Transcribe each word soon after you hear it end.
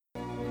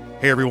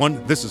Hey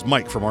everyone, this is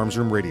Mike from Arms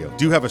Room Radio.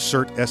 Do you have a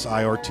SIRT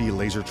S-I-R-T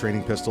laser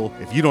training pistol?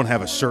 If you don't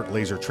have a SIRT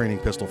laser training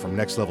pistol from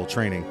Next Level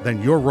Training,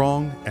 then you're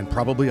wrong and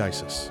probably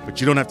ISIS.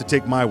 But you don't have to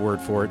take my word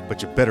for it,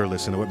 but you better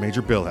listen to what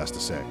Major Bill has to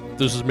say.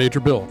 This is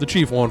Major Bill, the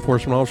Chief Law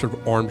Enforcement Officer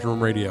of Arms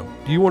Room Radio.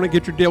 Do you want to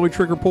get your daily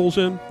trigger pulls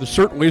in? The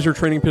SIRT laser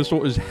training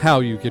pistol is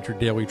how you get your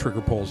daily trigger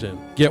pulls in.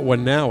 Get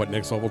one now at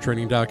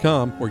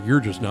nextleveltraining.com, or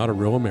you're just not a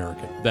real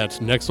American. That's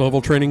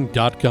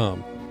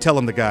nextleveltraining.com. Tell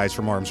them the guys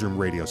from Arms Room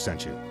Radio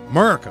sent you.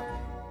 America!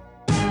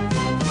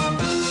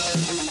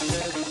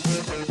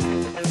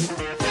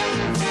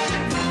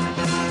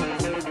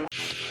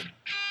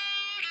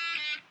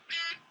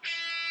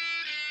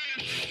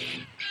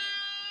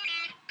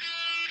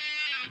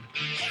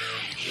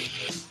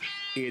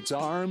 It's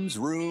Arms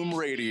Room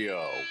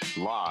Radio,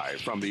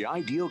 live from the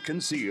Ideal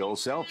Conceal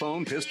Cell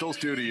Phone Pistol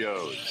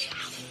Studios.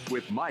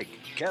 With Mike,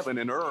 Kevin,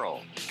 and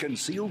Earl.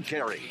 Concealed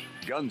carry,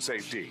 gun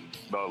safety,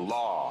 the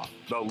law,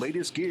 the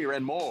latest gear,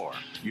 and more.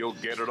 You'll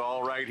get it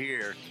all right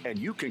here. And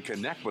you can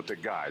connect with the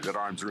guys at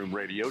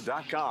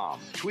armsroomradio.com.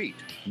 Tweet,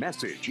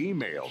 message,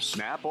 email,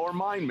 snap, or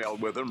mind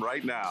meld with them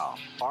right now.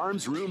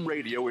 Arms Room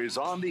Radio is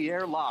on the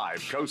air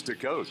live, coast to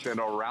coast, and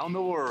around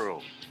the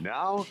world.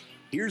 Now,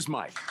 here's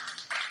Mike.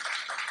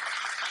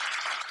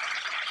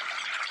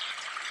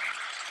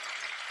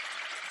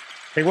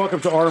 Hey, welcome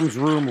to Arms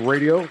Room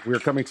Radio. We are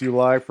coming to you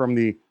live from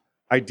the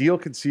Ideal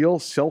Conceal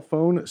Cell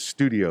Phone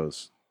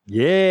Studios.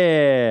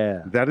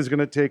 Yeah. That is going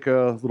to take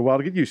a little while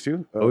to get used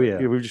to.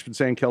 Yeah. We've just been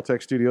saying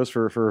Keltec Studios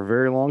for a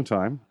very long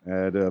time.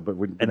 And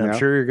I'm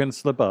sure you're going to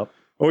slip up.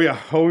 Oh, yeah.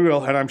 Oh, we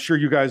will. And I'm sure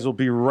you guys will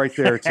be right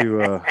there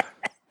to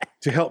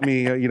to help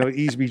me,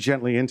 ease me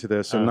gently into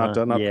this and not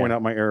point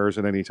out my errors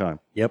at any time.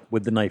 Yep,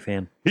 with the knife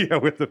hand. Yeah,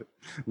 with the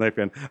knife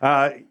hand.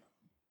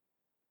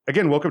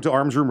 Again, welcome to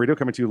Arms Room Radio,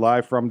 coming to you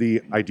live from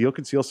the Ideal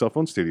Conceal Cell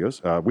Phone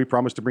Studios. We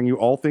promise to bring you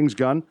all things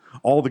gun,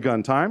 all the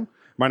gun time.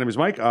 My name is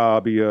Mike. I'll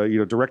be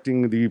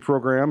directing the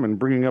program and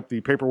bringing up the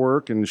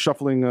paperwork and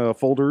shuffling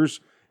folders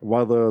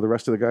while the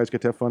rest of the guys get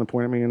to have fun and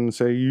point at me and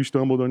say, "You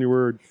stumbled on your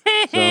word."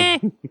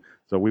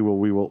 So we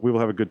will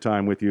have a good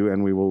time with you,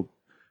 and we will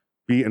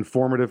be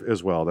informative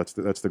as well. That's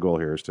the goal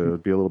here, is to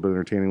be a little bit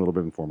entertaining, a little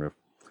bit informative.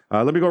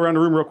 Let me go around the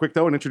room real quick,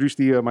 though, and introduce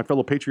my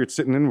fellow patriots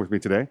sitting in with me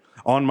today.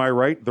 On my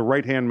right, the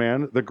right-hand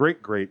man, the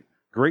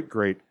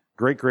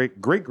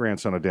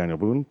great-great-great-great-great-great-grandson of Daniel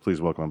Boone.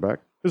 Please welcome him back.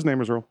 His name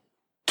is Earl.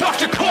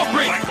 Dr.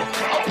 Corporate,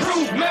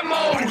 approved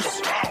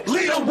memos,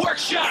 leader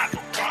workshop,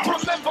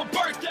 remember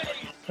birthdays.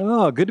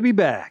 Oh, good to be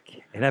back.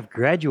 And I've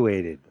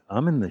graduated.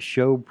 I'm in the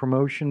show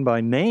promotion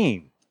by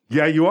name.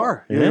 Yeah, you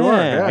are. Yeah, you are.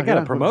 Yeah, I got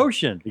a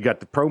promotion. You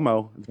got the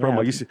promo.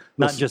 Yeah, You see,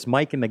 not just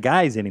Mike and the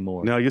guys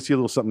anymore. No, you see a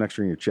little something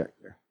extra in your check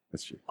there.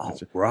 That's you. Oh,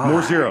 That's right.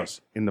 More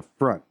zeros in the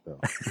front, though.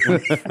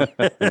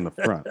 in the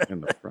front.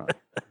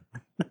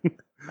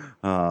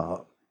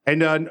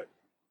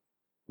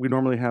 We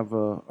normally have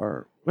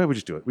our. Well, we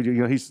just do it. We do.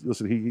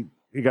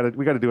 We got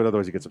to do it.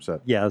 Otherwise, he gets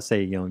upset. Yeah, I'll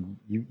say,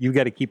 you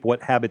got to keep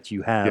what habits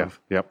you have.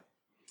 Yeah. Yep.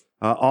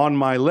 On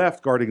my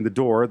left, guarding the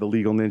door, the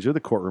legal ninja, the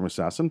courtroom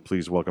assassin.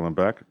 Please welcome him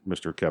back,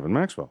 Mr. Kevin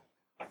Maxwell.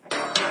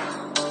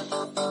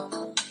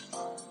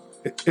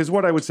 Is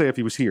what I would say if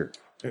he was here.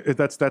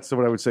 That's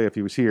what I would say if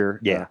he was here.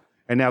 Yeah.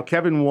 And now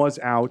Kevin was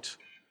out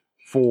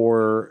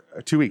for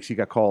 2 weeks. He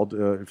got called.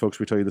 Folks,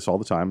 we tell you this all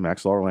the time.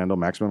 Max Law Orlando,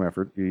 maximum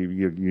effort.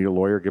 You need a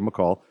lawyer, give him a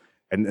call.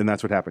 And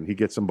that's what happened. He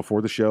gets them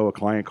before the show. A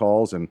client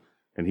calls and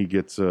he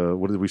gets,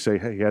 what did we say?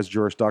 Hey, he has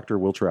Juris Doctor,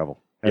 will travel.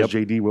 Has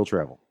JD, will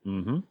travel.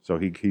 Mm-hmm. So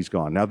he's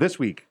gone. Now this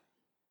week,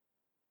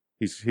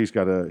 he's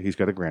got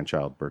a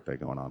grandchild birthday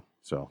going on.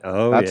 So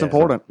that's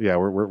important. Yeah,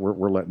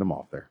 we're letting him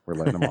off there. We're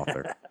letting him off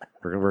there.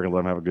 We're gonna let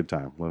him have a good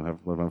time. Let him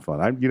have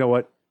fun. You know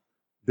what?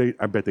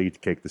 I bet they eat the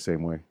cake the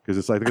same way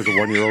because I think it's a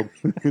 1-year-old.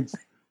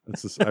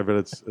 I bet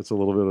it's a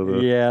little bit of the.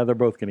 Yeah, they're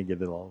both gonna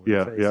get it all.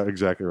 Yeah,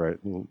 exactly right.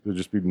 They'll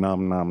just be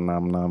nom nom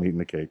nom nom eating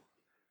the cake.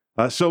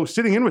 So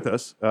sitting in with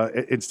us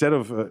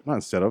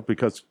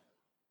because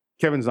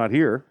Kevin's not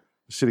here.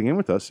 Sitting in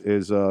with us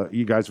is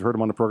you guys have heard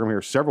him on the program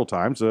here several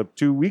times.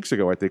 2 weeks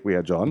ago, I think we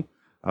had John.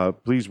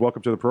 Please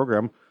welcome to the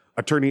program,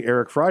 Attorney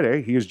Eric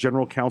Friday. He is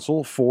General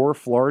Counsel for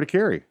Florida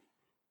Carry.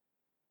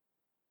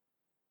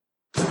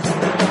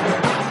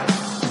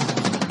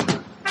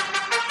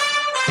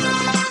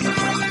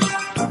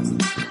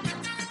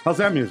 How's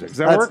that music? Does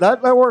that work?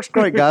 That works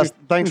great, guys.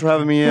 Thanks for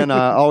having me in.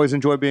 I always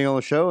enjoy being on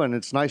the show, and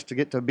it's nice to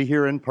get to be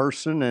here in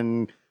person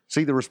and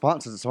see the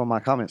responses that some of my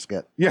comments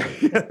get. Yeah.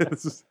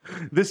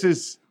 This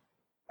is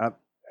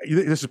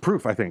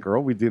proof, I think,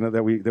 Earl. We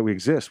that we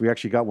exist. We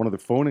actually got one of the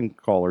phone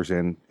callers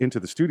into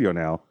the studio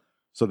now,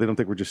 so they don't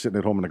think we're just sitting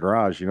at home in the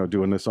garage,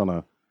 doing this on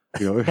a,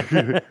 some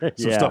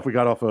stuff we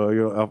got off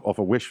of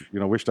Wish,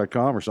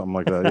 Wish.com or something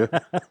like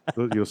that.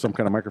 Yeah. Some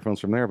kind of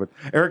microphones from there. But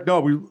Eric,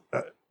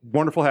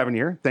 wonderful having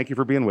you here. Thank you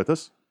for being with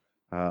us.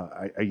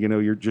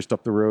 You're just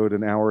up the road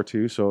an hour or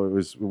two, so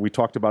we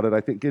talked about it.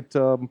 I think it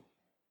was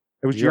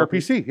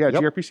GRPC. Yeah,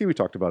 yep. GRPC. We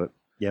talked about it.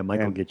 Yeah,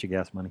 Mike will get you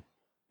gas money.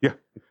 Yeah,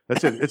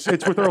 that's it. It's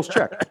with Earl's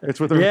check. It's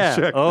with Earl's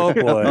check. Oh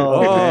boy.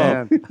 Oh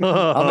man. I'm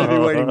gonna be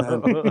waiting.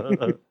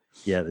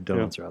 Yeah, the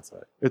donuts are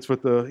outside. It's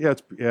with the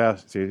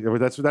See,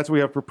 that's what we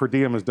have for per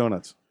diem is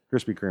donuts,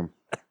 Krispy Kreme.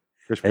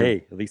 Krispy Kreme.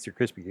 Hey, at least they're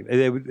crispy.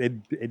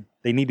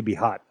 They need to be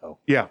hot though.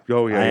 Yeah.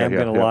 Oh yeah. I yeah, am yeah,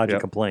 going to yeah, lodge yeah. a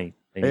complaint.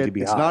 They need to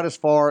be It's hot. not as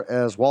far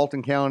as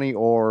Walton County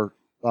or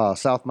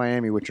South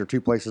Miami, which are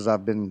two places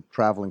I've been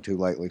traveling to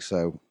lately.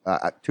 So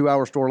 2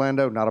 hours to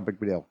Orlando, not a big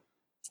deal.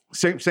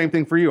 Same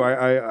thing for you.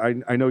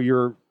 I know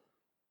you're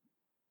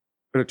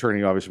an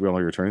attorney. Obviously, we all know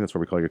you're an attorney. That's why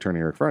we call you Attorney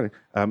Eric Friday.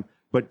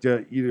 But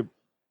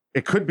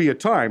it could be at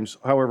times.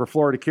 However,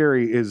 Florida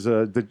Carry is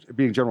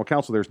being general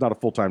counsel. There's not a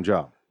full time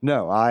job.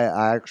 No,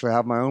 I actually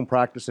have my own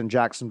practice in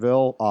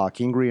Jacksonville,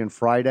 Kingery and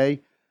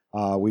Friday.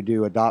 We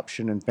do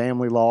adoption and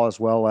family law as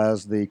well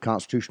as the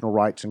constitutional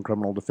rights and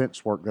criminal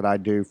defense work that I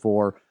do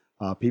for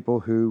people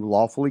who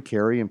lawfully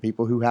carry and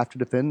people who have to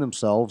defend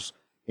themselves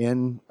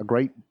in a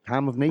great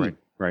time of need.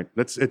 Right.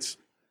 That's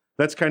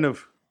kind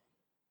of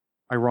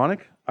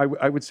ironic,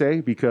 I would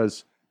say,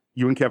 because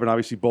you and Kevin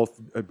obviously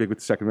both are big with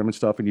the Second Amendment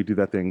stuff, and you do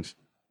that things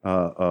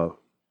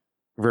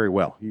very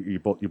well. You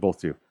both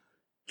do.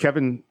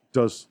 Kevin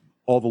does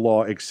all the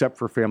law except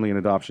for family and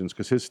adoptions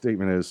because his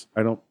statement is,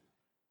 "I don't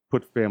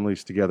put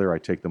families together; I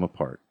take them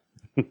apart."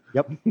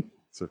 Yep.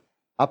 So,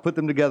 I put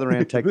them together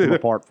and take them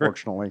apart,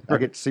 fortunately. I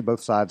get to see both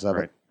sides of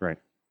it. Right.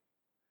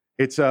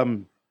 It's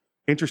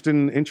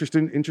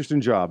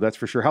interesting job, that's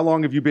for sure. How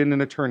long have you been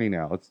an attorney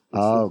now? Let's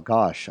Oh,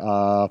 gosh.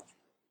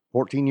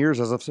 14 years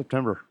as of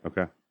September.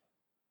 okay.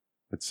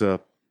 It's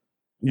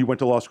you went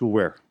to law school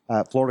where?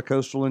 At Florida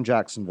Coastal in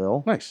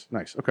Jacksonville. Nice.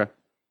 Okay.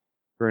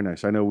 Very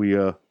nice. I know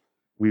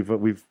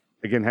we've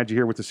again had you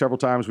here with us several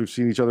times. We've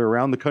seen each other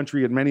around the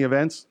country at many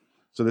events.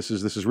 So this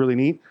is really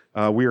neat.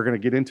 We are going to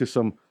get into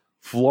some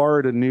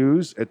Florida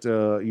news at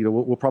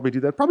we'll probably do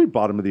that probably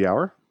bottom of the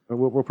hour.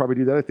 We'll probably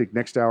do that. I think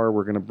next hour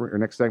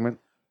next segment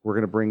we're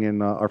going to bring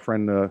in our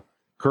friend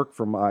Kirk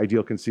from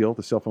Ideal Conceal,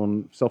 the cell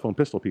phone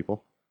pistol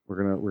people.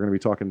 We're going to be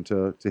talking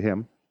to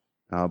him.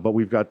 But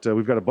we've got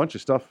a bunch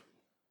of stuff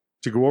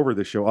to go over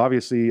this show.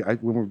 Obviously,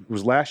 when it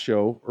was last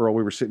show, Earl,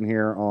 we were sitting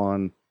here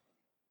on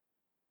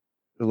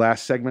the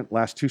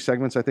last two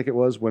segments, I think it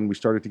was, when we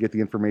started to get the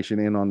information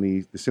in on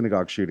the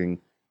synagogue shooting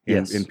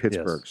in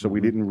Pittsburgh. Yes. So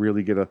we didn't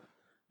really get a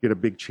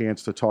big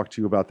chance to talk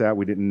to you about that.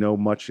 We didn't know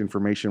much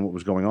information what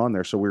was going on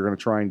there. So we were going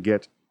to try and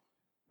get,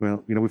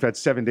 we've had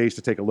 7 days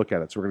to take a look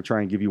at it. So we're going to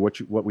try and give you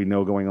what we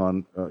know going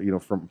on,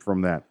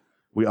 from that.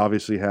 We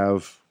obviously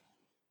have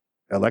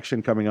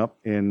election coming up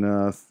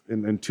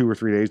in 2 or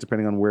 3 days,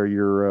 depending on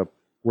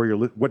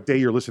what day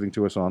you're listening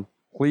to us on.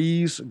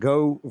 Please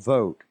go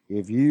vote.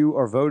 If you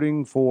are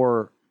voting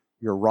for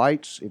your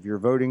rights, if you're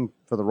voting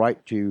for the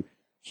right to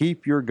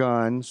keep your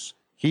guns,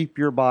 keep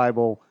your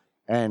Bible,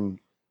 and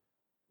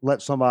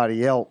let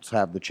somebody else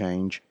have the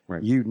change,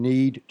 Right. You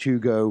need to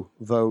go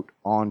vote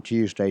on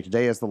Tuesday.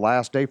 Today is the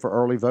last day for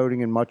early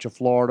voting in much of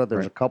Florida.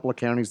 There's Right. a couple of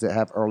counties that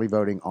have early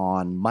voting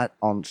on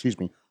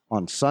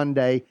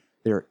Sunday.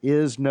 There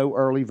is no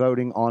early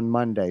voting on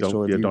Monday.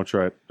 Don't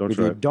try it. If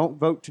you don't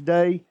vote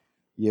today,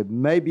 you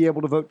may be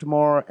able to vote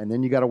tomorrow, and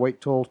then you got to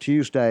wait till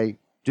Tuesday.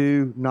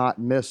 Do not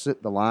miss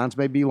it. The lines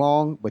may be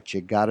long, but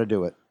you got to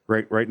do it.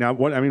 Right now.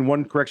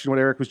 One correction. What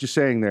Eric was just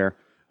saying there.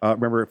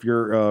 Remember, if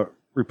you're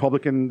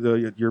Republican,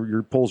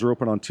 your polls are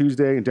open on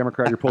Tuesday, and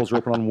Democrat, your polls are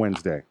open on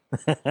Wednesday.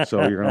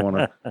 So you're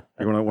going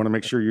to want to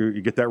make sure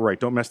you get that right.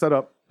 Don't mess that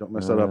up.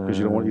 Because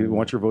you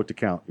want your vote to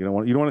count. You don't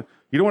want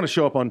to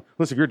show up on.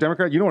 Listen, if you're a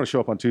Democrat, you don't want to show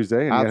up on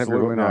Tuesday. And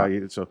Absolutely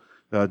not. So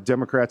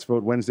Democrats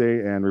vote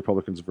Wednesday, and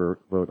Republicans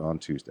vote on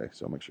Tuesday.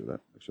 So make sure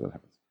that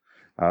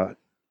happens.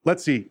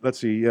 Let's see.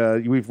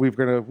 We've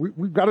got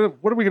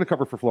what are we going to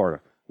cover for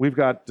Florida? We've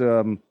got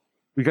an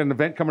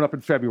event coming up in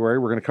February.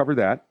 We're going to cover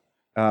that.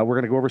 We're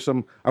going to go over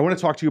some. I want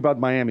to talk to you about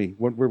Miami.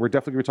 We're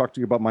definitely going to talk to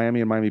you about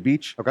Miami and Miami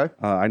Beach. Okay.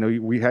 I know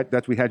we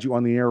had you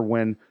on the air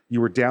when you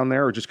were down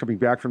there or just coming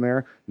back from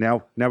there.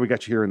 Now we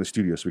got you here in the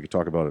studio, so we can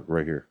talk about it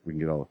right here. We can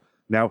get all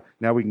now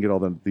we can get all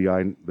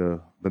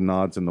the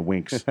nods and the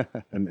winks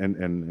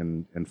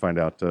and find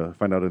out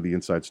of the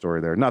inside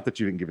story there. Not that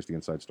you didn't give us the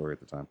inside story at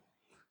the time.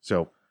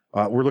 So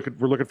we're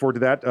looking forward to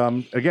that.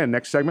 Again,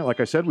 next segment, like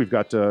I said, we've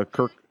got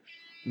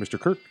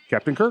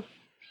Captain Kirk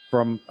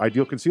from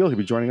Ideal Conceal. He'll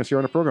be joining us here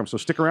on the program. So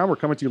stick around. We're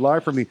coming to you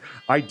live from the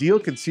Ideal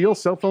Conceal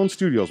cell phone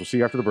studios. We'll see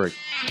you after the break.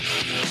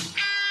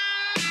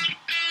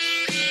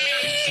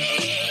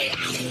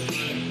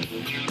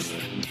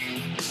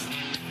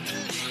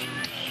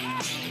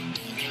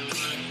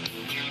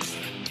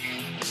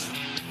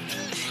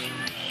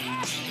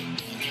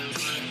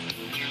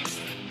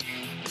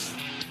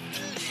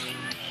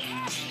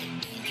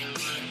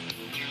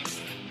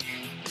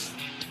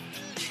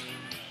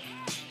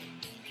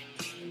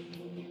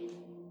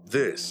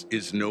 This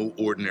is no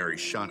ordinary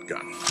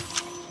shotgun.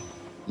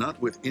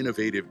 Not with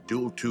innovative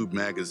dual-tube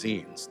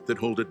magazines that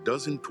hold a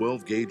dozen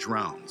 12-gauge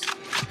rounds,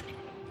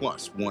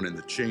 plus one in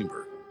the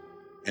chamber.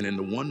 And in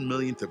the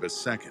 1/1,000,000th of a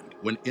second,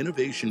 when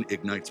innovation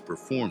ignites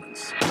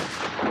performance,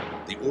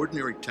 the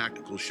ordinary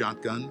tactical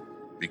shotgun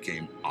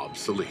became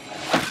obsolete.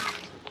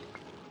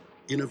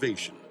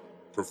 Innovation,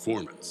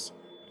 performance,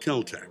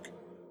 Keltec.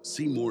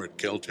 See more at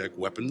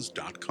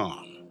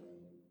keltecweapons.com.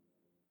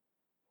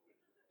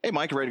 Hey,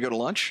 Mike, you ready to go to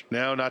lunch?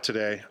 No, not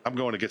today. I'm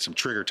going to get some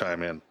trigger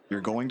time in.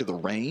 You're going to the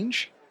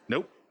range?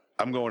 Nope.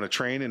 I'm going to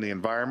train in the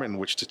environment in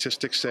which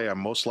statistics say I'm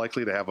most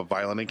likely to have a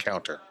violent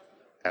encounter.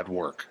 At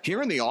work.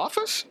 Here in the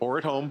office? Or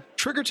at home.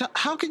 Trigger time?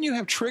 How can you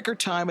have trigger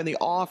time in the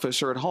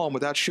office or at home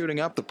without shooting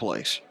up the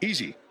place?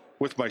 Easy.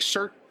 With my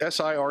CERT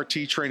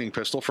SIRT training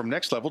pistol from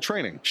Next Level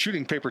Training.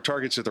 Shooting paper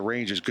targets at the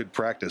range is good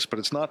practice, but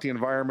it's not the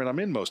environment I'm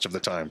in most of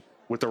the time.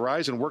 With the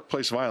rise in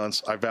workplace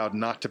violence, I vowed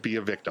not to be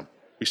a victim.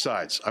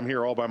 Besides, I'm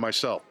here all by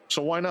myself,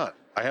 so why not?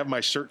 I have my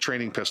CERT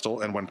training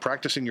pistol, and when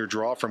practicing your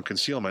draw from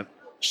concealment,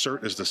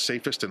 CERT is the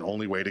safest and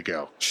only way to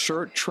go.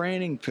 CERT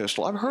training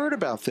pistol. I've heard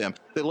about them.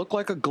 They look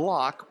like a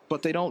Glock,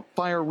 but they don't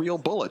fire real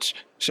bullets.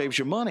 Saves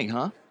you money,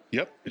 huh?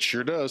 Yep, it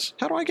sure does.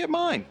 How do I get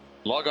mine?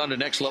 Log on to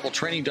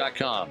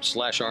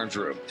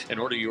nextleveltraining.com/armsroom and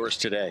order yours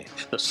today.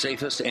 The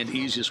safest and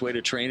easiest way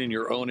to train in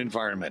your own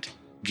environment.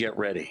 Get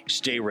ready.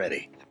 Stay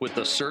ready with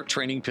the CERT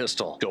training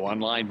pistol. Go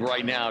online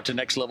right now to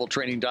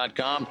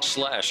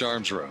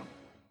nextleveltraining.com/armsroom.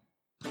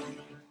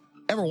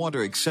 Ever want to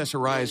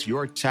accessorize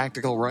your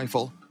tactical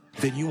rifle?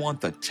 Then you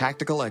want the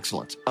tactical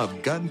excellence of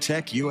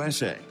GunTech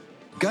USA.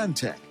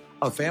 GunTech,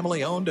 a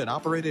family-owned and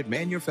operated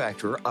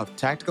manufacturer of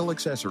tactical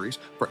accessories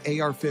for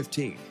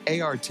AR-15,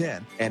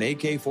 AR-10, and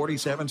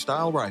AK-47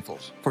 style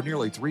rifles. For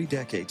nearly 3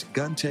 decades,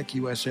 GunTech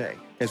USA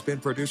has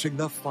been producing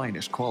the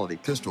finest quality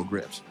pistol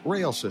grips,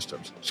 rail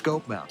systems,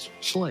 scope mounts,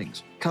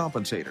 slings,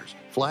 compensators,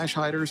 flash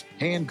hiders,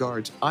 hand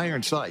guards,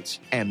 iron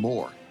sights, and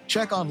more.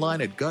 Check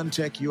online at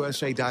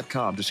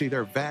GunTechUSA.com to see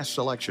their vast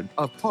selection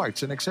of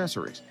parts and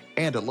accessories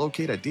and to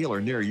locate a dealer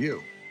near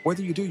you.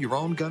 Whether you do your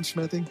own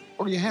gunsmithing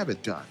or you have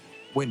it done,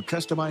 when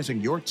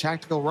customizing your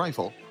tactical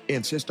rifle,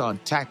 insist on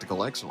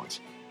tactical excellence.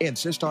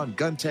 Insist on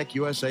GunTech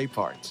USA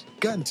parts.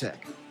 GunTech,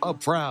 a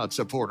proud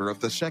supporter of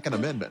the Second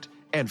Amendment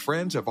and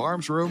friends of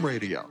Arms Room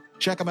Radio.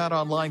 Check them out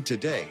online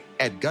today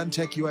at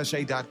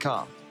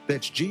GunTechUSA.com.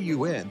 That's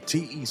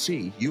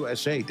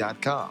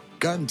GUNTECUSA.com.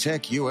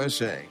 GunTech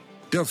USA,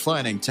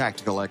 defining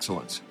tactical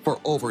excellence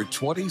for over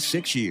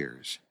 26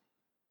 years.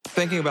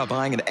 Thinking about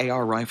buying an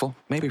AR rifle?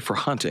 Maybe for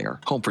hunting or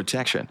home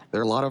protection.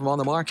 There are a lot of them on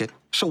the market.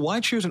 So why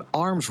choose an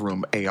Arms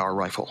Room AR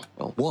rifle?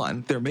 Well,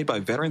 1, they're made by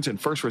veterans and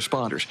first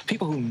responders,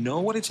 people who know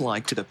what it's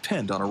like to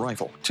depend on a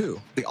rifle. 2,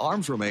 the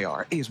Arms Room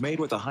AR is made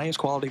with the highest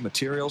quality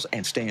materials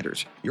and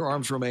standards. Your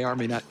Arms Room AR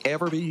may not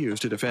ever be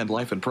used to defend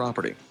life and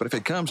property, but if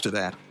it comes to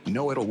that,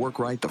 know it'll work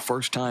right the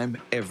first time,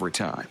 every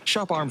time.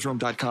 Shop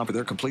armsroom.com for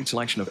their complete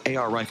selection of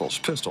AR rifles,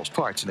 pistols,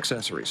 parts, and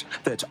accessories.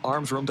 That's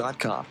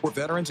armsroom.com, where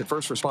veterans and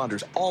first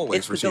responders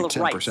always receive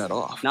 10%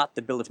 off. Not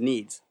the Bill of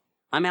Needs.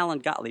 I'm Alan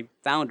Gottlieb,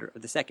 founder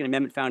of the Second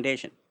Amendment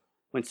Foundation.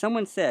 When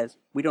someone says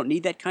we don't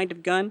need that kind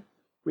of gun,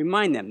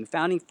 remind them the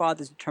Founding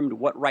Fathers determined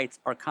what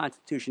rights our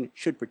Constitution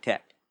should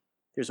protect.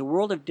 There's a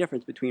world of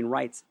difference between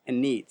rights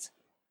and needs.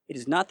 It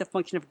is not the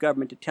function of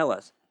government to tell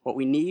us what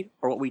we need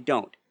or what we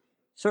don't.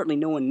 Certainly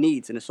no one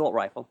needs an assault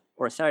rifle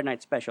or a Saturday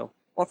Night Special,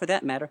 or for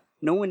that matter,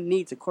 no one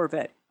needs a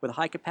Corvette with a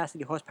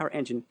high-capacity horsepower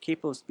engine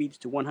capable of speeds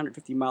to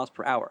 150 miles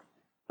per hour.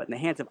 But in the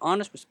hands of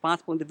honest,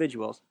 responsible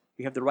individuals,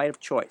 we have the right of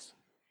choice.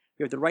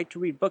 We have the right to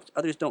read books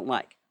others don't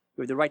like.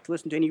 We have the right to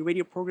listen to any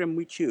radio program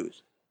we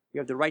choose. We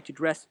have the right to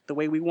dress the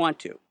way we want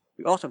to.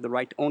 We also have the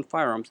right to own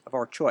firearms of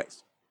our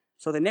choice.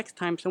 So the next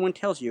time someone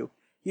tells you,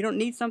 you don't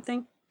need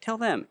something, tell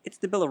them it's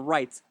the Bill of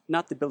Rights,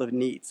 not the Bill of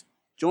Needs.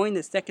 Join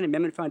the Second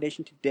Amendment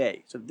Foundation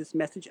today so that this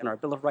message and our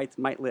Bill of Rights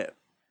might live.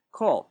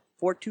 Call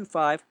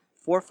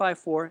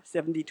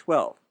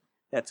 425-454-7012.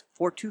 That's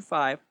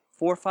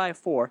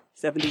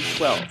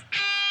 425-454-7012.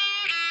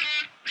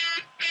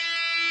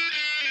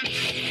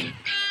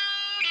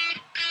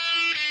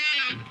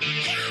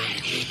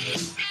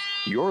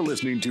 You're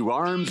listening to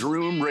Arms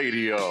Room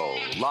Radio,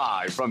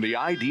 live from the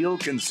Ideal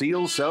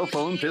Conceal Cell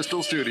Phone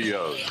Pistol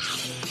Studios.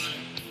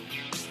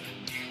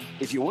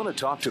 If you want to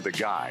talk to the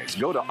guys,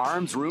 go to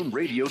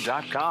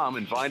armsroomradio.com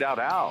and find out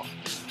how.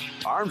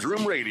 Arms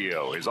Room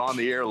Radio is on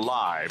the air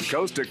live,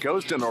 coast to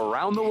coast and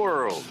around the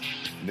world.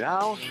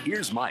 Now,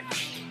 here's Mike.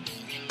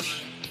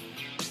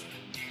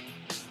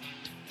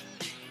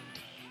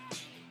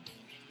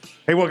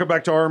 Hey, welcome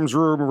back to Arms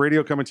Room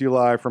Radio, coming to you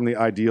live from the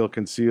Ideal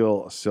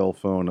Conceal Cell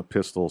Phone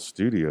Pistol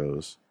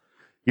Studios.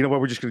 You know what?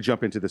 We're just going to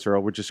jump into this,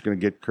 Earl. We're just going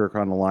to get Kirk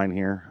on the line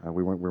here.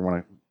 We want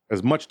to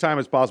as much time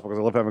as possible because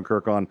I love having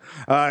Kirk on.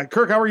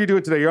 Kirk, how are you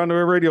doing today? You're on the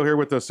radio here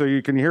with us, so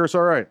can you hear us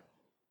all right?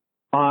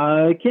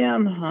 I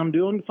can. I'm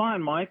doing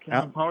fine, Mike.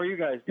 How are you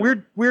guys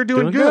doing? We're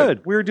doing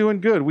good. We're doing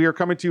good. We are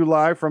coming to you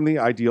live from the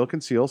Ideal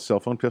Conceal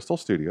Cell Phone Pistol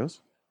Studios.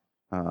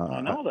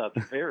 I know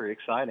that's very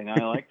exciting.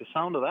 I like the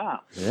sound of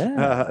that.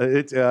 Yeah,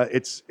 it's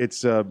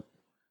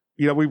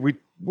you know,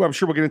 well, I'm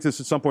sure we'll get into this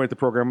at some point at the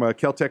program.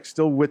 Keltec's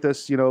still with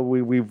us. You know,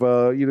 we've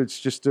you know, it's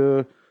just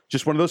one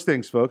of those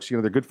things, folks. You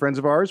know, they're good friends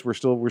of ours. We're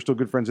still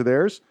good friends of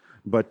theirs.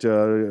 But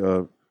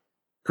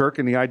Kirk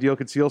and the Ideal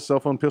Conceal Cell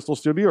Phone Pistol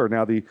Studio are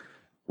now the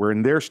We're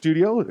in their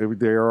studio.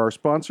 They are our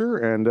sponsor,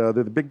 and they're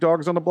the big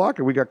dogs on the block.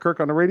 And we got Kirk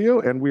on the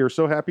radio, and we are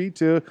so happy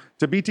to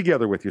be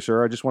together with you,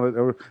 sir. I just want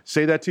to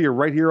say that to you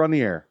right here on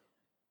the air.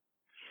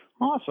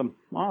 Awesome.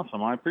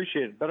 I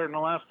appreciate it. Better than the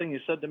last thing you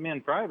said to me in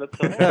private.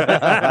 So, Hey,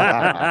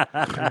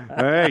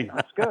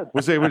 that's good.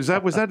 was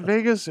that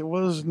Vegas? It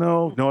was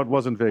no, it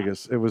wasn't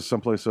Vegas. It was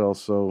someplace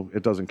else, so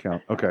it doesn't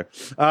count. Okay.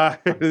 I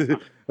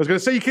was going to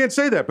say you can't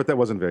say that, but that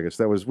wasn't Vegas.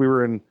 We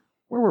were in.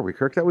 Where were we,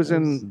 Kirk? That was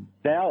in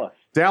Dallas.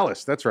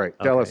 Dallas, that's right.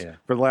 Okay, Dallas yeah.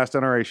 for the last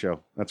NRA show.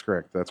 That's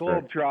correct. That's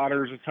correct.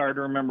 Globetrotters. It's hard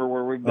to remember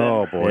where we've been.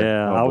 Oh boy.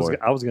 Yeah, Oh,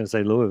 I was going to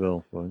say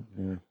Louisville, but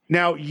yeah.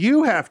 Now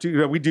you have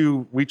to.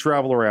 We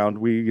travel around.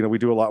 We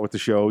do a lot with the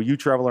show. You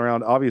travel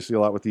around, obviously, a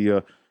lot with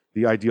the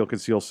Ideal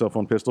Concealed Cell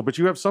Phone Pistol. But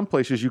you have some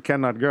places you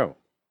cannot go.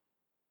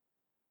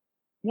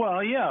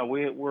 Well, yeah,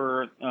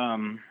 we're.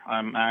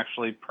 I'm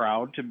actually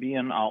proud to be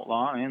an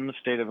outlaw in the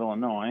state of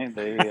Illinois.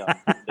 They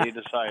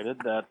decided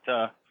that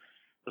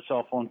the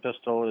cell phone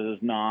pistol is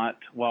not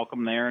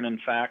welcome there, and in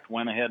fact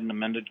went ahead and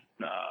amended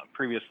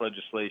previous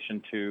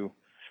legislation to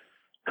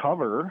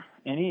cover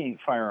any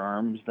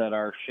firearms that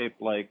are shaped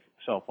like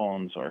cell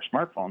phones or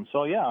smartphones.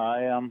 So yeah,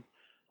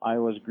 I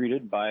was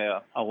greeted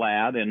by a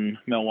lad in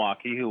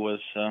Milwaukee who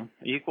was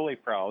equally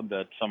proud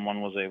that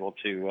someone was able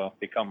to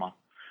become a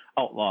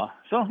outlaw.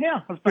 So yeah,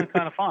 it's been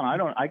kind of fun.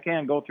 I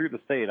can't go through the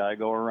state. I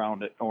go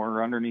around it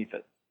or underneath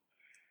it.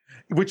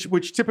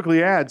 Which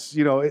typically adds,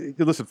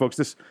 listen,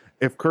 folks,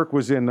 if Kirk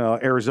was in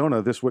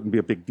Arizona, this wouldn't be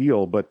a big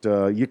deal, but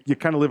you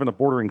kind of live in a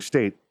bordering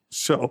state.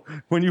 So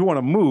when you want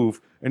to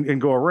move and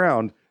go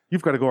around,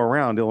 you've got to go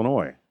around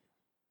Illinois.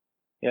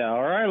 Yeah,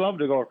 or I love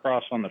to go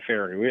across on the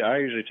ferry. I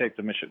usually take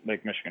the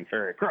Lake Michigan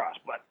ferry across,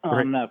 but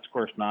Right. that's, of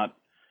course, not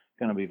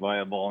going to be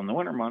viable in the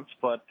winter months.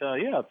 But,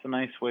 yeah, it's a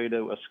nice way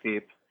to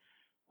escape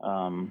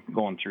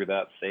going through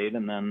that state.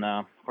 And then,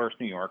 of course,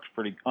 New York's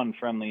pretty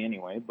unfriendly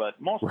anyway. But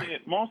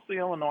mostly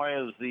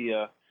Illinois is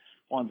the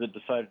ones that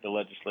decided to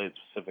legislate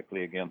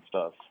specifically against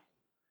us.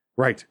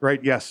 Right,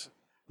 yes.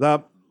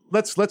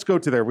 Let's go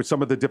to there with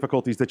some of the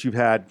difficulties that you've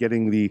had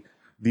getting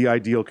the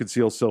Ideal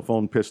Concealed Cell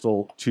Phone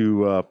Pistol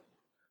to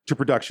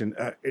production.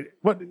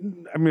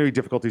 Maybe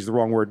difficulty is the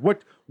wrong word.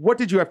 What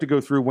did you have to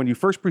go through when you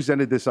first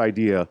presented this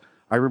idea?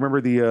 I remember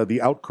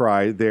the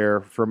outcry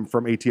there from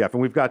ATF,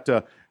 and we've got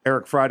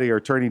Eric Friday, our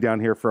attorney down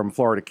here from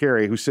Florida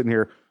Carry, who's sitting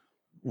here,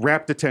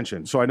 rapt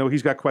attention. So I know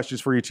he's got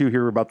questions for you too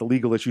here about the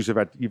legal issues you've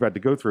had to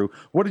go through.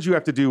 What did you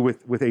have to do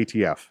with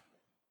ATF?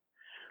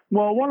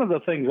 Well, one of the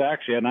things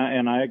actually,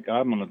 I'm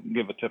going to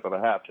give a tip of the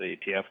hat to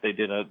ATF. They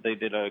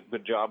did a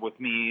good job with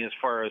me as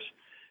far as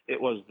it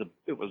was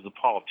the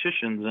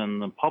politicians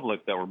and the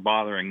public that were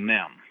bothering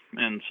them,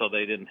 and so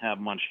they didn't have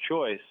much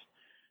choice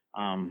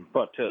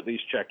but to at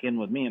least check in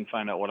with me and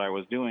find out what I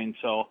was doing.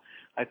 So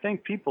I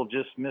think people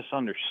just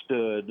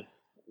misunderstood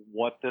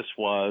what this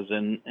was,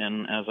 and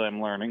as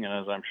I'm learning, and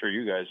as I'm sure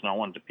you guys know,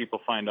 when people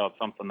find out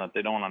something that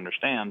they don't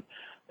understand,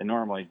 they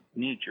normally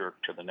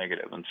knee-jerk to the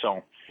negative. And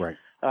so right.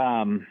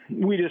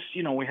 We just,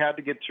 we had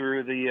to get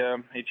through the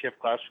ATF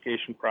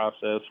classification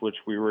process, which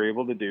we were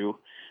able to do.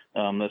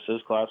 This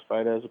is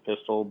classified as a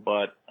pistol,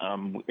 but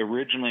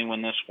originally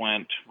when this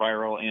went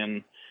viral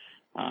in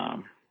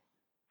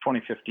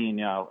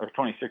 2015, or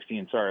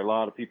 2016, sorry, a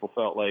lot of people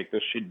felt like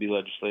this should be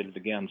legislated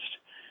against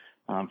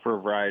for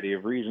a variety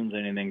of reasons,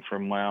 anything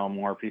from,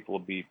 more people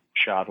would be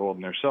shot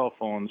holding their cell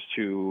phones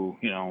to,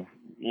 a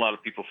lot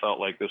of people felt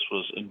like this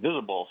was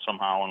invisible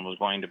somehow and was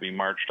going to be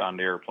marched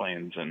onto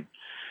airplanes and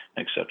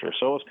et cetera.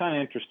 So it's kind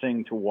of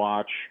interesting to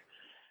watch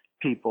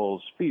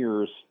people's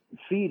fears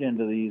feed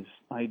into these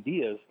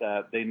ideas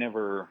that they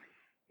never,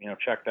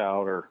 checked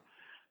out or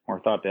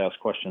thought to ask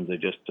questions. They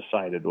just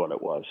decided what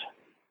it was.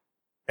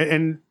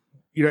 And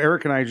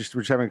Eric and I were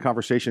just having a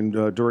conversation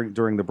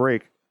during the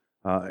break.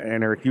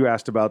 And Eric, you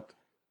asked about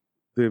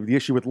the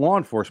issue with law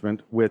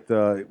enforcement with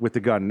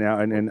the gun now,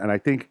 and I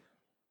think,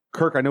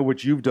 Kirk, I know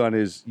what you've done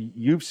is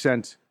you've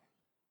sent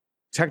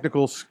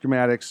technical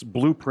schematics,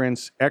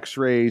 blueprints,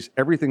 X-rays,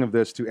 everything of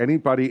this to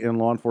anybody in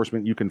law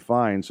enforcement you can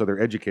find, so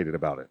they're educated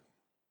about it.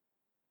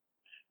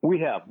 We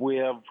have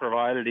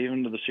provided,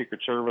 even to the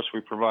Secret Service,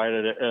 we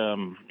provided,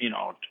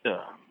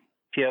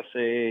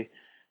 PSA,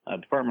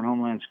 Department of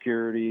Homeland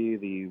Security,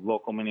 the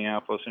local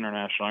Minneapolis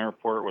International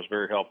Airport was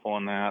very helpful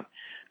in that.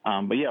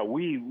 But yeah,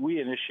 we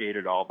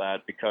initiated all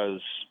that because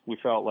we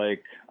felt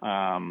like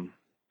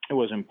it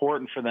was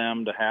important for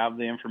them to have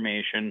the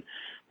information,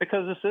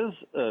 because this is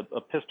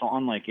a pistol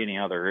unlike any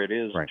other. It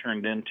is right.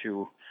 Turned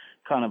into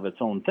kind of its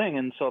own thing,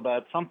 and so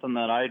that's something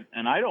that I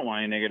don't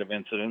want any negative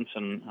incidents,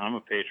 and I'm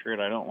a patriot.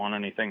 I don't want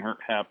anything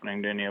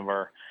happening to any of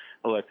our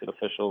elected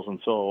officials, and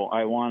so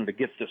I wanted to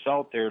get this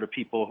out there to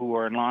people who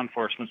are in law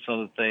enforcement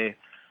so that they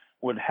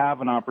would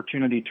have an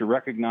opportunity to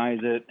recognize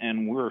it.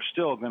 And we're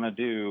still going to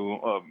do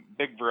a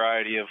big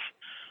variety of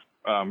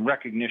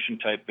recognition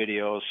type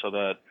videos so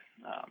that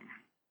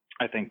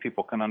I think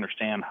people can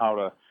understand how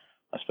to,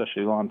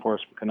 especially law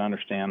enforcement, can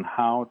understand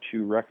how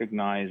to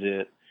recognize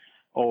it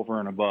over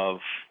and above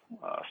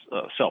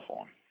a cell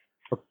phone.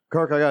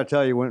 Kirk, I got to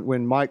tell you,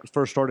 when Mike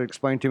first started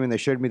explaining to me and they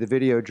showed me the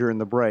video during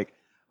the break,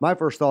 my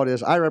first thought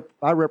is I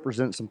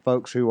represent some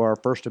folks who are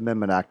First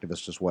Amendment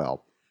activists as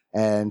well.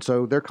 And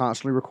so they're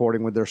constantly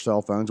recording with their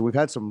cell phones. We've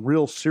had some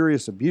real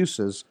serious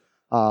abuses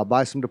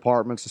by some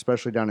departments,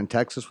 especially down in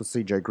Texas with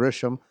C.J.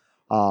 Grisham,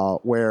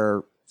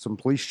 where some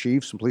police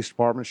chiefs, some police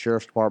departments,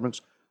 sheriff's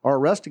departments are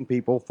arresting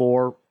people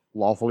for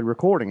lawfully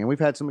recording. And we've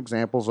had some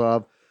examples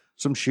of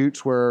some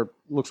shoots where it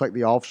looks like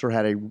the officer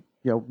had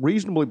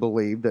reasonably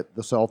believed that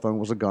the cell phone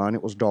was a gun,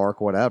 it was dark,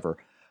 whatever.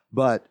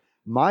 But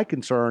my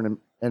concern,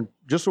 and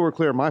just so we're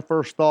clear, my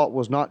first thought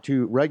was not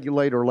to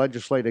regulate or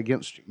legislate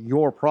against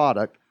your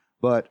product,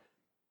 but,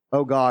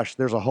 oh gosh,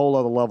 there's a whole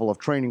other level of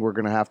training we're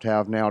going to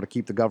have now to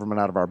keep the government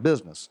out of our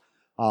business.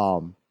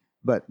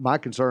 But my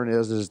concern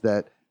is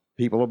that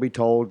people will be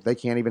told they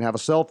can't even have a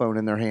cell phone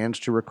in their hands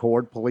to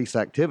record police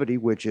activity,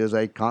 which is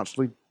a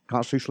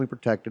constitutionally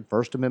protected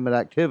First Amendment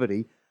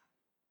activity,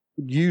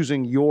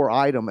 using your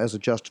item as a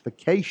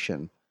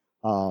justification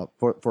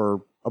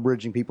for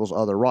abridging people's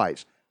other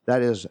rights.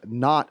 That is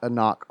not a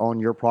knock on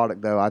your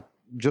product, though.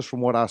 Just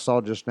from what I saw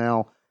just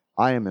now,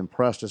 I am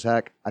impressed as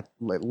heck.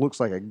 It looks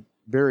like a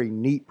very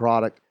neat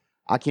product.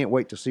 I can't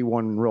wait to see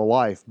one in real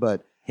life.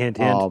 But hint,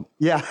 hint.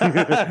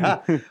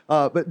 Yeah.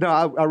 But no,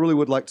 I really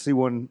would like to see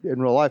one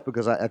in real life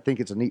because I think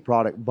it's a neat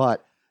product.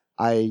 But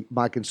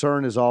my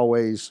concern is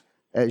always,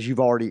 as you've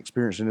already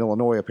experienced in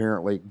Illinois,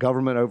 apparently,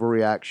 government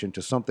overreaction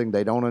to something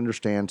they don't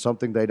understand,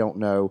 something they don't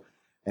know.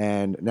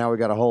 And now we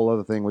got a whole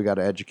other thing we got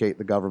to educate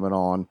the government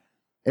on.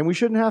 And we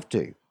shouldn't have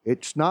to.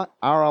 It's not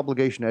our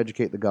obligation to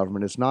educate the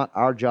government. It's not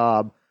our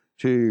job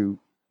to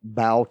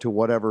bow to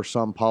whatever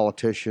some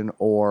politician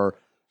or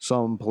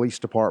some police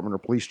department or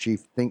police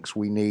chief thinks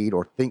we need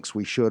or thinks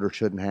we should or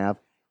shouldn't have.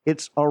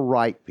 It's a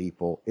right,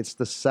 people. It's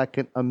the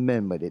Second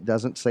Amendment. It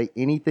doesn't say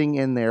anything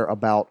in there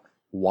about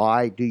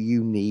why do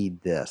you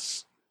need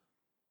this.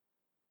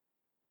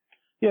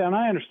 Yeah, and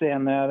I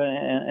understand that,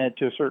 and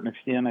to a certain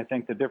extent, I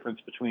think the difference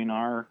between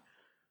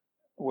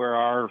where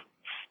our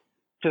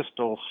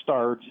pistol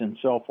starts and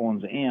cell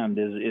phones end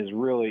is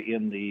really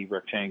in the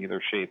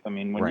rectangular shape. I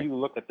mean, when you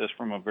look at this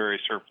from a very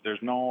surface, there's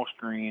no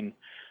screen.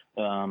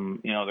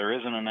 There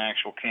isn't an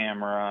actual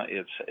camera.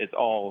 It's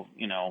all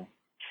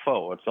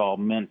faux. It's all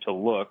meant to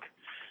look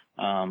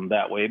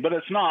that way, but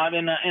it's not.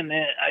 And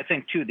I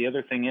think too, the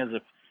other thing is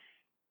if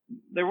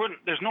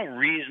there's no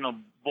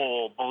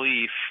reasonable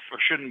belief, or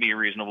shouldn't be a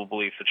reasonable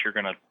belief, that you're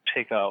going to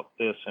take out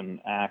this and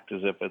act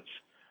as if it's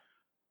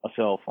a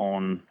cell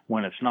phone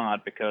when it's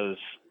not, because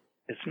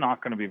it's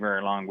not going to be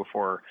very long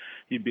before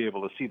you'd be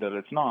able to see that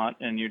it's not,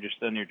 and you're just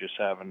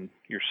having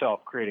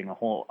yourself creating a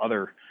whole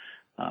other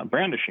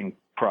brandishing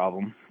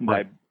problem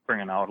by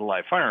bringing out a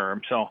live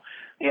firearm. So,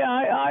 yeah,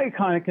 I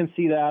kind of can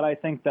see that. I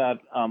think that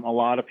a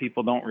lot of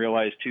people don't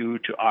realize, too,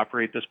 to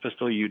operate this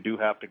pistol, you do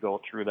have to go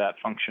through that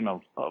function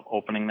of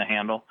opening the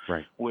handle,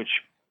 which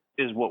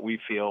is what we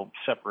feel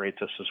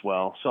separates us as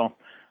well. So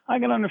I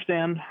can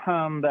understand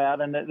that.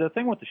 And the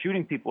thing with the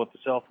shooting people with the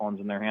cell phones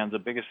in their hands, the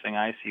biggest thing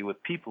I see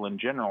with people in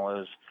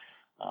general is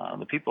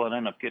the people that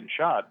end up getting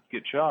shot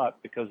get shot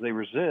because they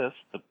resist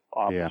the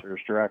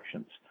officer's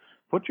directions.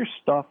 Put your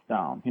stuff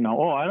down. I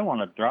don't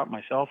want to drop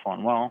my cell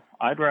phone. Well,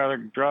 I'd rather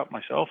drop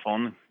my cell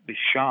phone than be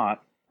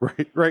shot.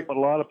 Right. But a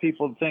lot of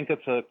people think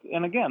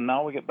and again,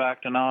 now we get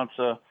back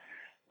to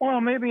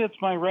maybe it's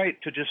my right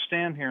to just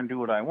stand here and do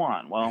what I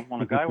want. Well,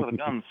 when a guy with a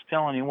gun's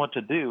telling you what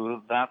to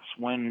do, that's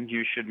when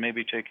you should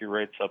maybe take your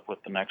rights up with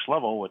the next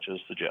level, which is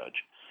the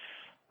judge.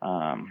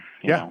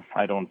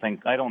 I don't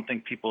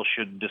think people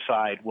should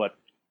decide what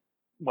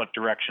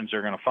directions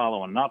they're going to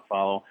follow and not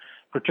follow,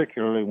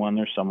 particularly when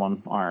there's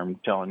someone armed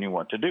telling you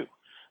what to do.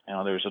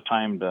 There's a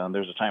time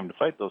to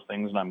fight those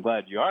things, and I'm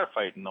glad you are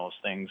fighting those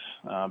things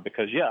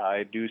because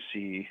I do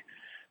see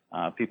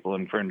people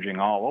infringing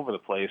all over the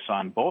place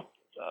on both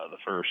the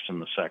First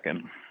and the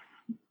Second,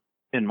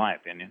 in my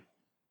opinion.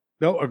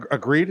 No,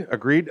 agreed.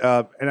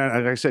 And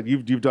like I said,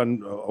 you've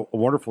done a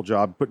wonderful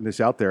job putting this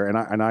out there,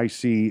 and I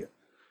see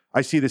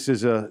this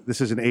as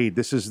an aid.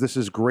 This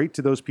is great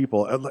to those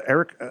people.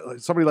 Eric,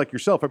 somebody like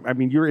yourself. I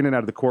mean, you're in and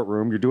out of the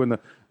courtroom. You're doing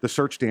the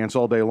search dance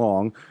all day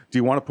long. Do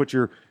you want to put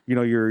your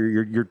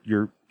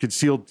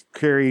concealed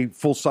carry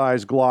full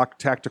size Glock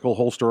tactical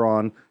holster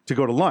on to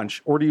go to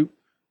lunch, or do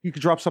you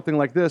could drop something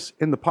like this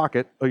in the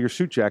pocket of your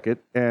suit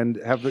jacket and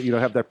have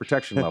that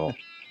protection level?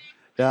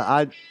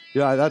 That's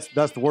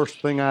the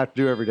worst thing I have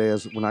to do every day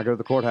is when I go to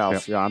the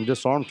courthouse. Yeah, I'm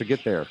disarmed to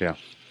get there. Yeah.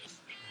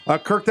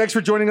 Kirk, thanks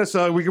for joining us.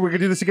 We can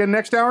do this again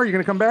next hour. You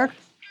going to come back?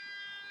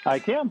 I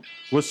can.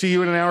 We'll see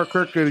you in an hour,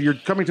 Kirk. You're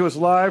coming to us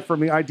live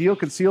from the Ideal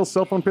Conceal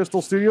Cell Phone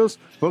Pistol Studios.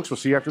 Folks, we'll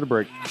see you after the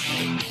break.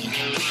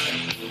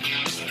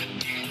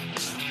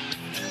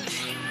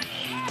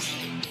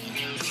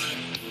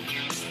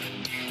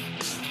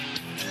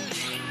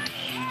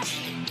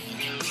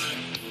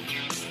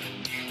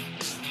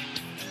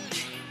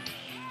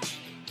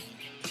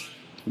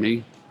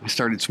 Me? I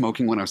started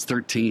smoking when I was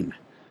 13.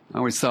 I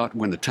always thought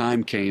when the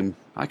time came,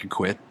 I could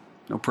quit.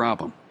 No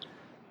problem.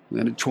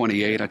 Then at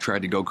 28, I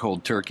tried to go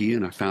cold turkey,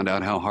 and I found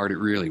out how hard it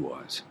really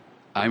was.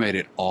 I made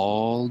it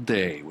all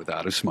day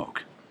without a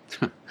smoke.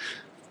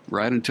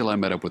 Right until I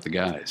met up with the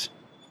guys.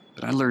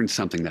 But I learned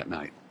something that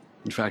night.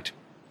 In fact,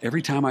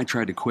 every time I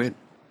tried to quit,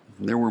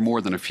 there were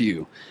more than a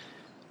few,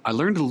 I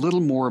learned a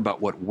little more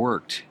about what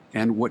worked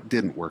and what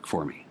didn't work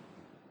for me.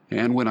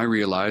 And when I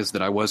realized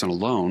that I wasn't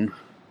alone,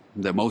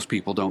 that most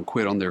people don't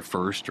quit on their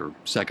first or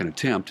second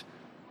attempt,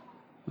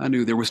 I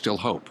knew there was still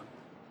hope.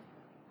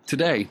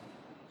 Today,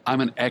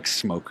 I'm an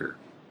ex-smoker.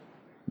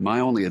 My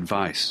only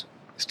advice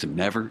is to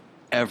never,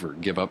 ever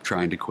give up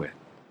trying to quit.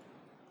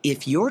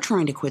 If you're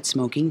trying to quit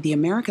smoking, the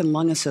American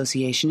Lung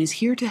Association is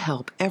here to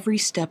help every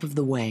step of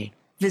the way.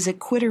 Visit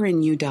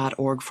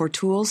quitterinyou.org for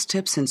tools,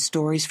 tips, and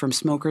stories from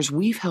smokers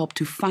we've helped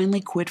to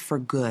finally quit for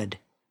good.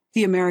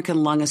 The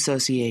American Lung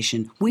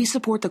Association. We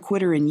support the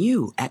quitter in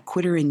you at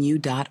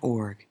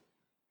quitterinyou.org.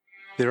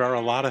 There are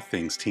a lot of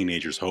things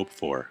teenagers hope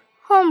for.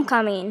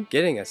 Homecoming.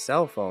 Getting a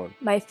cell phone.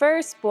 My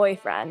first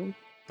boyfriend.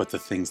 But the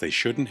things they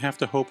shouldn't have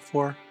to hope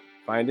for?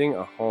 Finding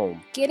a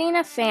home. Getting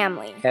a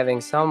family.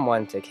 Having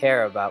someone to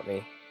care about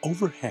me.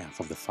 Over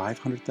half of the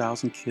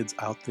 500,000 kids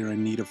out there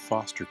in need of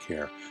foster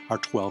care are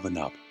 12 and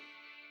up.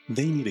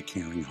 They need a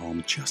caring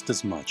home just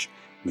as much,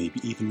 maybe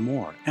even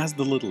more, as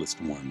the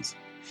littlest ones.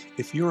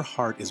 If your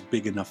heart is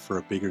big enough for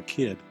a bigger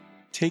kid,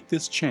 take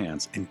this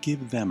chance and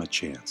give them a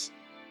chance.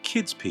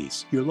 Kids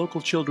Peace, your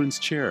local children's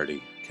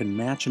charity, can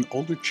match an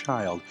older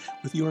child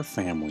with your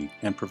family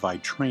and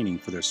provide training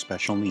for their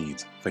special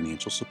needs,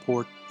 financial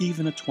support,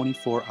 even a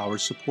 24-hour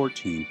support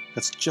team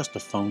that's just a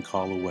phone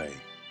call away.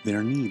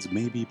 Their needs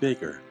may be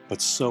bigger,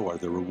 but so are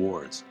the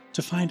rewards.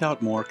 To find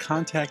out more,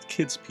 contact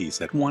Kids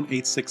Peace at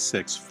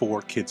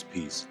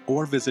 1-866-4-KIDS-PEACE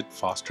or visit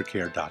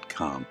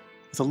fostercare.com.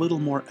 With a little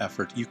more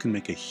effort, you can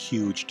make a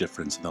huge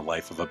difference in the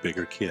life of a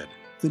bigger kid.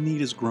 The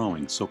need is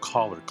growing, so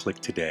call or click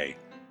today.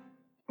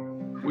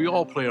 We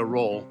all play a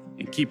role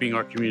in keeping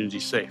our community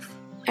safe.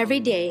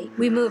 Every day,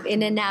 we move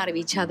in and out of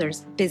each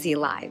other's busy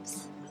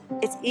lives.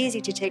 It's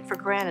easy to take for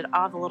granted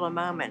all the little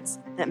moments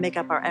that make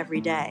up our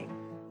everyday.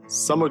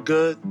 Some are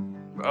good,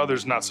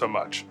 others not so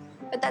much.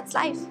 But that's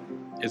life.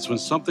 It's when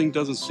something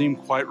doesn't seem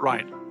quite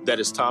right that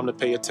it's time to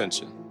pay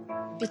attention.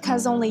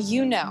 Because only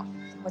you know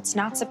what's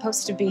not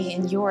supposed to be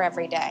in your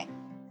everyday.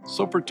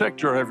 So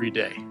protect your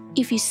everyday.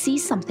 If you see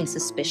something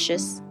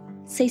suspicious,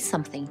 say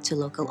something to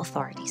local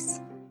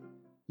authorities.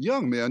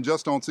 Young men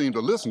just don't seem to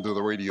listen to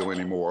the radio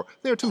anymore.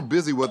 They're too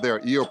busy with their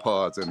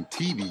earpods and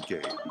TV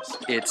games.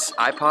 It's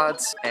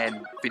iPods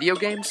and video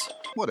games?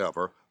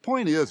 Whatever.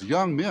 Point is,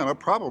 young men are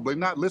probably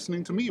not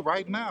listening to me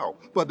right now,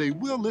 but they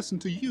will listen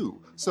to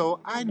you. So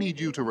I need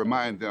you to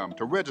remind them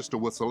to register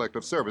with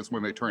Selective Service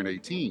when they turn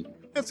 18.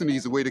 It's an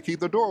easy way to keep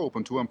the door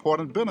open to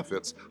important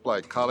benefits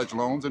like college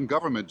loans and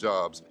government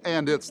jobs,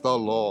 and it's the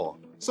law.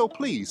 So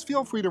please,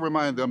 feel free to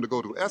remind them to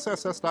go to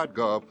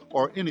sss.gov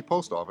or any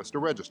post office to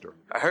register.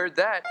 I heard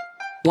that.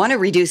 Want to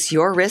reduce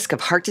your risk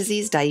of heart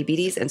disease,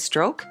 diabetes, and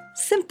stroke?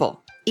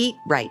 Simple. Eat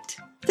right.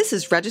 This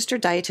is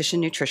registered dietitian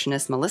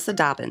nutritionist Melissa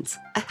Dobbins.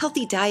 A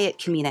healthy diet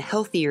can mean a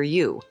healthier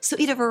you. So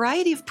eat a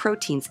variety of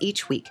proteins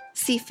each week.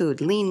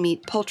 Seafood, lean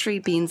meat, poultry,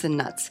 beans, and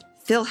nuts.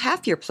 Fill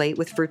half your plate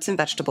with fruits and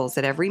vegetables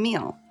at every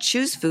meal.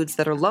 Choose foods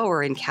that are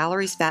lower in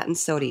calories, fat, and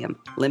sodium.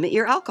 Limit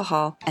your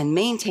alcohol and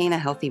maintain a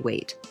healthy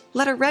weight.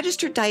 Let a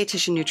registered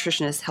dietitian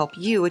nutritionist help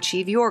you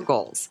achieve your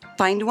goals.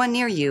 Find one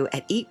near you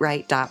at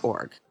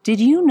eatright.org.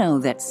 Did you know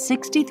that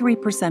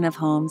 63% of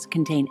homes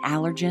contain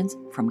allergens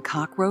from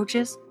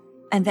cockroaches?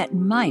 And that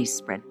mice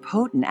spread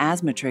potent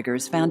asthma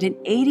triggers found in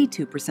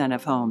 82%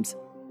 of homes?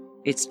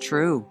 It's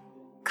true.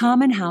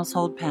 Common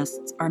household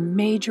pests are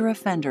major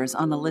offenders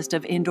on the list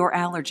of indoor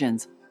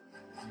allergens.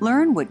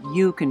 Learn what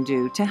you can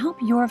do to help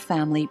your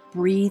family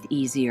breathe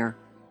easier.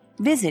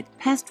 Visit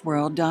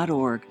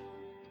pestworld.org.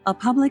 A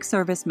public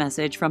service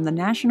message from the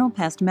National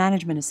Pest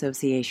Management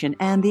Association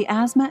and the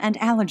Asthma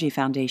and Allergy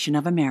Foundation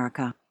of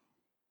America.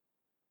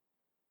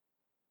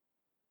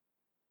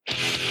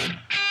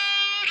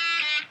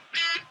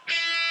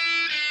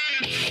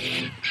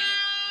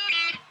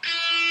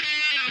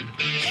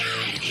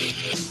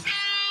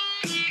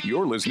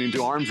 You're listening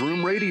to Arms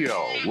Room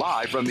Radio,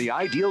 live from the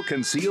Ideal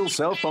Conceal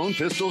Cell Phone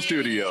Pistol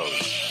Studios.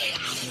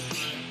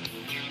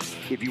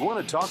 If you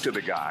want to talk to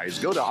the guys,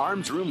 go to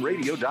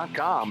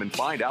armsroomradio.com and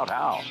find out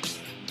how.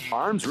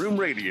 Arms Room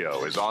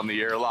Radio is on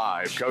the air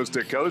live, coast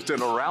to coast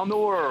and around the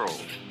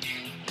world.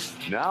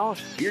 Now,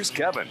 here's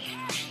Kevin.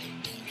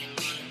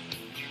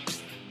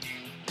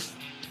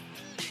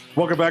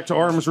 Welcome back to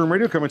Arms Room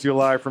Radio, coming to you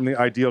live from the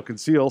Ideal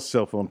Conceal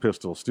Cell Phone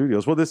Pistol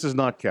Studios. Well, this is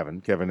not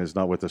Kevin. Kevin is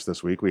not with us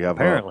this week. We have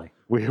apparently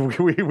we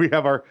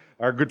have our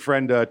good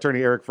friend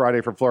Attorney Eric Friday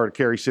from Florida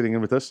Carry sitting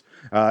in with us,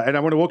 and I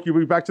want to welcome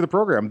you back to the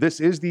program. This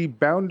is the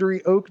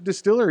Boundary Oak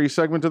Distillery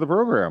segment of the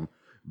program.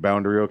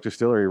 Boundary Oak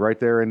Distillery, right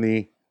there in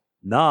the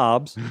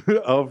knobs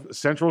of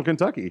Central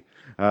Kentucky.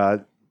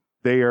 They're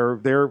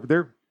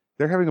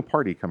having a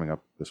party coming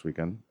up this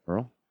weekend,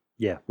 Earl.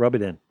 Yeah, rub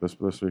it in. This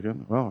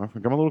weekend. Well,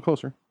 come a little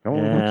closer. Come a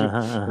little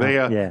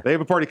closer. They have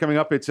a party coming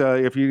up. It's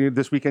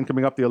this weekend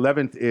coming up. The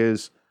 11th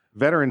is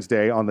Veterans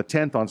Day. On the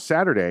 10th, on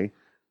Saturday,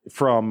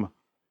 from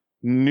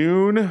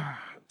noon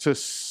to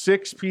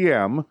 6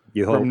 p.m.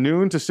 You hope. From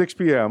noon to 6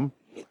 p.m.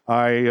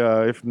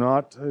 If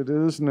not, it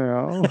is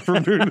now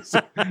from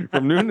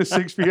noon to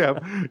 6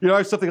 p.m. I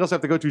have something else I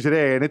have to go to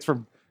today, and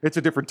it's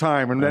a different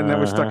time, and then that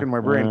was stuck in my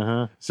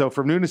brain. So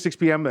from noon to 6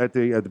 p.m. at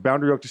the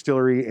Boundary Oak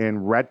Distillery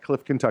in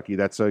Radcliffe, Kentucky.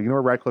 That's you know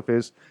where Radcliffe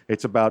is.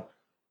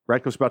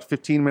 Radcliffe's about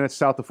 15 minutes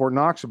south of Fort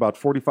Knox, about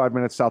 45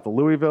 minutes south of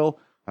Louisville,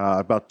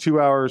 about 2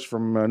 hours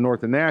from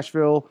north of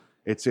Nashville.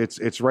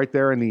 It's right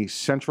there in the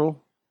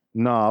central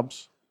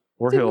knobs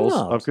or hills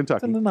of Kentucky.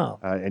 It's in the knob.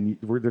 And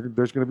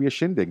there's going to be a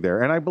shindig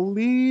there. And I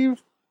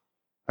believe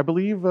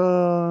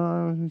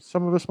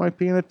some of us might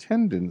be in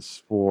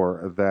attendance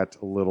for that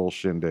little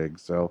shindig.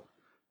 So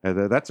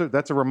that's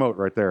a remote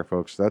right there,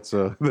 folks. That's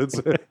right.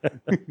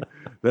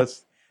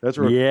 That's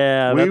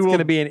going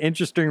to be an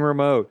interesting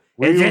remote.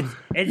 Is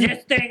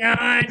this thing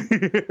on?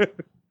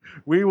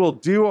 We will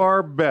do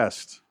our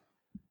best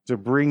to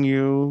bring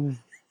you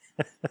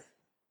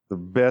the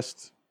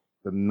best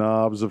the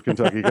knobs of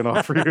Kentucky can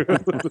offer you.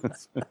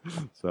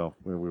 So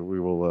we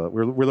will.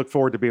 We look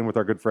forward to being with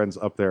our good friends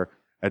up there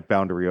at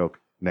Boundary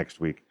Oak next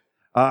week.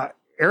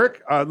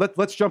 Eric,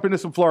 let's jump into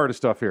some Florida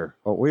stuff here.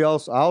 I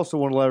also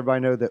want to let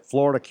everybody know that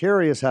Florida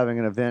Carry is having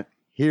an event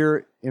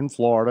here in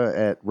Florida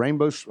at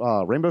Rainbow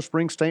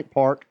Springs State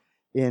Park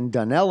in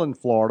Dunellen,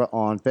 Florida,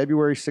 on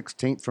February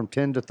 16th from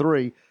 10 to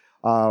 3.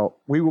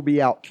 We will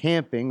be out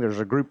camping. There's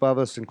a group of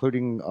us,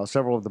 including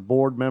several of the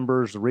board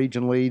members, the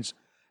region leads,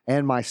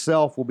 and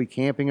myself will be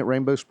camping at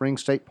Rainbow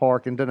Springs State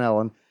Park in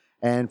Dunellen.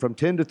 And from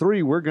 10 to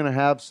 3, we're going to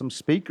have some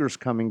speakers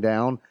coming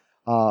down.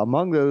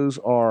 Among those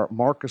are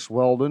Marcus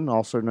Weldon,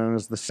 also known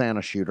as the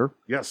Santa Shooter.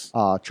 Yes.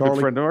 Good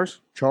friend of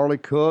ours. Charlie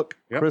Cook,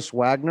 Chris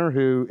Wagner,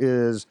 who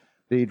is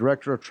the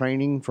Director of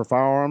Training for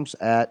Firearms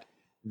at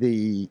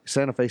the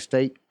Santa Fe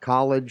State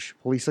College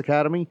Police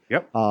Academy.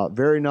 Yep.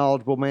 Very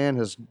knowledgeable man,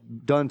 has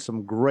done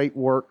some great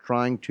work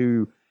trying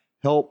to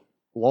help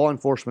law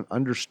enforcement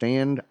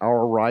understand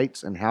our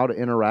rights and how to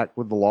interact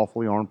with the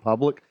lawfully armed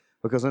public,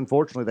 because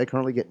unfortunately they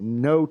currently get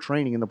no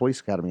training in the police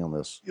academy on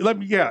this. And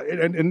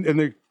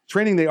the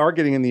training they are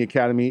getting in the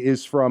academy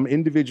is from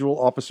individual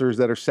officers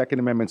that are Second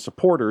Amendment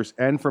supporters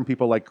and from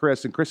people like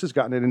Chris. And Chris has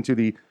gotten it into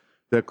the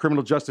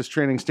Criminal Justice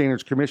Training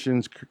Standards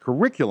Commission's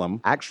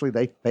curriculum. Actually,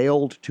 they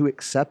failed to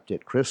accept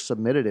it. Chris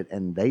submitted it,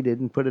 and they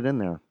didn't put it in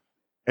there.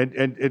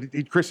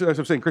 And Chris, as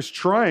I'm saying, Chris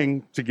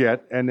trying to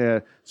get,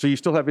 and so you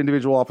still have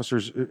individual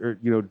officers,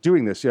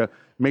 doing this. Yeah,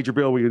 Major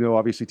Bill, we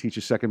obviously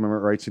teaches Second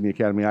Amendment rights in the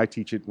academy. I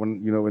teach it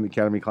when in the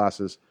academy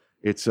classes.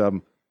 It's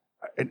and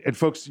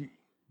folks,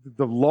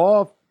 the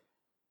law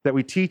that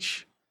we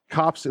teach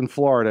cops in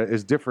Florida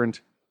is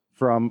different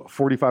from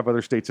 45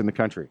 other states in the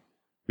country,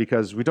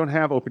 because we don't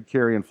have open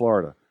carry in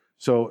Florida.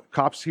 So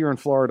cops here in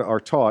Florida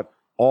are taught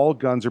all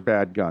guns are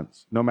bad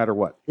guns, no matter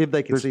what. If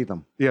they can see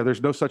them. Yeah,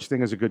 there's no such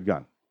thing as a good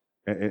gun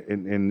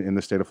in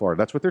the state of Florida.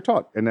 That's what they're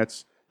taught, and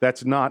that's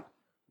not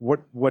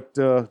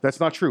that's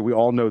not true. We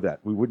all know that.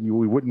 We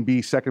wouldn't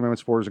be Second Amendment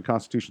supporters and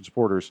Constitution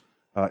supporters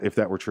if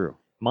that were true.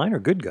 Mine are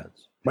good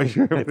guns.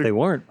 If they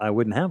weren't, I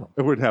wouldn't have them.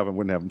 I wouldn't have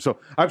them. So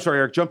I'm sorry,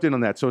 Eric, jumped in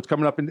on that. So it's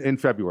coming up in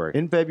February.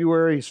 In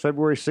February, it's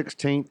February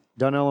 16th,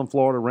 Dunellen,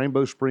 Florida,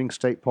 Rainbow Springs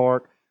State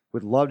Park.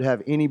 We'd love to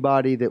have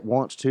anybody that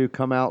wants to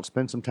come out,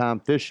 spend some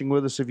time fishing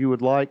with us if you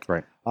would like.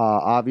 Right.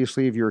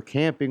 Obviously, if you're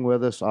camping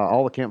with us,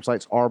 all the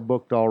campsites are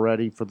booked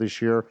already for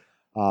this year.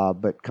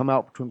 But come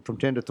out from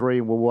 10 to 3,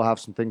 and we'll have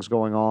some things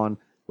going on.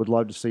 Would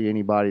love to see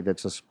anybody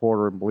that's a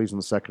supporter and believes in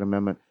the Second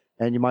Amendment,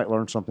 and you might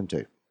learn something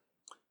too.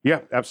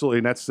 Yeah, absolutely.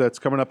 And that's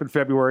coming up in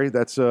February.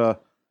 That's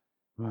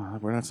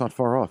that's not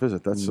far off, is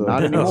it? That's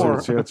not anymore.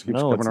 It keeps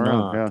coming around.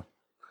 Not. Yeah,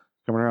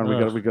 coming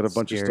around. We got a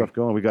bunch of stuff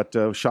going. We got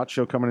SHOT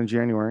Show coming in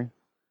January,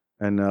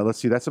 and let's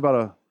see, that's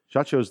about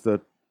SHOT Show's the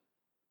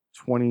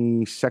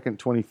 22nd,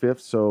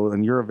 25th. So,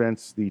 and your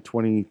event's the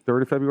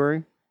 23rd of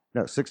February.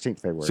 No, 16th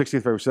February. 16th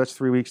February. So that's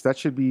 3 weeks. That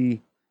should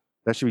be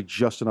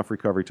just enough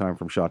recovery time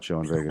from SHOT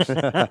Show in Vegas.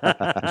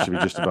 That should be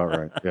just about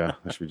right. Yeah,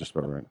 that should be just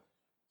about right.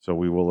 So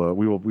we will. A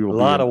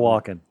lot of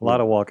walking. A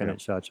lot of walking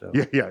at SHOT Show.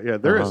 Yeah.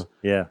 There is.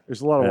 Yeah.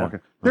 There's a lot of walking.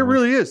 There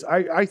really is.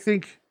 I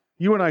think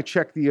you and I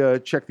check the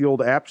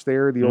old apps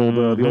there, the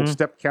old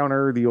step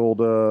counter, the old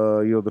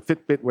the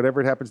Fitbit,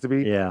 whatever it happens to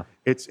be. Yeah.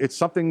 It's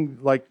something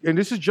like, and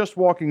this is just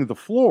walking the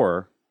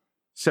floor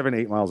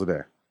 7-8 miles a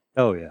day.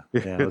 Oh yeah.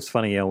 Yeah. It was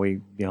funny.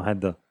 We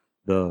had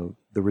the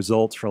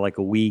results for like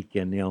a week,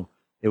 and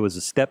it was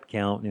a step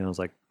count. It was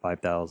like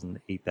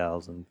 5,000,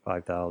 8,000,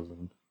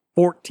 5,000.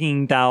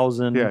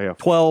 14,000,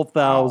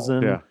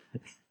 12,000.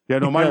 Yeah.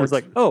 No, mine was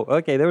like, oh,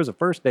 okay, there was a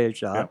first day of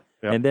SHOT.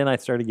 Yeah. And then I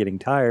started getting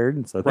tired,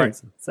 and so that's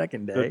the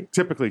second day.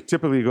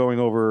 Typically going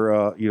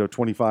over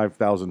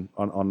 25,000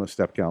 on the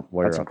step count.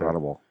 That's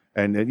incredible.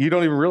 And you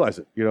don't even realize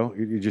it. You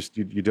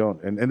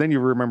don't. And then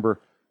you remember,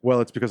 well,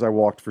 it's because I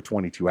walked for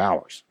 22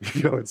 hours.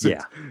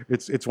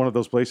 It's one of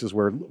those places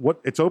where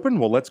it's open.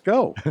 Well, let's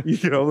go.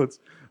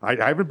 I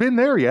haven't been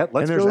there yet.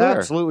 Let's go there. And there's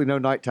absolutely no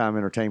nighttime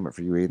entertainment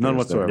for you either. None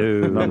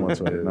whatsoever. None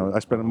whatsoever. No, I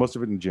spend most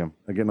of it in the gym.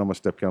 I get on my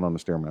step count on the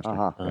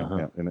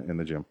Stairmaster. In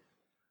the gym.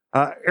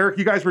 Eric,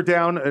 you guys were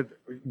down.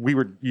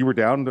 You were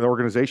down. The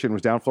organization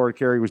was down. Florida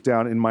Carry was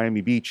down in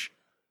Miami Beach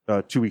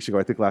 2 weeks ago.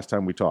 I think last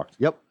time we talked.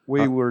 Yep,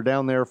 we were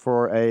down there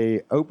for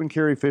a open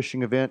carry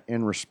fishing event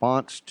in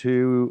response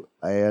to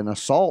an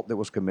assault that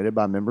was committed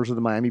by members of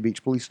the Miami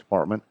Beach Police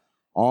Department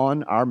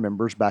on our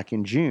members back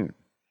in June.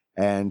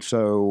 And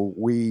so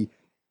we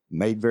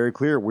made very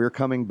clear we're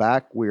coming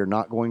back. We are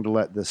not going to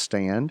let this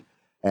stand.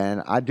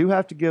 And I do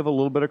have to give a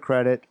little bit of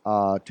credit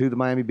to the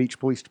Miami Beach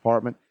Police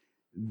Department.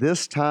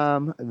 This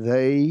time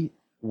they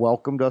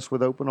welcomed us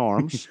with open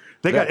arms.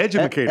 They got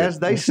educated. As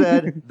they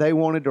said, they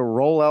wanted to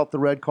roll out the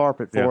red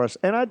carpet for us.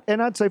 And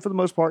I'd say for the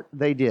most part,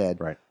 they did.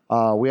 Right.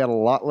 We had a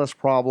lot less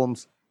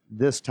problems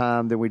this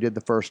time than we did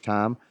the first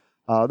time.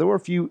 There were a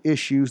few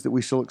issues that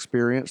we still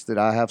experienced that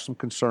I have some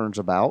concerns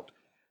about,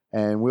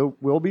 and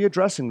we'll be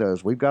addressing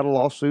those. We've got a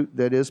lawsuit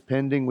that is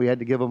pending. We had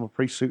to give them a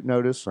pre-suit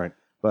notice, right?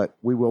 But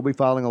we will be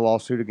filing a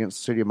lawsuit against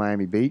the city of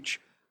Miami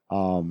Beach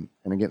and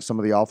against some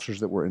of the officers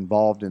that were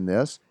involved in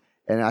this.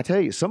 And I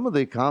tell you, some of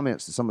the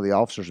comments that some of the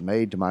officers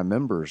made to my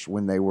members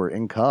when they were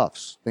in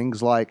cuffs,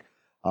 things like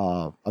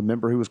a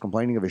member who was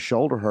complaining of his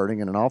shoulder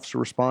hurting, and an officer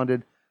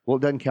responded, "Well,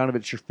 it doesn't count if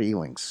it's your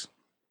feelings."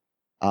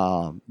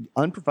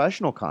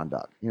 Unprofessional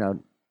conduct,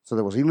 so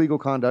there was illegal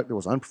conduct, there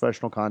was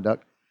unprofessional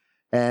conduct,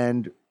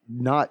 and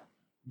not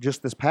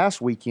just this past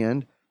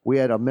weekend, we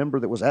had a member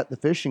that was at the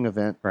fishing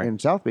event in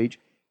South Beach.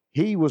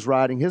 He was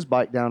riding his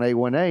bike down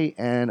A1A,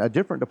 and a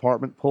different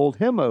department pulled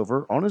him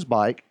over on his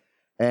bike,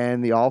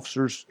 and the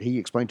officers, he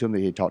explained to him that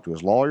he had talked to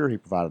his lawyer, he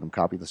provided him a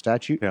copy of the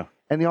statute,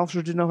 and the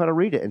officers didn't know how to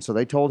read it, and so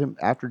they told him,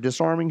 after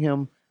disarming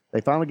him,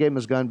 they finally gave him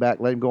his gun back,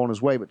 let him go on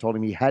his way, but told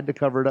him he had to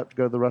cover it up to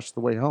go the rest of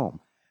the way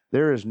home.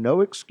 There is no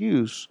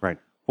excuse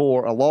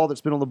for a law that's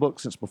been on the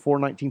books since before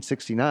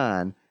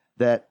 1969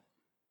 that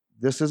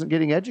this isn't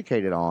getting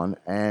educated on.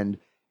 And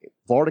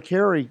Florida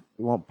Carry,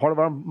 part of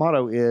our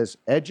motto is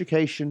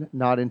education,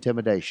 not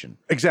intimidation.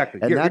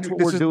 Exactly. And that's what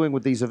we're doing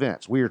with these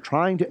events. We are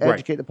trying to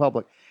educate the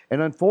public.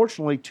 And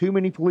unfortunately, too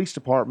many police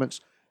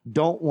departments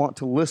don't want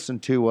to listen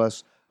to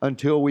us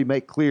until we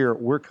make clear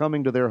we're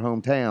coming to their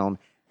hometown,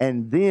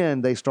 and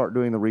then they start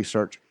doing the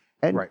research.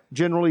 And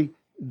generally,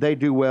 they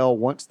do well.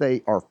 Once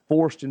they are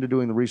forced into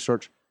doing the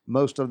research,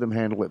 most of them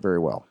handle it very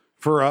well.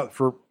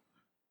 For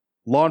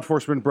law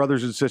enforcement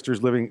brothers and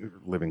sisters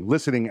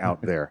listening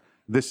out there,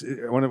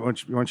 I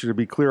want you to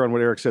be clear on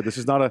what Eric said. This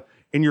is not a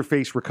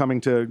in-your-face, we're coming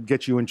to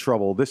get you in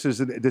trouble. This is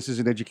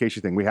an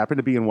education thing. We happen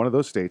to be in one of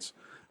those states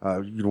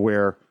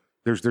where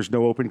there's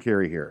no open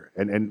carry here,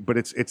 but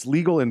it's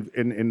legal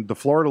in the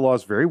Florida law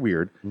is very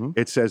weird. Mm-hmm.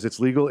 It says it's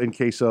legal in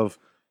case of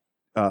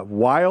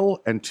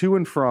while and to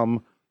and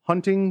from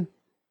hunting.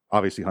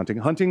 Obviously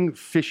hunting,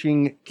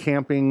 fishing,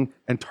 camping,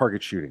 and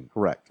target shooting.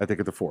 Correct. I think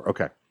are the four.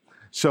 Okay.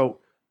 So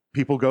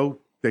people go,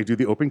 they do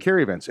the open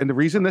carry events. And the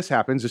reason this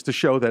happens is to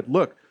show that,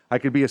 look, I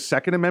could be a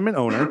Second Amendment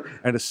owner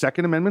and a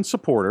Second Amendment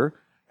supporter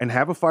and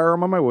have a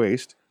firearm on my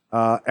waist,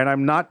 and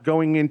I'm not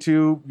going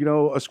into,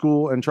 a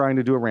school and trying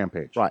to do a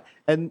rampage. Right.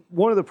 And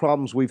one of the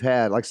problems we've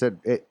had, like I said,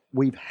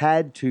 we've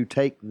had to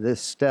take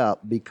this step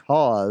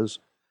because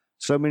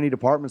so many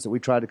departments that we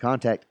tried to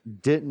contact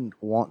didn't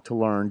want to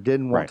learn,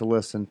 didn't want to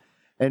listen.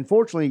 And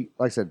fortunately,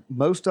 like I said,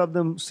 most of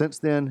them since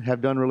then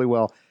have done really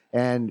well.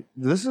 And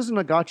this isn't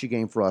a gotcha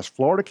game for us.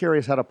 Florida Carry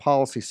has had a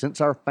policy since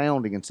our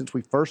founding and since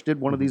we first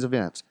did one of these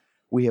events.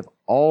 We have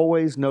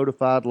always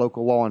notified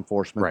local law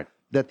enforcement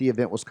that the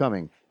event was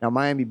coming. Now,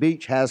 Miami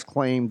Beach has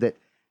claimed that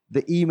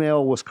the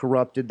email was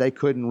corrupted. They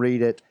couldn't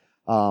read it.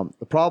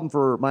 The problem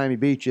for Miami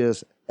Beach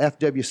is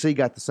FWC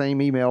got the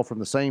same email from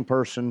the same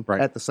person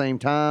at the same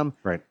time.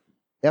 Right.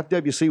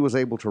 FWC was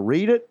able to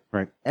read it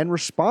and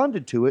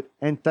responded to it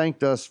and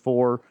thanked us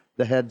for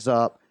the heads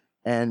up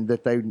and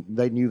that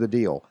they knew the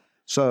deal.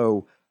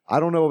 So I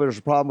don't know if there's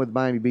a problem with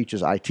Miami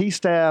Beach's IT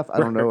staff. I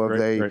don't know if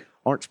they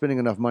aren't spending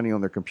enough money on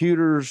their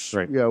computers.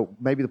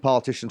 Maybe the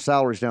politicians'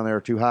 salaries down there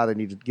are too high. They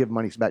need to give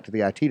money back to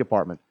the IT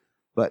department.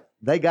 But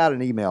they got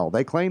an email.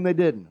 They claim they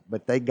didn't,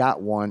 but they got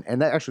one.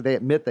 And they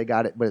admit they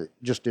got it, but it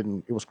just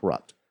didn't. It was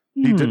corrupt.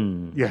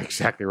 Yeah,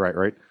 exactly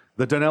right.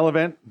 The Donnell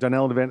event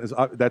is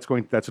that's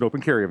an open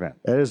carry event.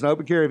 It is an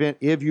open carry event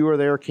if you are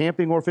there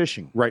camping or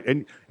fishing. Right,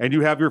 and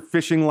you have your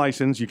fishing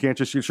license. You can't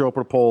just show up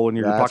with a pole and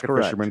you're a pocket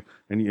fisherman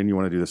and you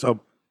want to do this. Oh,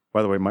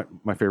 by the way,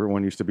 my favorite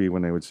one used to be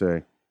when they would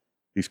say,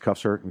 "These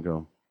cuffs hurt," and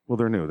go, "Well,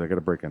 they're new. They got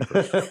to break in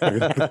first."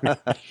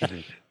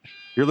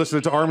 You're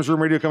listening to Arms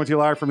Room Radio coming to you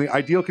live from the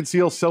Ideal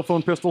Conceal Cell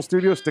Phone Pistol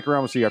Studio. Stick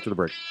around. We'll see you after the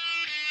break.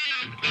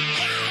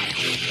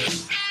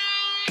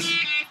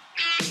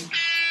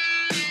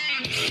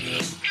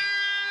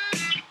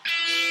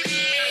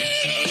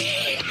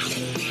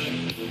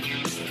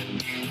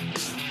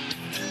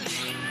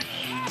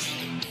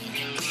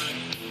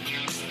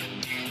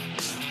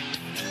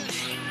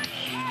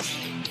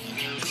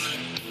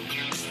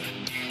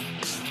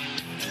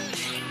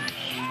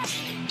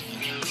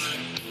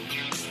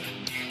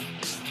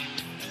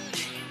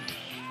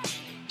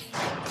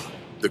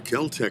 The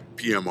Kel-Tec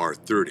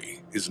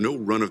PMR-30 is no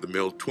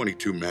run-of-the-mill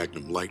 .22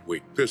 Magnum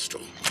lightweight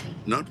pistol,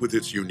 not with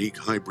its unique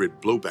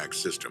hybrid blowback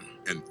system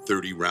and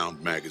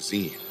 30-round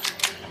magazine.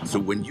 So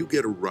when you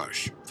get a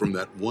rush from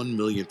that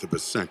 1/1,000,000th of a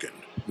second,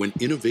 when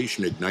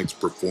innovation ignites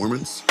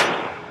performance,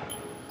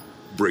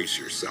 brace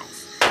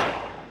yourself.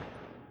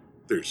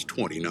 There's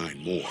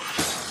 29 more.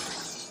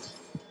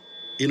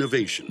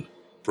 Innovation,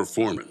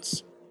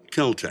 performance,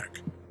 Kel-Tec.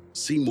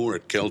 See more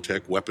at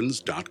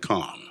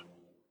keltecweapons.com.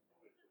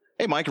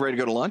 Hey, Mike, ready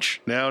to go to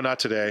lunch? No, not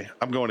today.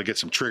 I'm going to get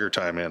some trigger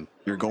time in.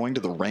 You're going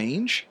to the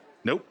range?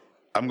 Nope.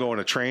 I'm going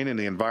to train in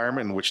the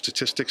environment in which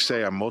statistics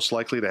say I'm most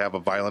likely to have a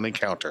violent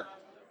encounter.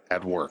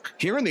 At work.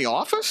 Here in the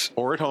office?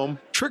 Or at home.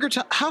 Trigger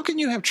time? How can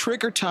you have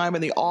trigger time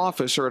in the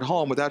office or at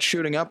home without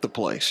shooting up the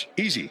place?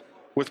 Easy.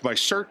 With my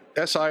SIRT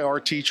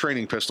SIRT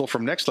training pistol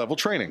from Next Level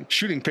Training.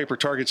 Shooting paper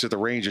targets at the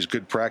range is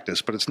good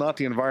practice, but it's not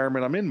the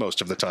environment I'm in most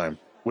of the time.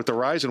 With the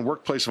rise in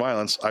workplace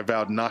violence, I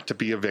vowed not to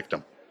be a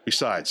victim.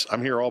 Besides,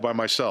 I'm here all by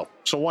myself,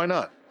 so why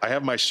not? I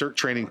have my SIRT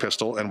training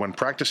pistol, and when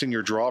practicing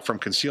your draw from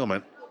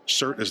concealment,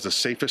 SIRT is the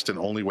safest and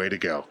only way to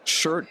go.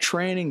 SIRT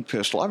training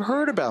pistol. I've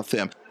heard about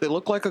them. They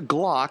look like a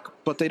Glock,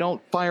 but they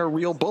don't fire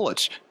real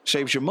bullets.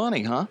 Saves you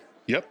money, huh?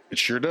 Yep, it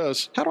sure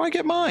does. How do I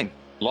get mine?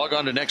 Log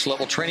on to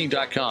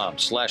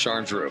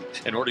nextleveltraining.com/armsroom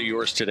and order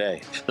yours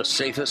today. The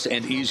safest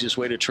and easiest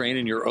way to train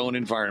in your own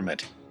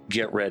environment.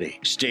 Get ready.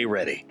 Stay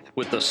ready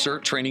with the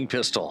SIRT training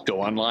pistol.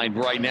 Go online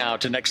right now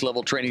to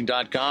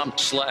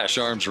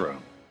nextleveltraining.com/armsroom.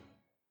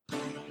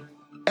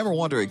 Ever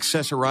want to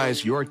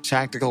accessorize your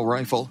tactical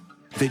rifle?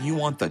 Then you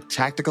want the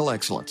tactical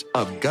excellence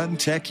of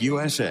GunTech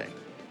USA.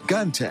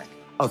 GunTech,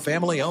 a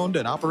family-owned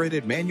and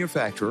operated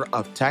manufacturer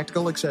of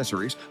tactical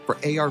accessories for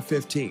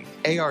AR-15,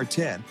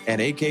 AR-10,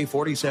 and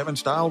AK-47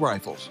 style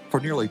rifles. For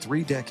nearly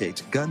 3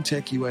 decades,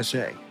 GunTech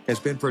USA has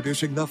been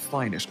producing the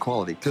finest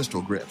quality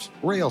pistol grips,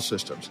 rail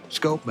systems,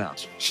 scope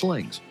mounts,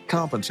 slings,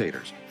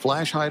 compensators,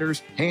 flash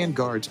hiders, hand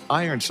guards,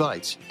 iron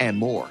sights, and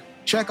more.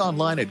 Check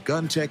online at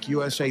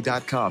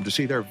GunTechUSA.com to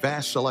see their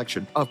vast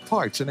selection of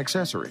parts and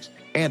accessories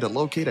and to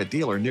locate a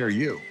dealer near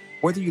you.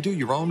 Whether you do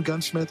your own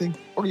gunsmithing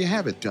or you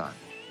have it done,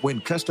 when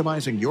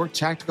customizing your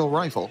tactical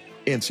rifle,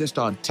 insist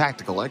on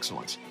tactical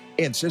excellence.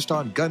 Insist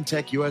on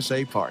GunTech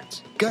USA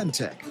parts.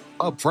 GunTech,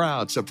 a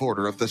proud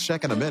supporter of the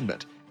Second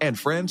Amendment and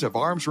friends of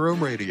Arms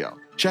Room Radio.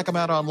 Check them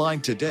out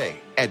online today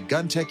at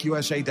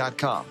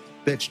GunTechUSA.com.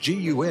 That's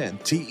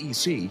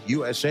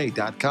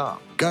GUNTECUSA.com.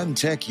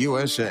 GunTech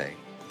USA.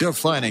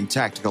 Defining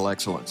tactical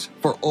excellence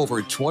for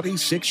over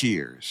 26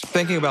 years.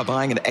 Thinking about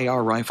buying an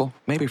AR rifle?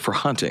 Maybe for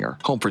hunting or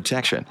home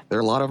protection. There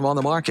are a lot of them on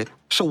the market.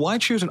 So why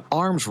choose an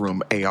Arms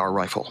Room AR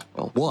rifle?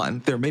 Well,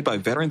 1, they're made by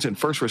veterans and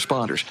first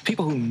responders,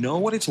 people who know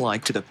what it's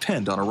like to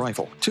depend on a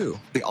rifle. 2,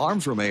 the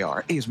Arms Room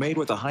AR is made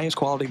with the highest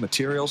quality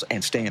materials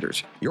and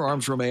standards. Your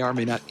Arms Room AR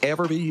may not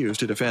ever be used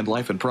to defend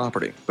life and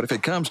property, but if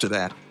it comes to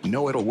that,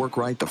 know it'll work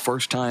right the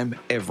first time,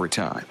 every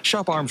time.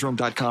 Shop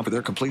armsroom.com for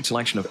their complete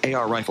selection of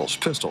AR rifles,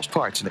 pistols,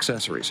 parts, and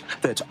accessories.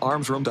 That's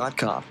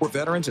armsroom.com, where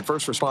veterans and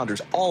first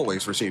responders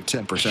always receive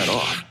 10%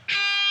 off.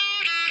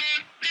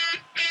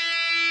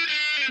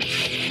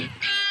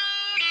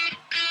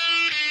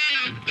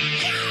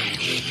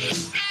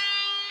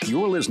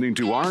 You're listening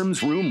to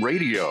Arms Room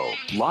Radio,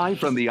 live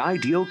from the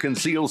Ideal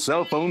Conceal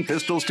Cell Phone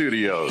Pistol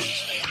Studios.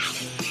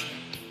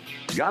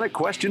 Got a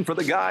question for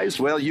the guys?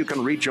 Well, you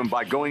can reach them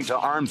by going to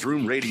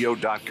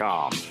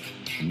armsroomradio.com.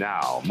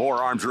 Now,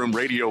 more Arms Room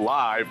Radio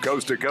live,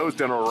 coast to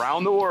coast and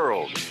around the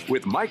world,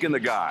 with Mike and the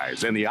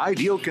guys in the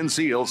Ideal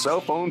Conceal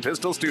Cell Phone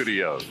Pistol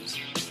Studios.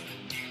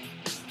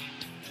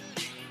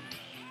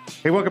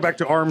 Hey, welcome back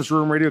to Arms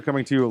Room Radio,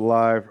 coming to you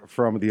live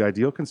from the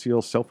Ideal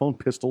Conceal Cell Phone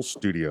Pistol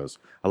Studios.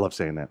 I love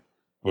saying that.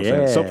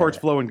 So far, it's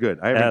flowing good.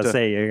 I haven't.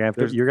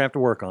 You're gonna have to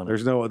work on it.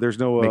 There's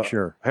no. Make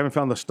sure. I haven't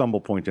found the stumble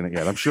point in it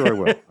yet. I'm sure I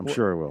will. I'm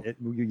sure I will.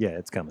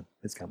 It's coming.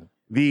 It's coming.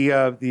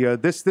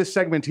 This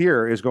segment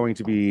here is going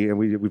to be, and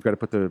we've got to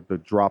put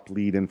the drop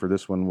lead in for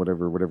this one,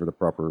 whatever the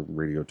proper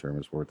radio term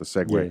is for it. The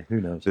segue. Yeah,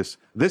 who knows? This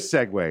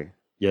segue.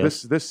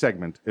 Yes. This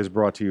segment is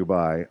brought to you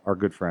by our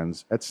good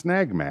friends at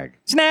Snag Mag.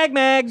 Snag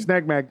Mag.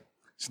 Snag Mag.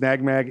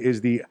 Snag Mag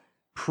is the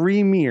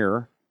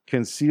premier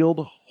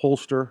concealed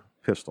holster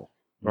pistol.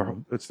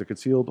 Mm-hmm. It's the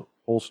concealed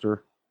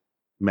holster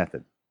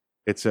method.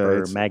 It's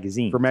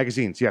magazine. For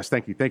magazines. Yes,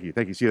 thank you.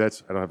 See, I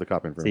don't have the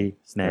copy in front of me.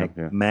 Snag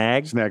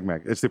Mag. Snag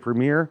Mag. It's the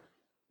premier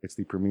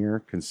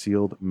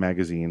concealed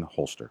magazine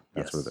holster.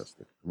 That's what it is.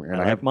 And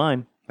I have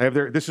mine. I have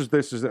this is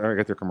I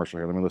got their commercial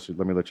here. Let me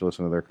let you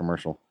listen to their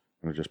commercial.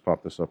 I'm gonna just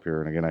pop this up here.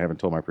 And again, I haven't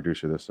told my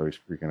producer this, so he's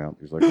freaking out.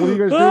 He's like, "What are you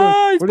guys doing?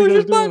 What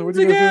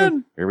are you guys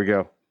doing? Here we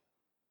go.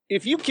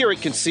 If you carry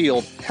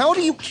concealed, how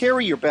do you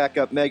carry your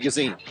backup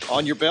magazine?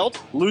 On your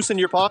belt? Loose in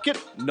your pocket?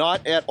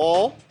 Not at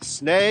all?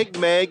 Snag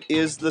Mag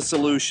is the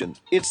solution.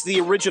 It's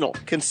the original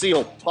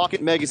concealed pocket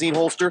magazine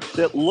holster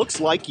that looks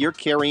like you're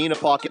carrying a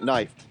pocket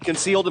knife.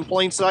 Concealed in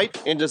plain sight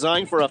and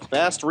designed for a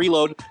fast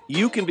reload,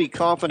 you can be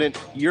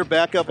confident your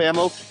backup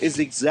ammo is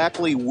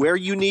exactly where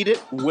you need it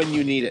when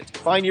you need it.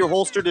 Find your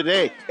holster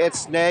today at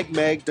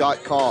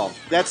snagmag.com.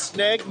 That's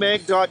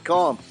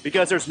snagmag.com,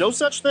 because there's no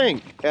such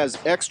thing as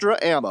extra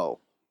ammo.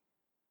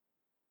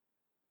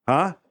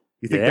 Huh?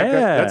 You think that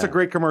guy, that's a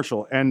great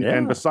commercial.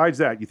 And besides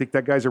that, you think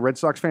that guy's a Red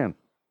Sox fan?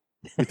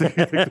 You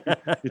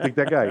think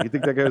that guy? You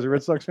think that guy's a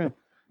Red Sox fan?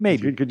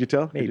 Maybe. Could you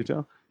tell? Maybe. Could you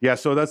tell? Yeah.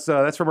 So that's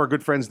from our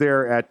good friends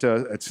there at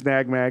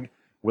Snag Mag.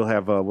 We'll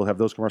have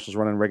those commercials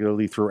running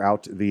regularly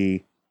throughout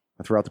the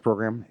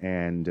program,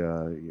 and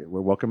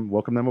we're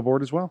welcome them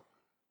aboard as well.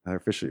 They're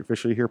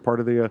officially here, part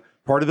of the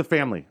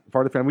family.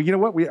 You know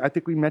what? I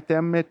think we met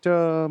them at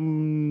I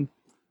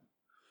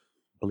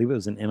believe it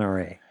was an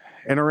NRA.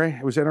 NRA.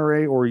 It was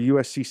NRA or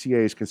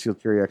USCCA's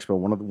Concealed Carry Expo.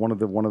 One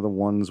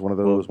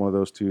of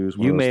those twos.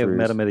 You may have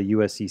met them at a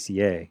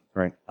USCCA.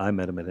 Right. I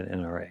met them at an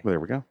NRA. Well, there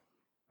we go.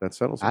 That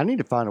settles it. I need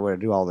to find a way to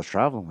do all this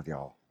traveling with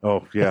y'all.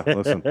 Oh yeah,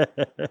 listen,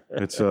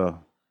 it's a.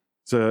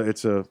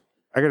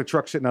 I got a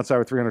truck sitting outside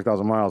with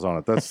 300,000 miles on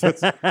it. That's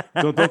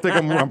don't think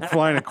I'm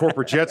flying in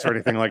corporate jets or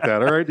anything like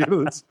that. All right,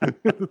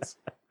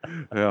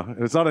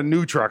 it's not a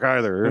new truck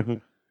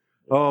either.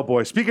 Oh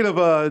boy! Speaking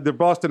of the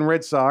Boston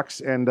Red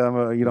Sox and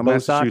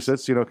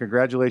Massachusetts,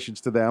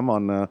 congratulations to them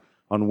on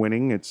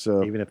winning. It's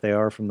even if they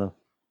are from the.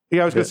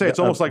 Yeah, I was going to say, it's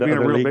almost like being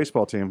a real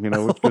baseball team,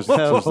 because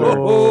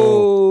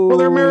well,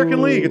 they're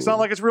American League. It's not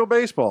like it's real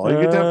baseball. You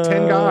get to have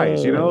 10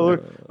 guys,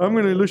 Look, I'm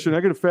going to listen.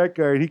 I got a fat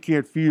guy, and he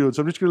can't field,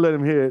 so I'm just going to let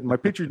him hit, and my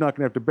pitcher's not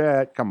going to have to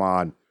bat. Come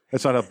on.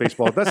 That's not how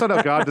baseball, that's not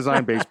how God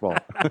designed baseball.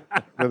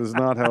 That is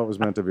not how it was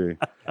meant to be.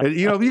 And, if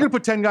you're going to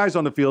put 10 guys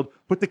on the field,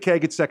 put the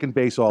keg at second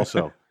base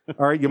also.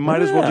 All right, you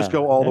might as well just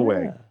go all the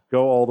way.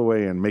 Go all the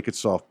way and make it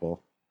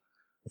softball.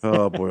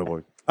 Oh, boy, oh,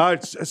 boy.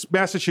 It's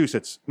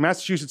Massachusetts.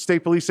 Massachusetts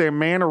State Police say a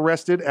man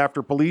arrested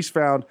after police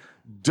found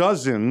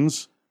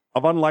dozens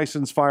of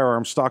unlicensed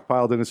firearms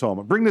stockpiled in his home.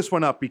 I bring this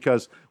one up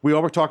because we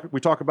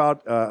talk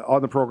about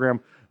on the program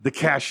the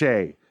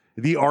cache,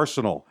 the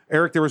arsenal.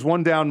 Eric, there was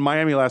one down in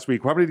Miami last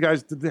week. How many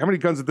guns did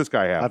this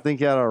guy have? I think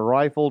he had a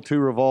rifle, 2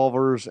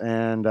 revolvers,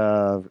 and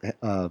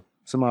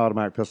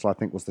semi-automatic pistol. I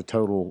think was the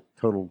total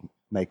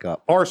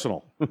makeup.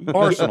 Arsenal.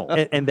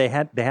 And they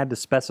had to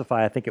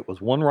specify. I think it was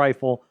 1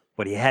 rifle,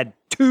 but he had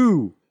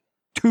two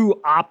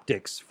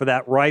optics for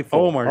that rifle.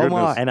 Oh my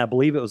goodness! And I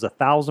believe it was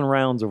 1,000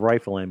 rounds of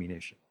rifle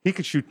ammunition. He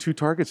could shoot 2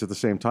 targets at the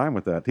same time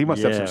with that. He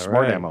must have some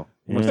smart ammo.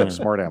 He must have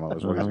smart ammo.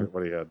 Is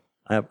what he had.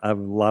 I have a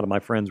lot of my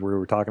friends where we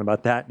were talking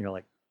about that, and you're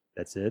like,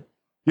 "That's it."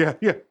 Yeah.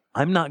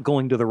 I'm not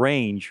going to the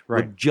range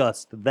with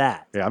just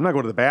that. Yeah, I'm not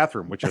going to the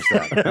bathroom with just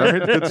that.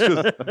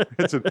 Right?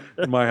 It's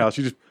in my house.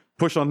 You just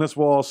push on this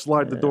wall,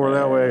 slide the door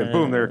that way, and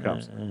boom, there it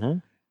comes.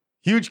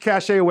 Huge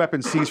cache of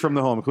weapons seized from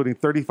the home, including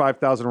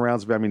 35,000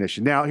 rounds of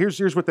ammunition. Now,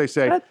 here's what they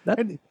say. That's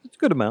a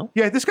good amount.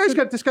 Yeah, he's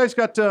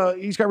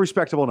got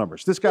respectable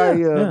numbers. This guy,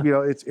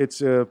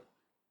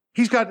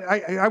 he's got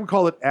I would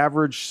call it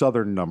average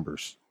Southern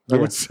numbers. I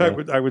would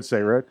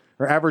say, right,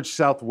 or average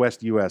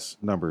Southwest U.S.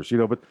 numbers.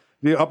 But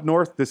up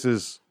north, this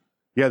is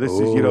he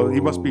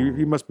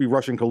must be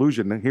Russian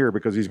collusion here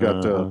because he's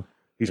got an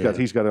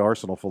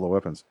arsenal full of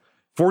weapons.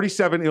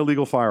 47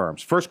 illegal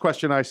firearms. First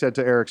question I said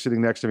to Eric sitting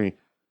next to me.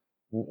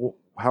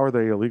 How are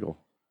they illegal?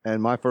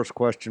 And my first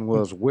question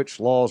was, which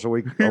laws are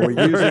we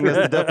using as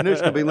the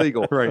definition of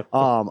illegal? Right.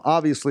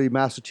 Obviously,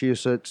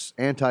 Massachusetts,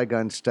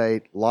 anti-gun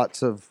state,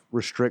 lots of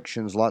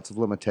restrictions, lots of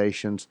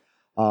limitations.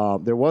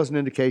 There was an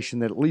indication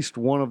that at least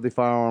one of the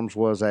firearms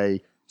was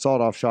a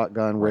sawed-off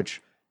shotgun,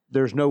 which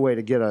there's no way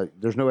to get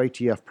there's no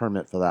ATF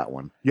permit for that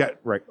one. Yeah,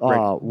 right.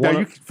 Now,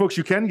 folks,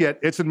 you can get,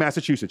 it's in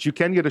Massachusetts, you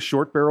can get a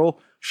short barrel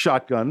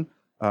shotgun.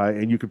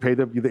 And you can pay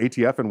the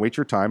ATF and wait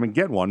your time and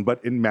get one.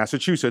 But in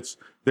Massachusetts,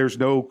 there's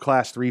no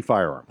Class 3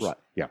 firearms. Right.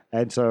 Yeah.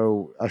 And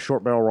so a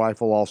short barrel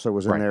rifle also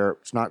was in there.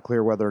 It's not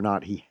clear whether or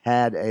not he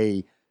had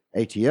a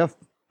ATF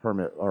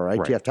permit or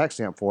ATF tax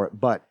stamp for it,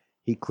 but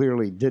he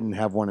clearly didn't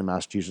have one in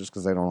Massachusetts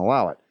because they don't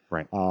allow it.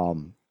 Right.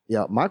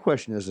 My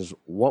question is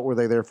what were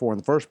they there for in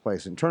the first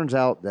place? And it turns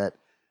out that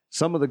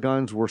some of the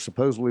guns were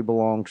supposedly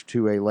belonged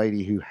to a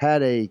lady who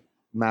had a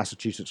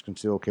Massachusetts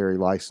concealed carry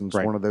license,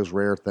 one of those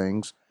rare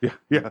things. Yeah.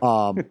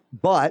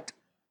 But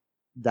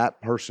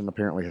that person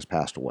apparently has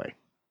passed away.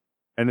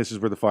 And this is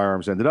where the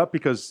firearms ended up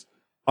because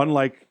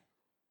unlike,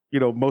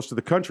 most of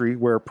the country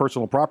where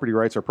personal property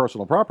rights are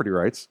personal property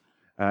rights,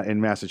 in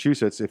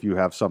Massachusetts, if you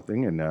have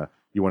something and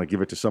you want to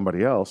give it to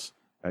somebody else,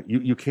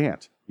 you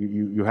can't.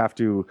 You have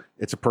to,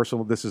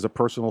 this is a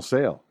personal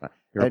sale.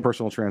 A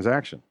personal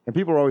transaction. And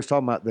people are always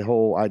talking about the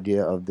whole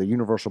idea of the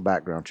universal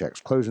background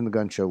checks, closing the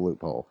gun show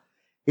loophole.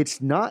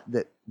 It's not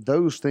that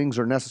those things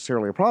are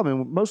necessarily a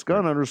problem. Most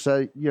gun owners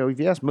say, if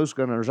you ask most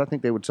gun owners, I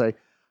think they would say,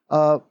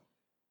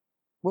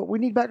 we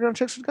need background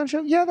checks for the gun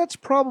show? Yeah, that's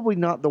probably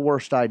not the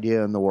worst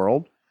idea in the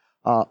world.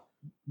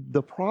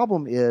 The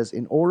problem is,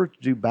 in order to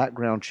do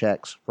background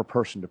checks for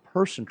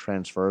person-to-person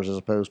transfers as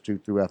opposed to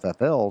through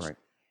FFLs,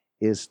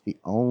 is the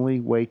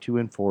only way to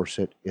enforce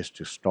it is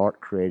to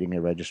start creating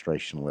a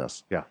registration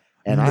list. Yeah.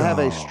 And I have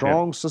a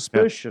strong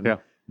suspicion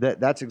that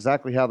that's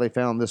exactly how they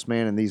found this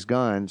man and these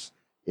guns,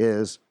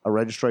 is a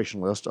registration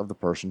list of the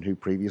person who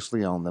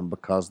previously owned them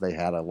because they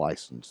had a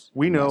license.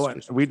 We know,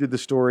 we did the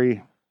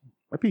story,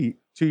 might be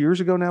 2 years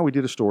ago now, we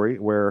did a story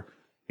where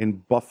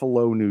in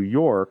Buffalo, New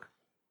York,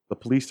 the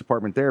police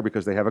department there,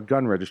 because they have a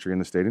gun registry in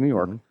the state of New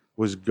York,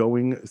 was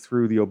going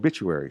through the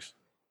obituaries.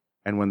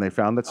 And when they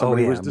found that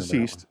somebody was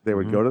deceased, they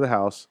would go to the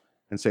house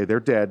and say,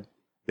 they're dead.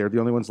 They're the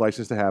only ones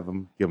licensed to have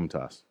them. Give them to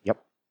us.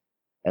 Yep.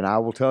 And I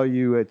will tell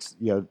you, it's,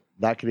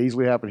 that could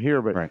easily happen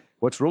here. But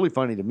what's really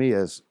funny to me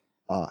is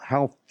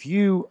how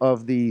few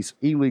of these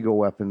illegal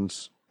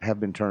weapons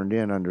have been turned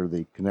in under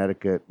the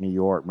Connecticut, New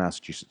York,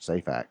 Massachusetts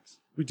SAFE Acts.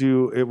 We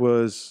do. It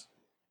was,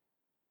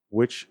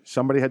 there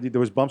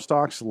was bump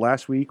stocks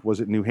last week.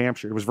 Was it New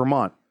Hampshire? It was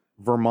Vermont.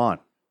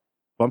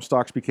 Bump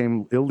stocks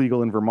became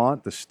illegal in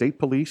Vermont. The state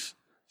police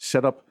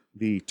set up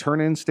the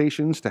turn-in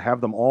stations to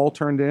have them all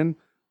turned in.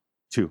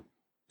 Two.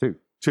 They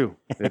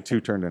had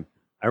 2 turned in.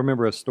 I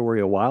remember a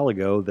story a while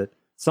ago that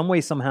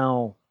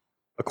somehow,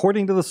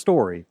 according to the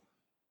story,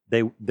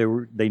 they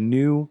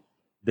knew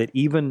that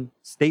even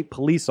state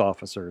police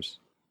officers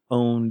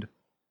owned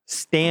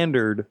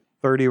standard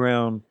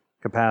 30-round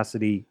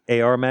capacity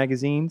AR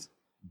magazines,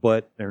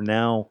 but they're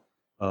now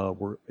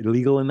were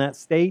illegal in that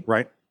state.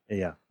 Right.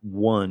 Yeah.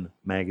 1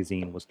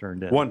 magazine was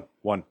turned in. One.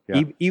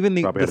 Yeah. Even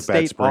the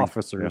state spring.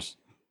 officers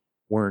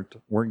weren't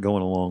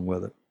going along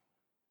with it.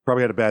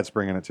 Probably had a bad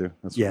spring in it too.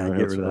 Get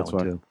rid of that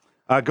one too.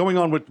 Going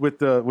on with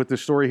the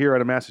story here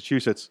out of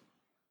Massachusetts,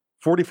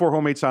 44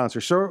 homemade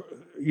silencers. So,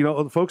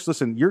 folks,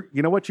 listen, you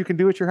know what you can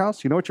do at your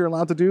house? You know what you're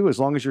allowed to do as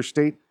long as your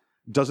state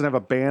doesn't have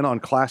a ban on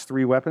class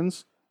 3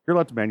 weapons? You're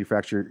allowed to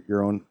manufacture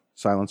your own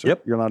silencer.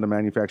 Yep. You're allowed to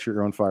manufacture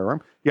your own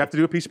firearm. You have to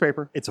do a piece of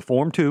paper. It's a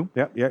Form 2.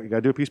 Yeah, you got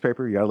to do a piece of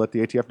paper. You got to let the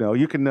ATF know.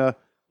 You can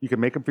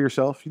make them for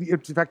yourself. In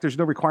fact, there's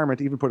no requirement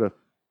to even put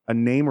a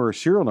name or a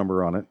serial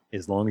number on it.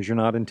 As long as you're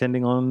not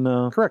intending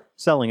on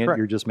selling it,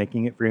 you're just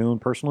making it for your own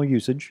personal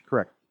usage.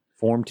 Correct.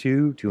 Form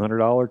 2,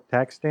 $200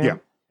 tax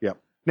stamp. Yeah.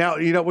 Now,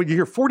 when you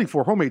hear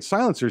 44 homemade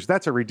silencers,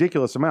 that's a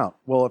ridiculous amount.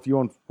 Well, if you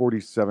own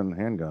 47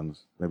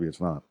 handguns, maybe it's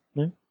not.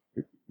 Yeah.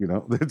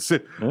 That's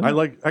it. Yeah. I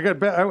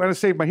want to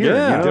save my hearing.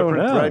 Yeah,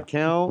 different thread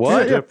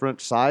counts,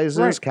 different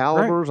sizes,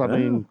 calibers. Right. I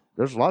mean,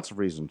 there's lots of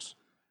reasons.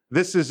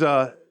 This is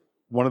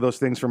one of those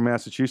things from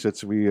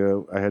Massachusetts.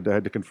 I had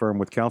to confirm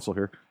with counsel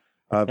here.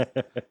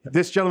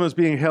 This gentleman is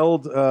being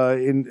held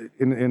in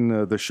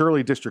the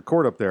Shirley District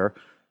Court up there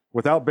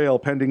without bail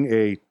pending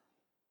a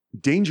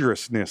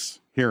dangerousness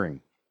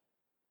hearing.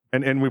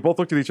 And we both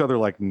looked at each other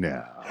like,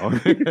 no.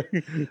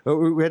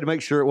 We had to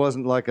make sure it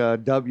wasn't like a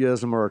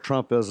W'ism or a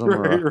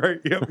Trumpism. Right.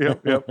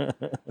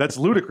 Yep. That's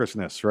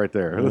ludicrousness right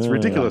there. That's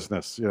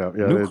ridiculousness.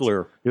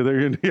 Nuclear.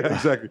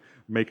 Exactly.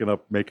 Making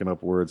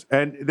up words.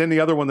 And then the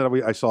other one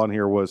that I saw in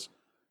here was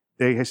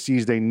they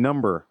seized a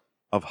number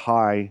of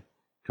high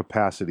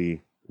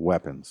capacity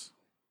weapons.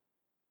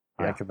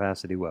 High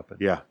capacity weapon.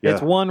 Yeah.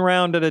 It's 1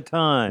 round at a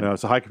time. No,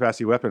 it's a high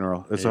capacity weapon,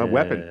 Earl. It's a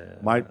weapon.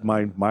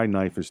 My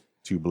knife is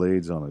 2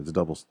 blades on it. It's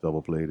double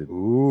bladed.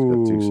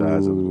 Ooh. It's got 2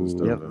 sides.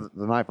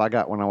 The knife I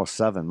got when I was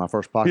 7, my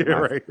first pocket knife.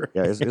 Right.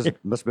 Yeah, it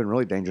must have been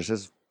really dangerous.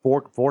 It's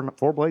four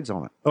blades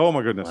on it. Oh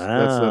my goodness.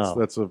 Wow.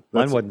 That's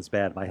mine wasn't as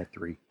bad. I had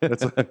 3.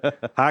 That's a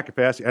high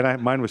capacity,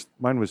 and mine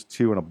was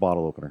 2 and a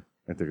bottle opener.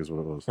 I think is what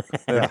it was.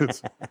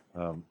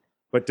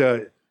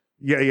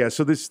 Yeah.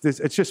 So this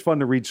it's just fun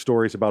to read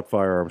stories about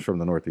firearms from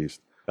the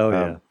Northeast. Oh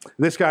yeah.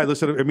 This guy,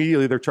 listen,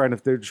 immediately they're trying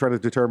to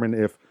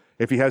determine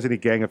if he has any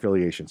gang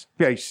affiliations.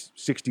 Yeah, he's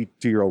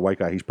 62-year-old white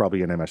guy. He's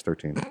probably an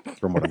MS-13,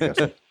 from what I'm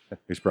guessing.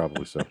 He's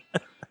probably so.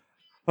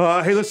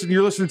 Hey, listen,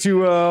 you're listening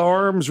to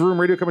Arms Room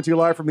Radio coming to you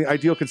live from the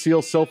Ideal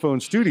Conceal Cell Phone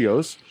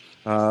Studios.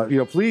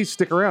 Please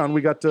stick around.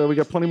 We got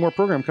plenty more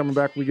program coming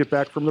back when we get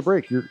back from the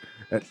break.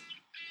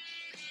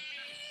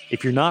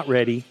 If you're not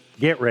ready,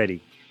 get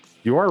ready.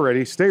 You are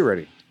ready. Stay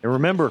ready. And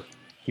remember,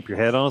 keep your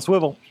head on a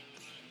swivel.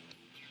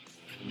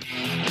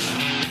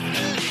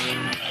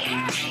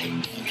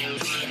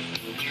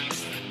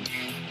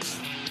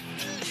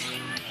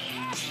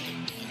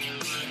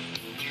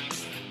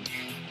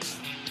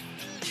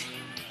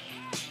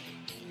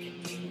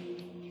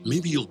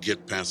 Maybe you'll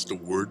get past the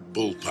word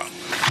bullpup.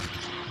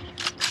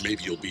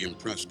 Maybe you'll be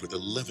impressed with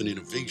 11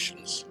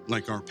 innovations,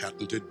 like our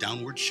patented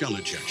downward shell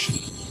ejection.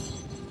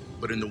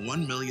 But in the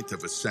 1 millionth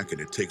of a second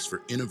it takes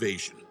for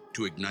innovation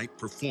to ignite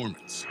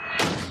performance,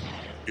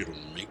 it'll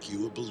make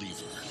you a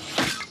believer.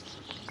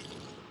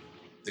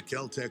 The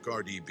Kel-Tec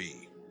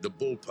RDB, the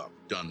bullpup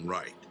done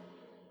right.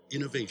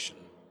 Innovation,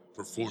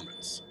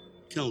 performance,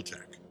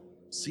 Kel-Tec.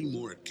 See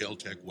more at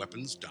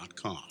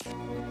keltecweapons.com.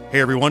 Hey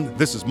everyone,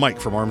 this is Mike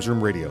from Arms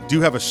Room Radio. Do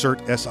you have a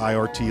SIRT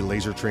SIRT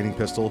laser training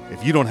pistol?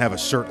 If you don't have a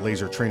SIRT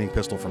laser training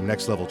pistol from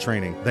Next Level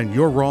Training, then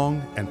you're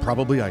wrong and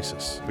probably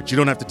ISIS. But you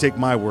don't have to take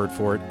my word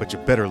for it, but you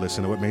better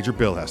listen to what Major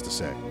Bill has to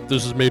say.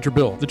 This is Major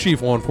Bill, the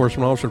Chief Law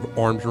Enforcement Officer of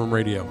Arms Room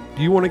Radio.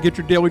 Do you want to get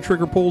your daily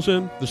trigger pulls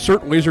in? The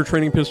SIRT laser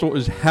training pistol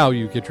is how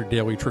you get your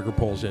daily trigger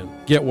pulls in.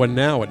 Get one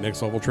now at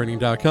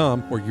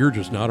nextleveltraining.com, or you're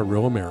just not a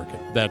real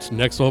American. That's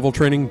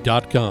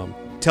nextleveltraining.com.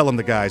 Tell them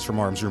the guys from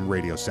Arms Room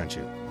Radio sent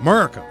you.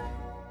 America.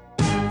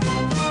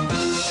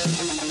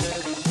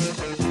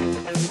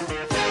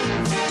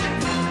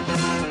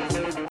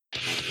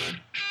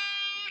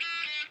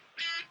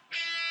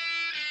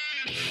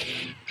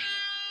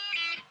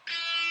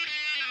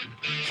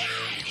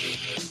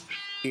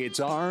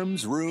 It's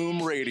Arms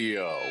Room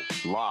Radio,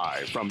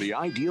 live from the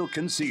Ideal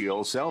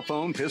Conceal Cell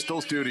Phone Pistol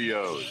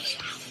Studios.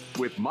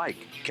 With Mike,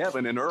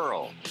 Kevin, and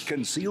Earl,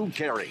 concealed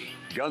carry,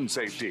 gun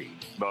safety,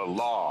 the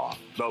law,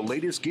 the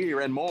latest gear,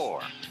 and more.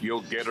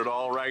 You'll get it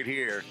all right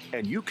here,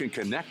 and you can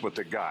connect with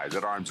the guys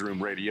at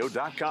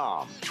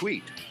armsroomradio.com.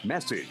 Tweet,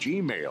 message,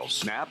 email,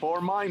 snap,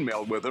 or mind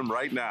meld with them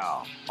right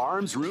now.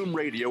 Arms Room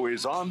Radio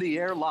is on the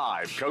air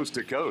live, coast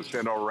to coast,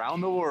 and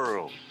around the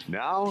world.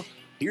 Now,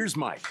 here's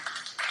Mike.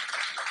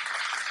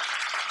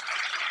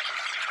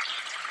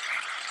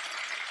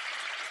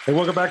 Hey,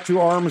 welcome back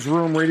to Arms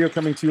Room Radio,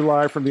 coming to you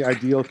live from the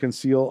Ideal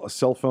Conceal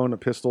Cell Phone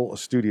Pistol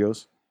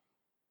Studios,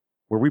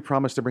 where we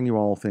promise to bring you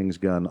all things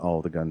gun, all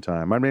the gun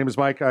time. My name is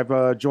Mike.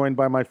 I've joined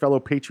by my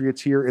fellow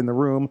patriots here in the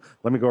room.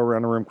 Let me go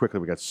around the room quickly.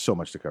 We got so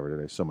much to cover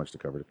today, so much to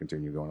cover to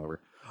continue going over.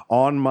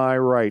 On my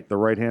right, the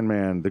right-hand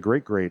man, the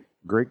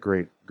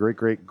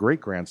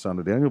great-grandson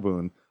of Daniel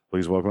Boone.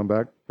 Please welcome him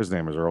back. His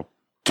name is Earl.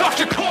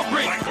 Dr.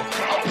 Corporate,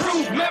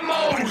 approved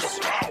memos,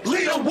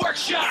 leader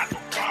workshop,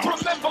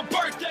 remember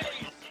birthdays.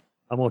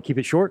 I'm going to keep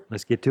it short.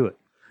 Let's get to it.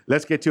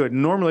 Let's get to it.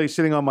 Normally,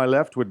 sitting on my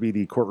left would be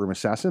the courtroom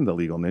assassin, the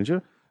legal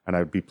ninja, and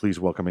I'd be pleased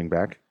welcoming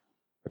back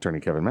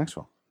Attorney Kevin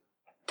Maxwell.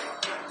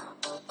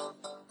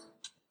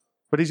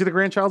 But he's at a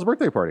grandchild's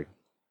birthday party,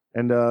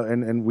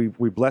 and we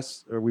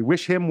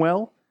wish him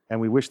well,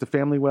 and we wish the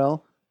family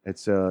well.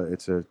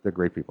 They're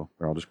great people.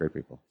 They're all just great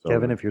people. So,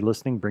 Kevin, if you're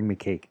listening, bring me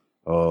cake.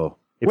 Oh,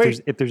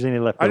 if there's any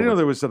left. I didn't know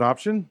there was an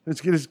option.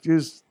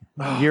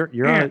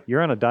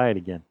 You're on a diet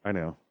again. I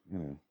know.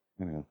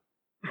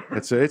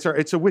 It's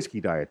a whiskey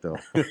diet though.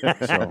 So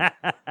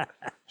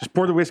just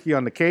pour the whiskey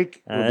on the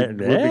cake.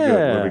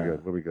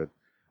 We'll be good.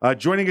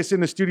 Joining us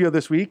in the studio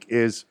this week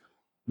is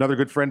another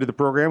good friend of the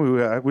program who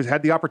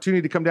had the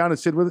opportunity to come down and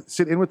sit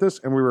in with us,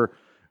 and we were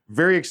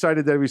very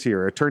excited that he was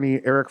here.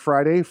 Attorney Eric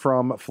Friday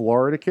from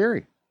Florida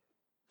Carry.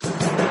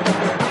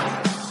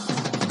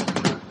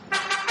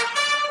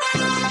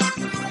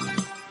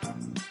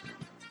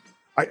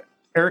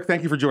 Eric,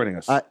 thank you for joining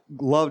us.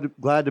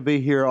 Glad to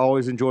be here.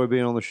 Always enjoy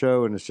being on the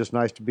show, and it's just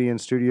nice to be in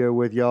studio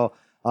with y'all.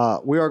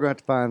 We are going to have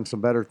to find some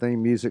better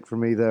theme music for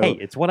me, though. Hey,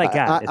 it's what I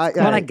got.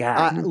 I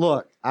got.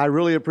 Look, I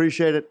really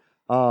appreciate it.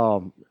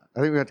 I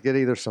think we have to get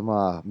either some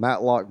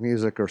Matlock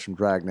music or some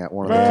Dragnet.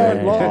 One of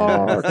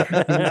Matlock.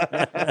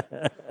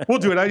 We'll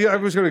do it. I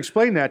was going to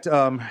explain that.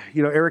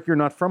 Eric, you're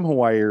not from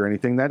Hawaii or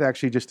anything. That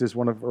actually just is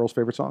one of Earl's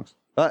favorite songs.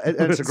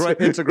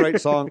 It's a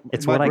great song.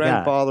 It's My what I got.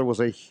 grandfather was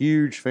a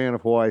huge fan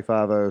of Hawaii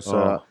Five-0,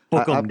 so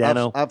book 'em,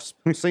 Dano. I've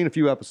seen a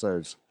few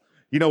episodes.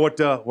 You know what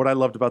I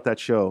loved about that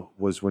show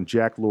was when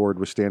Jack Lord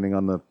was standing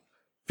on the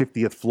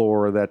 50th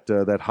floor of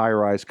that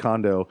high-rise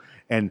condo,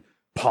 and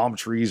palm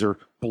trees are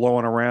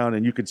blowing around,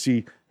 and you could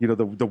see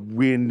the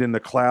wind and the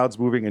clouds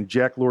moving, and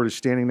Jack Lord is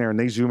standing there, and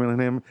they zoom in on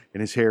him, and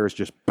his hair is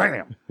just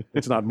bam.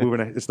 It's not moving.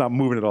 It's not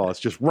moving at all. It's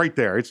just right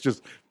there. It's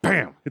just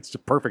bam. It's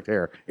just perfect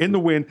hair in the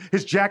wind.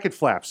 His jacket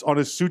flaps on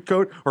his suit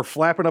coat are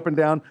flapping up and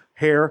down.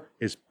 Hair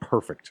is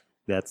perfect.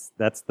 That's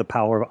the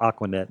power of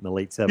Aquanet in the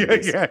late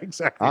 70s. Yeah,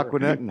 exactly.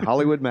 Aquanet and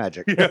Hollywood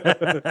Magic.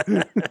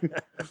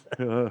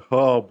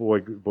 Oh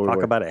boy.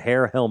 Talk about a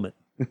hair helmet.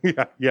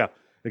 Yeah,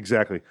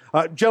 exactly.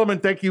 Gentlemen,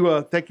 thank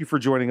you for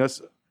joining us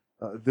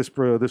this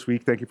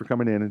week. Thank you for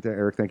coming in, and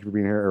Eric, thank you for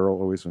being here. Earl,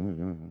 always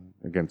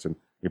again, it's in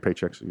your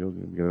paychecks. You'll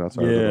get it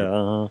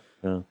outside.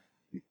 Yeah.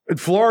 In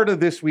Florida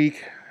this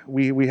week,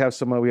 we have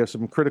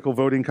some critical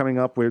voting coming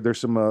up. Where there's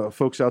some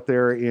folks out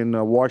there in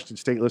Washington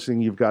State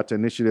listening. You've got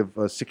Initiative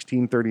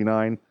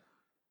 1639.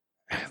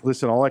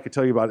 Listen, all I can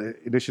tell you about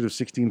Initiative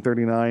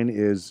 1639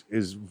 is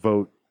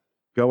vote.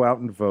 Go out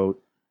and vote.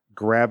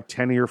 Grab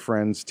 10 of your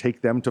friends.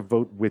 Take them to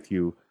vote with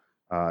you.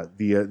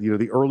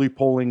 The early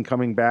polling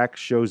coming back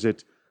shows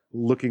it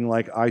looking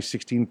like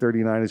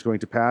I-1639 is going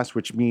to pass,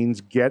 which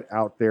means get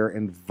out there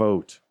and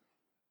vote.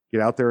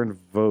 Get out there and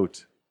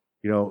vote.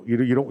 You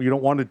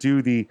don't want to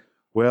do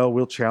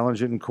we'll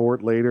challenge it in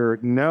court later.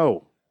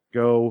 No,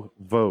 go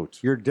vote.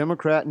 Your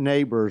Democrat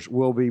neighbors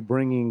will be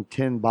bringing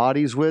 10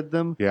 bodies with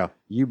them. Yeah.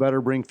 You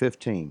better bring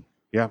 15.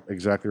 Yeah,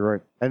 exactly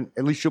right. And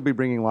at least you'll be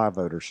bringing live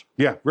voters.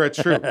 Yeah,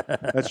 that's true.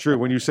 That's true.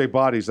 When you say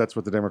bodies, that's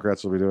what the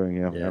Democrats will be doing.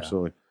 Yeah.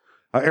 Absolutely.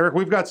 Eric,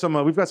 we've got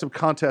some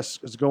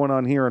contests going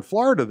on here in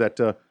Florida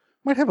that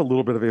might have a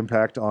little bit of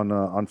impact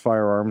on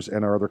firearms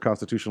and our other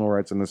constitutional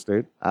rights in the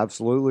state.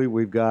 Absolutely.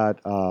 We've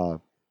got,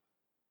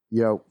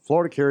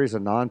 Florida Carry is a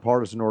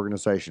nonpartisan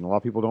organization. A lot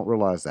of people don't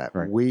realize that.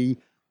 Right. We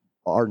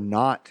are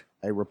not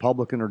a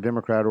Republican or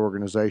Democrat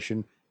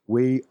organization.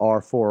 We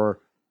are for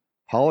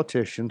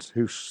politicians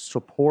who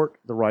support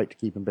the right to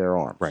keep and bear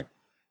arms. Right.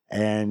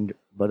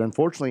 But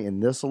unfortunately,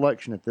 in this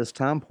election, at this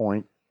time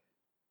point,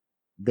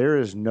 there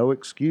is no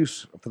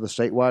excuse for the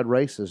statewide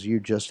races. You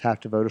just have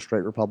to vote a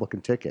straight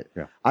Republican ticket.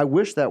 Yeah. I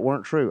wish that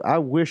weren't true. I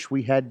wish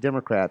we had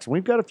Democrats.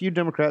 We've got a few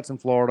Democrats in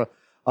Florida.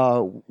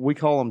 We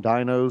call them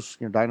dinos,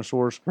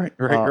 dinosaurs. Right,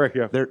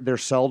 yeah. They're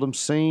seldom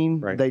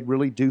seen. Right. They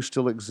really do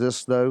still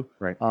exist, though.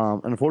 Right.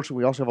 And unfortunately,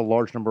 we also have a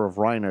large number of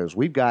rhinos.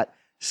 We've got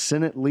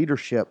Senate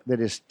leadership that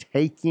is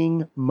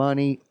taking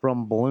money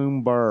from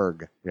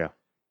Bloomberg. Yeah.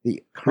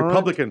 The current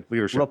Republican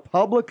leadership.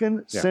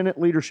 Republican Yeah. Senate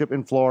leadership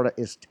in Florida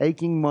is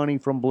taking money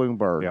from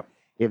Bloomberg. Yep.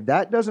 If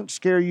that doesn't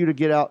scare you to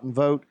get out and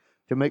vote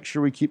to make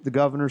sure we keep the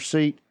governor's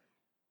seat,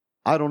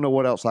 I don't know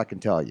what else I can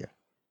tell you.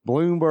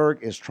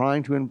 Bloomberg is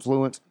trying to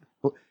influence.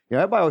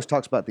 Everybody always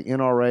talks about the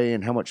NRA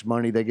and how much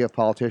money they give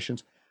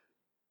politicians.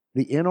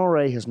 The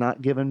NRA has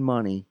not given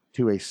money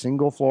to a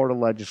single Florida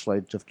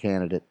legislative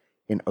candidate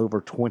in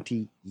over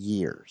 20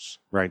 years.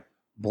 Right.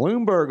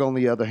 Bloomberg, on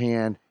the other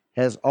hand,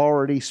 has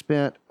already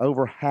spent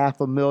over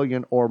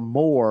 $500,000 or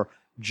more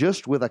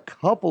just with a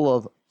couple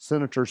of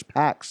senators'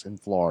 PACs in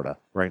Florida.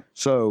 Right.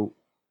 So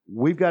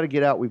we've got to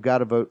get out. We've got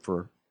to vote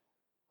for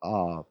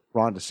Ron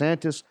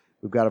DeSantis.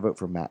 We've got to vote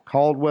for Matt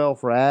Caldwell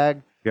for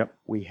Ag. Yep.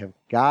 We have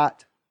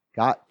got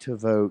to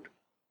vote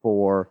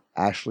for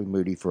Ashley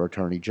Moody for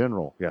Attorney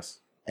General. Yes.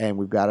 And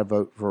we've got to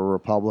vote for a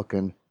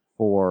Republican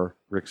for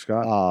Rick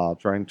Scott.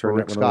 Try and turn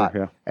Rick that one Scott.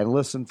 over. Yeah. And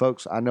listen,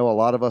 folks, I know a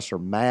lot of us are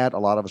mad. A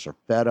lot of us are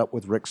fed up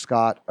with Rick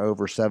Scott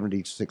over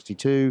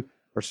 70-62,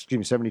 or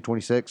excuse me,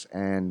 70-26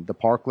 and the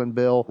Parkland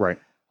bill. Right.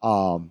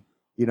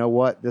 You know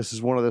what? This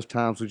is one of those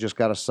times we just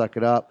got to suck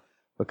it up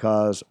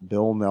because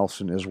Bill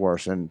Nelson is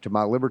worse. And to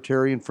my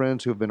libertarian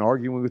friends who have been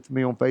arguing with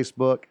me on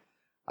Facebook,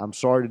 I'm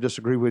sorry to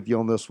disagree with you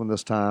on this one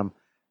this time.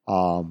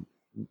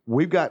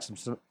 We've got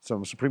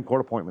some Supreme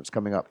Court appointments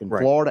coming up in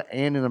Right. Florida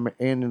and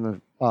in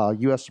the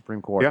U.S.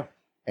 Supreme Court. Yeah.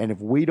 And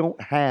if we don't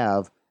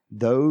have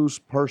those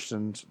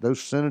persons,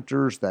 those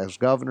senators, those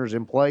governors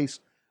in place,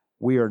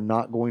 we are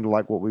not going to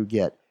like what we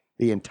get.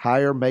 The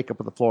entire makeup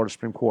of the Florida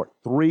Supreme Court,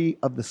 3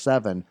 of the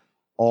 7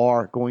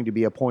 are going to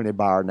be appointed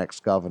by our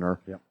next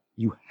governor. Yeah.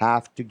 You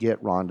have to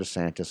get Ron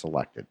DeSantis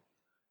elected.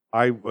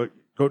 I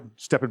go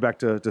stepping back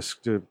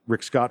to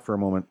Rick Scott for a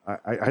moment.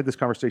 I had this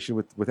conversation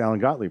with Alan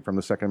Gottlieb from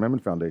the Second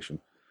Amendment Foundation.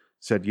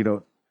 Said,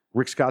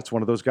 Rick Scott's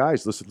one of those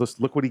guys. Listen,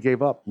 look what he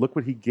gave up. Look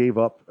what he gave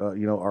up.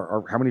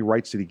 How many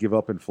rights did he give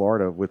up in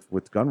Florida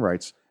with gun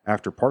rights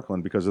after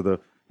Parkland because of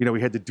he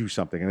had to do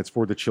something, and it's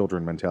for the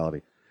children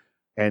mentality.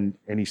 And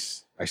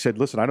I said,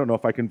 listen, I don't know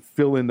if I can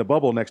fill in the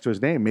bubble next to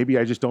his name. Maybe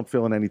I just don't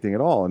fill in anything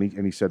at all.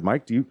 And he said,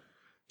 Mike, do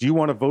you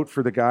want to vote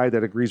for the guy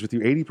that agrees with you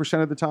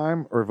 80% of the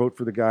time, or vote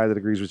for the guy that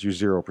agrees with you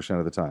 0%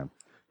 of the time?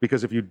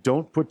 Because if you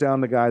don't put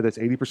down the guy that's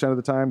 80% of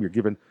the time,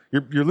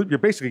 you're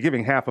basically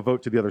giving half a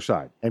vote to the other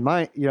side. And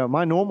my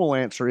normal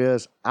answer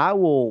is I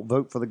will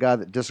vote for the guy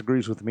that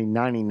disagrees with me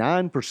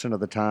 99% of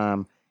the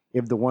time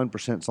if the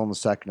 1%'s on the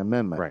Second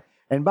Amendment. Right.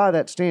 And by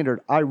that standard,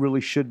 I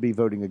really should be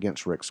voting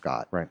against Rick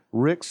Scott. Right.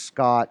 Rick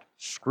Scott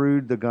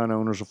screwed the gun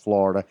owners of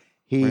Florida.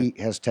 He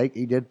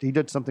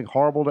did something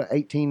horrible to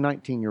 18,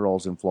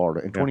 19-year-olds in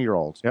Florida and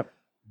 20-year-olds. Yep.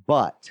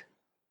 But,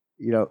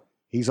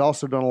 he's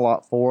also done a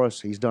lot for us.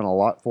 He's done a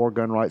lot for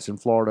gun rights in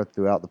Florida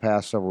throughout the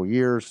past several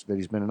years that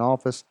he's been in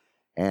office.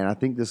 And I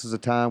think this is a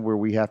time where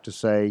we have to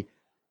say,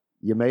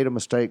 you made a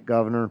mistake,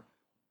 Governor.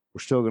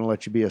 We're still going to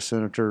let you be a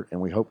senator,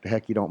 and we hope to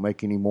heck you don't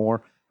make any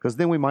more, because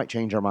then we might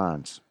change our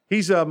minds.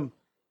 He's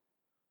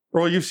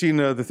Earl, you've seen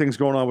the things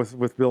going on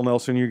with Bill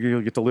Nelson.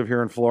 You get to live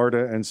here in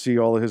Florida and see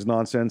all of his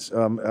nonsense.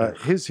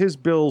 His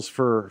bills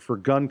for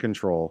gun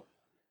control,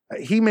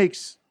 he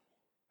makes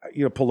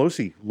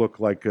Pelosi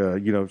look like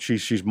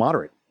she's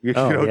moderate.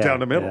 Down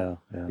the middle.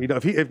 Yeah.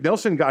 If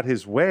Nelson got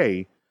his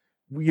way,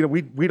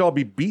 we'd all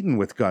be beaten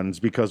with guns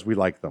because we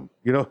like them.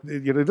 He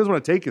doesn't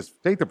want to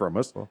take them from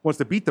us. Wants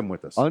to beat them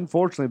with us.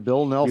 Unfortunately,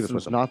 Bill Nelson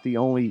is not the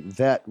only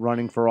vet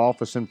running for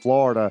office in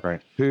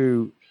Florida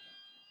who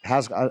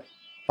has a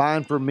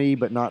fine for me,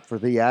 but not for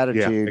the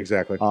attitude. Yeah,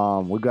 exactly.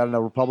 We've got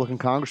a Republican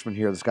congressman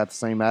here that's got the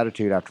same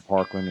attitude after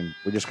Parkland, and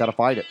we just got to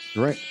fight it.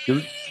 Right.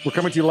 We're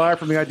coming to you live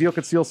from the Ideal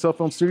Concealed Cell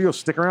Phone Studio.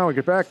 Stick around. When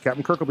we get back,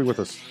 Captain Kirk will be with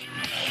us.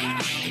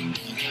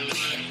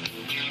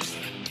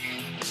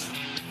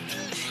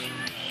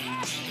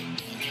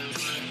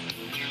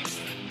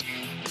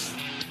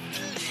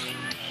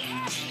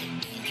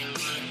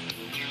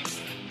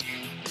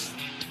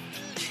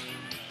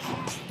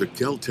 The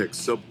Kel-Tec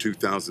Sub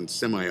 2000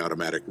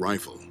 semi-automatic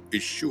rifle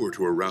is sure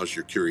to arouse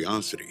your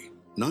curiosity,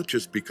 not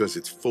just because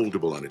it's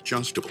foldable and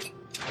adjustable,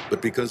 but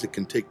because it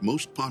can take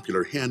most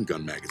popular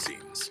handgun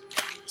magazines.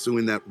 So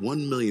in that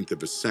 1/1,000,000th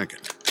of a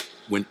second,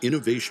 when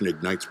innovation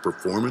ignites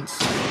performance,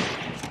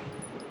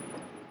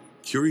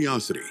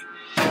 curiosity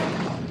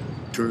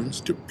turns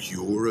to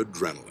pure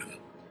adrenaline.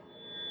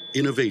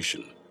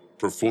 Innovation,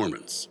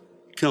 performance,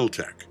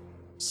 Kel-Tec.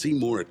 See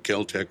more at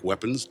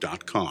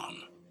keltecweapons.com.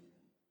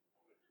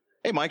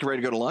 Hey, Mike,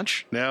 ready to go to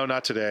lunch? No,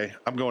 not today.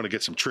 I'm going to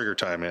get some trigger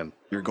time in.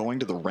 You're going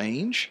to the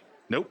range?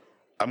 Nope.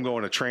 I'm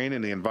going to train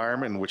in the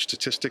environment in which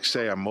statistics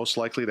say I'm most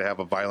likely to have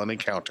a violent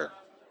encounter.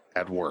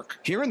 At work.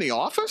 Here in the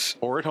office?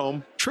 Or at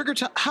home. Trigger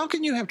time? How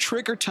can you have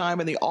trigger time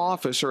in the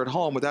office or at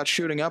home without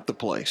shooting up the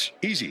place?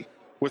 Easy.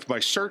 With my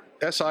SIRT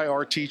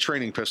SIRT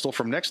training pistol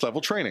from Next Level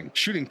Training.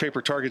 Shooting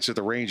paper targets at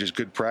the range is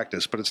good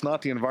practice, but it's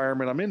not the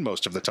environment I'm in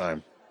most of the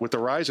time. With the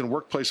rise in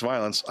workplace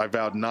violence, I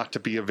vowed not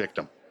to be a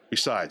victim.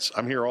 Besides,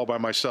 I'm here all by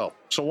myself,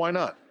 so why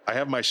not? I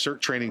have my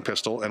SIRT training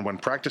pistol, and when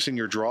practicing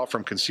your draw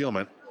from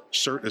concealment,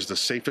 CERT is the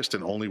safest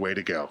and only way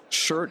to go.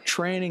 CERT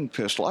training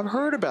pistol. I've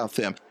heard about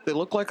them. They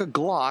look like a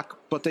Glock,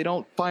 but they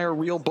don't fire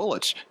real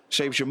bullets.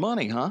 Saves you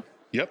money, huh?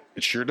 Yep,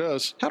 it sure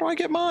does. How do I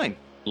get mine?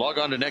 Log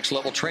on to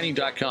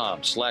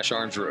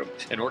nextleveltraining.com/armsroom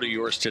and order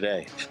yours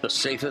today. The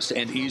safest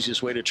and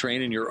easiest way to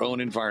train in your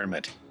own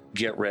environment.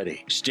 Get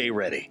ready. Stay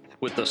ready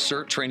with the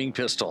CERT training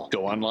pistol.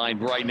 Go online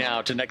right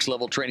now to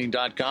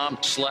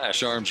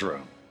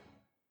nextleveltraining.com/armsroom.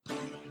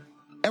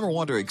 Ever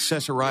want to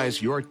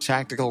accessorize your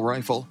tactical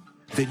rifle?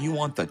 Then you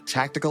want the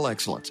tactical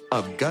excellence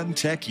of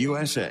GunTech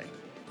USA.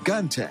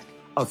 GunTech,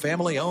 a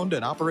family-owned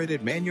and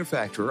operated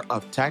manufacturer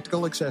of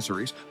tactical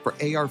accessories for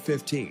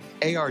AR-15,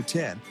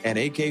 AR-10, and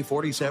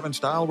AK-47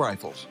 style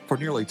rifles. For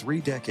nearly 3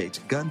 decades,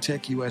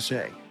 GunTech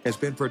USA has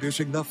been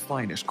producing the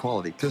finest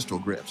quality pistol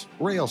grips,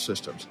 rail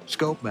systems,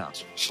 scope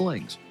mounts,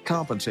 slings,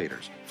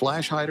 compensators,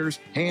 flash hiders,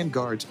 hand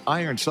guards,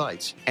 iron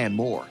sights, and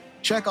more.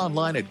 Check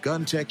online at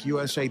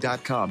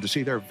guntechusa.com to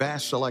see their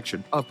vast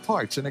selection of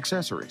parts and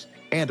accessories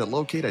and to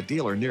locate a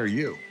dealer near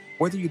you.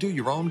 Whether you do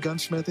your own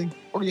gunsmithing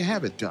or you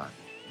have it done,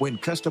 when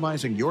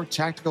customizing your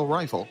tactical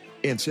rifle,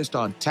 insist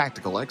on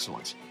tactical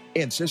excellence.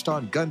 Insist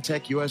on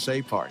GunTech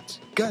USA parts.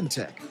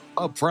 GunTech,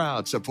 a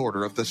proud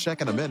supporter of the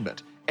Second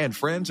Amendment and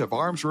friends of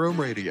Arms Room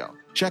Radio.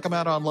 Check them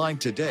out online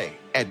today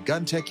at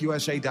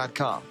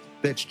guntechusa.com.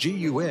 That's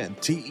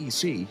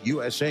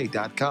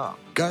GUNTECUSA.com.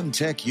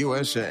 GunTech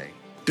USA,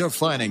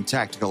 defining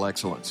tactical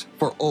excellence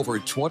for over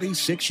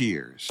 26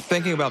 years.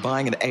 Thinking about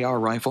buying an AR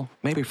rifle?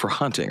 Maybe for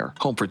hunting or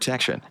home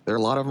protection. There are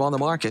a lot of them on the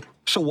market.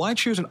 So why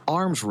choose an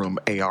Arms Room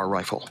AR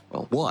rifle?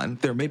 Well, 1,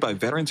 they're made by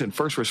veterans and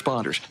first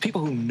responders,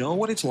 people who know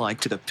what it's like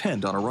to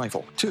depend on a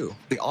rifle. 2,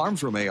 the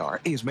Arms Room AR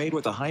is made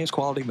with the highest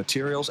quality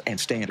materials and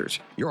standards.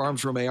 Your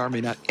Arms Room AR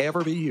may not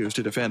ever be used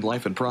to defend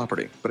life and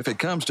property, but if it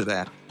comes to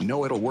that,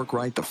 know it'll work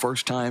right the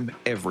first time,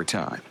 every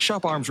time.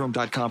 Shop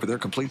armsroom.com for their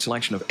complete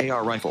selection of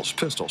AR rifles,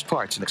 pistols,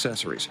 parts, and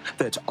accessories.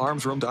 That's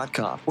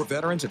armsroom.com, where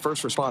veterans and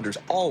first responders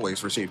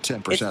always receive 10%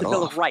 off. It's the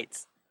Bill of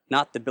Rights,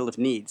 not the Bill of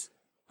Needs.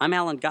 I'm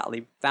Alan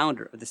Gottlieb,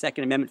 founder of the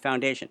Second Amendment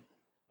Foundation.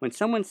 When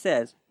someone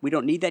says we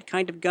don't need that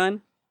kind of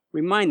gun,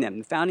 remind them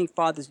the Founding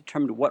Fathers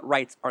determined what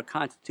rights our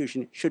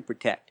Constitution should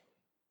protect.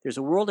 There's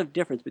a world of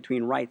difference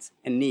between rights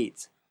and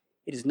needs.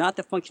 It is not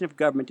the function of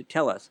government to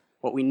tell us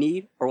what we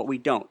need or what we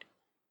don't.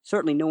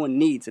 Certainly no one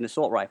needs an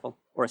assault rifle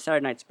or a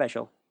Saturday Night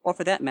Special, or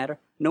for that matter,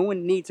 no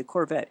one needs a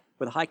Corvette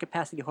with a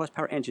high-capacity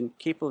horsepower engine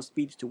capable of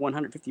speeds to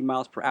 150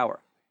 miles per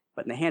hour.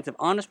 But in the hands of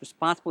honest,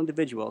 responsible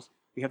individuals,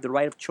 we have the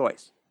right of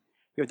choice.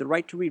 We have the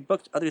right to read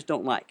books others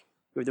don't like.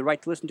 We have the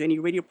right to listen to any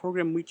radio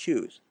program we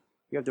choose.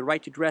 We have the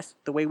right to dress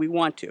the way we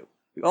want to.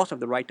 We also have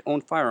the right to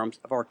own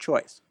firearms of our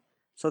choice.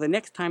 So the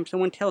next time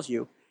someone tells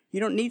you you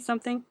don't need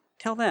something,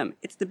 tell them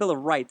it's the Bill of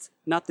Rights,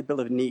 not the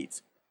Bill of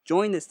Needs.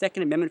 Join the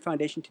Second Amendment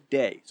Foundation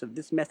today so that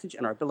this message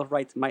and our Bill of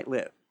Rights might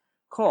live.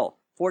 Call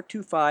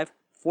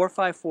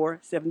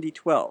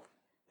 425-454-7012.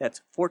 That's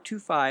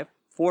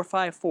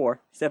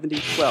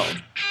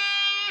 425-454-7012.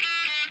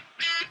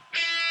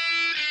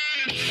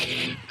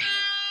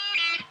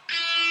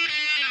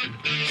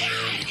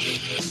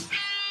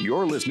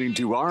 You're listening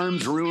to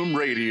Arms Room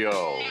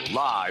Radio,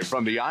 live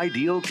from the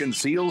Ideal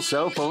Conceal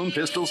Cell Phone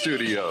Pistol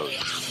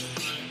Studios.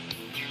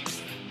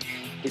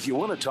 If you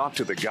want to talk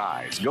to the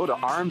guys, go to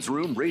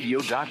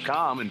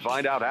armsroomradio.com and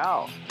find out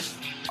how.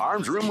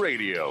 Arms Room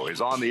Radio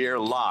is on the air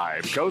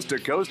live, coast to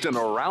coast and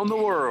around the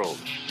world.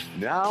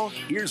 Now,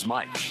 here's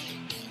Mike.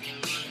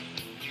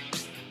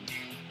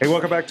 Hey,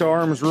 welcome back to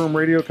Arms Room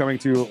Radio, coming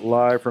to you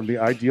live from the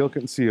Ideal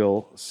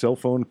Conceal Cell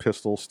Phone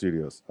Pistol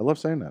Studios. I love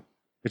saying that.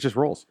 It just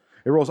rolls.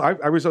 It rolls.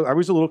 I was a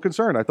little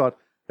concerned. I thought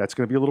that's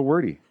going to be a little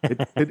wordy.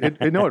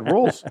 It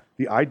rolls.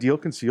 The Ideal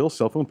Conceal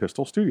Cell Phone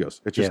Pistol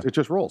Studios. It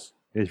just rolls.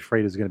 I'm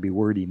afraid it's going to be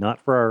wordy,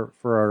 not for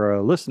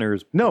our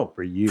listeners. No,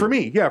 for you. For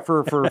me, yeah.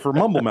 For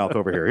Mumble Mouth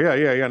over here.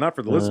 Yeah. Not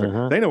for the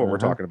listener. They know what we're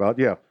talking about.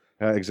 Yeah,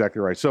 exactly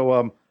right.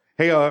 So,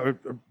 hey,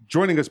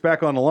 joining us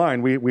back on the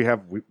line, we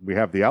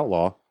have the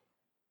Outlaw.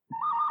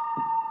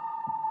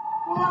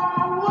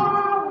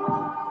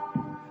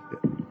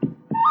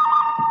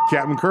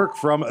 Captain Kirk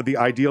from the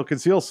Ideal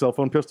Conceal Cell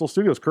Phone Pistol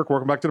Studios. Kirk,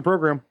 welcome back to the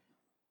program.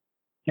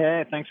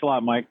 Hey, thanks a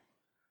lot, Mike.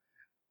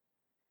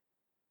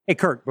 Hey,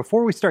 Kirk,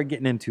 before we start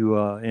getting into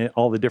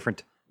all the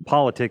different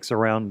politics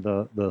around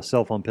the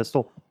cell phone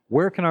pistol,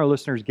 where can our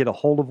listeners get a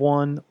hold of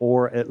one,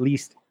 or at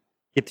least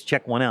get to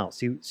check one out,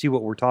 see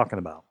what we're talking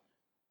about?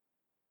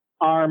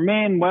 Our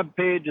main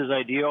webpage is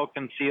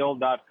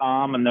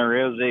idealconceal.com, and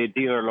there is a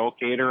dealer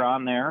locator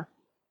on there.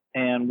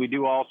 And we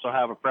do also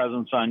have a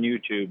presence on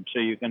YouTube, so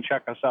you can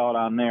check us out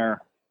on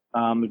there.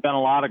 There's been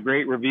a lot of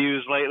great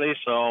reviews lately,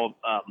 so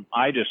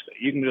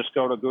you can just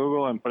go to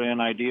Google and put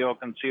in Ideal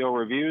Conceal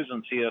Reviews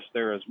and see us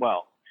there as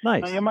well.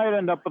 Nice. Now, you might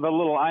end up with a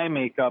little eye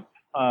makeup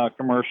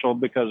commercial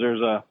because there's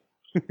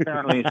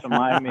apparently some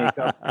eye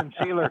makeup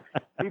concealer.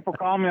 People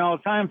call me all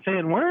the time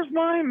saying, "Where's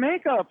my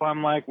makeup?"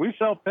 I'm like, "We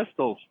sell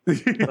pistols." So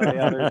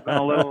yeah, there's been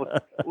a little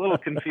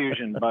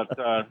confusion, but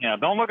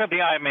don't look at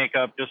the eye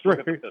makeup, just look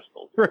at the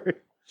pistols. Right.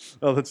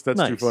 Oh, that's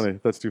nice. Too funny.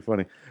 That's too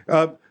funny.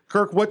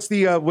 Kirk, what's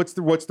the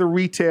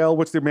retail?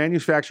 What's the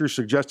manufacturer's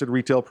suggested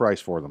retail price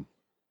for them?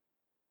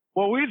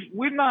 Well,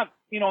 we've not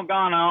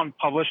gone out and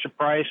published a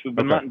price. We've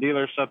been letting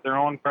dealers set their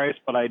own price,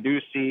 but I do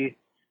see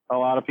a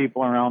lot of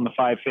people around the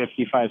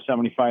 550,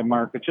 575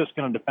 mark. It's just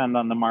going to depend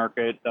on the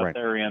market that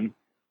they're in.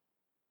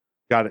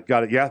 Got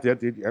it. Yeah,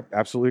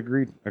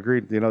 absolutely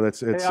agreed.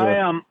 It's.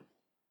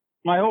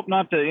 I hope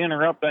not to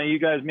interrupt. You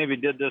guys maybe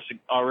did this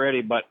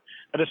already, but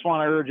I just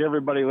want to urge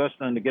everybody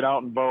listening to get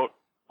out and vote.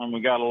 We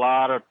got a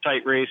lot of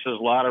tight races,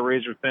 a lot of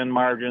razor thin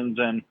margins,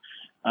 and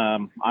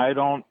I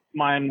don't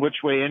mind which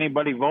way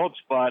anybody votes,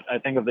 but I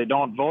think if they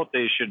don't vote,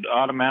 they should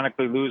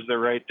automatically lose their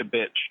right to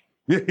bitch.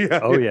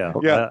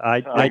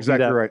 I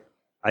exactly right.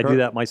 I do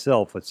that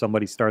myself. If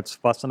somebody starts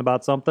fussing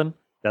about something,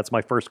 that's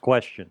my first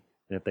question.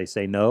 And if they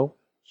say no,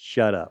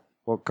 shut up.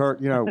 Well, Kurt,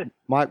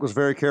 Mike was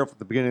very careful at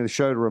the beginning of the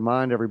show to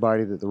remind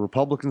everybody that the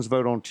Republicans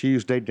vote on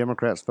Tuesday,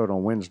 Democrats vote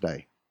on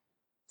Wednesday.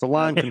 It's a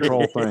line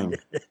control thing.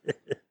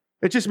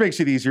 It just makes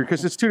it easier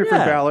because it's two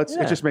different ballots.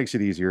 It just makes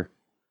it easier.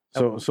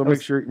 So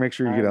make sure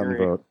you get out and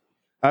vote.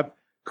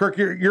 Kirk,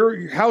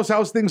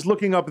 how's things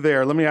looking up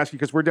there? Let me ask you,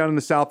 because we're down in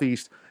the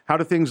Southeast. How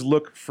do things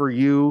look for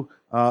you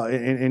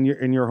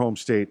in your home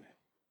state?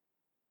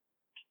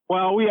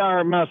 Well,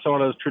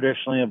 Minnesota is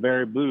traditionally a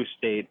very blue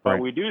state, but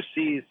we do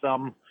see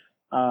some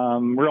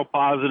real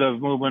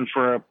positive movement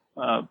for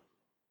a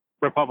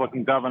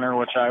Republican governor,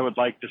 which I would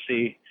like to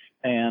see.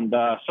 And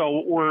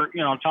so we're,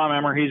 Tom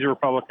Emmer, he's a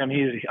Republican.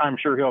 I'm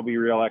sure he'll be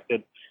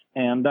reelected.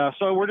 And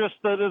so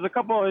there's a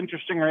couple of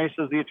interesting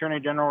races. The Attorney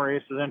General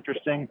race is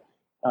interesting.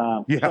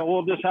 So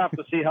we'll just have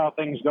to see how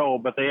things go.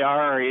 But they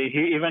are,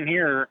 even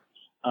here,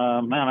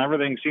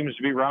 everything seems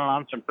to be running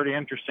on some pretty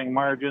interesting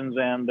margins.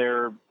 And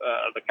the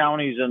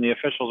counties and the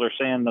officials are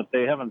saying that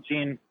they haven't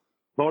seen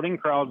voting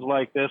crowds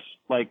like this,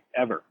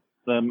 ever.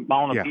 The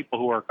amount of people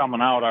who are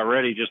coming out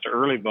already just to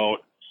early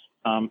vote.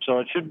 So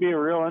it should be a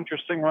real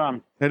interesting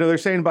run. I know they're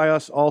saying by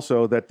us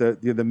also that the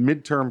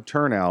midterm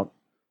turnout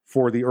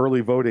for the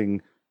early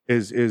voting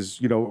is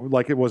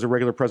like it was a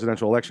regular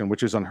presidential election,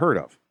 which is unheard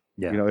of.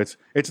 Yeah.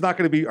 It's not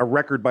going to be a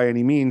record by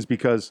any means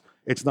because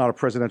it's not a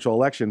presidential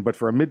election, but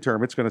for a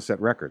midterm, it's going to set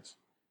records.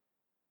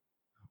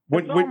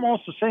 It's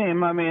almost the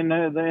same. I mean,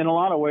 in a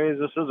lot of ways,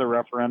 this is a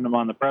referendum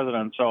on the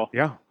president. So,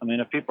 I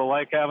mean, if people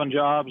like having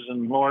jobs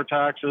and lower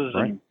taxes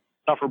and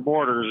tougher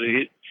borders,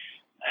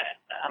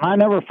 and I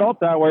never felt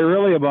that way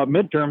really about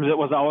midterms. It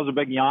was always a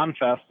big yawn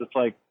fest. It's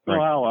like,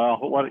 well,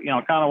 what,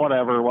 kind of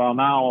whatever. Well,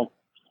 now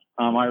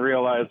I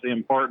realize the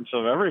importance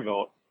of every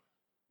vote.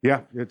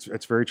 Yeah,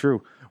 it's very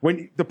true.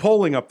 When the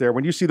polling up there,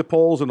 when you see the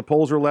polls and the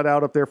polls are let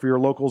out up there for your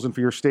locals and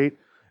for your state,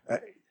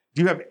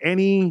 do you have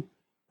any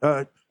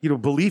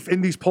belief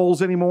in these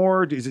polls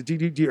anymore? Are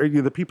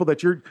you the people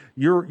that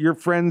your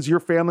friends, your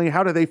family,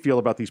 how do they feel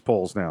about these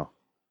polls now?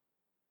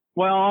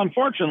 Well,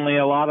 unfortunately,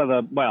 all of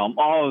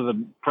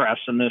the press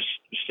in this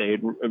state,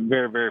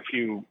 very, very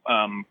few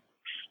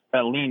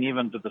that lean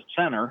even to the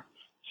center.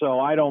 So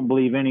I don't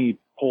believe any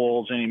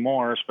polls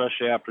anymore,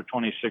 especially after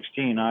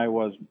 2016. I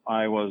was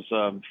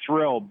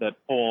thrilled that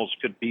polls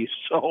could be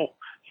so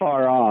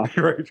far off.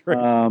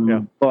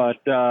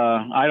 But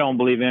I don't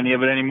believe any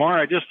of it anymore.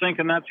 I just think,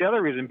 and that's the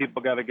other reason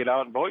people got to get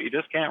out and vote. You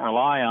just can't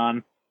rely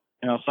on,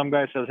 some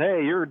guy says,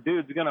 hey, your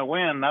dude's going to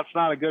win. That's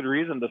not a good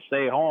reason to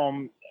stay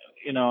home.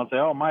 And say,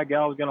 oh, my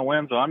gal's going to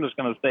win, so I'm just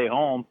going to stay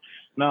home.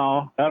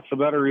 No, that's a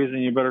better reason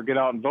you better get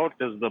out and vote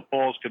because the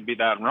polls could be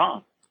that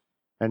wrong.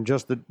 And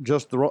just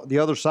the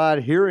other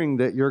side hearing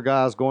that your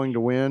guy's going to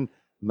win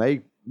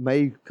may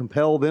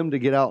compel them to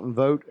get out and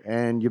vote,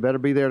 and you better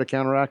be there to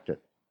counteract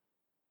it.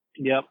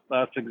 Yep,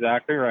 that's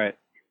exactly right.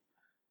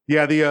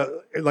 Yeah,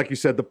 like you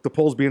said, the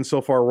polls being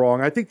so far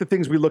wrong. I think the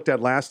things we looked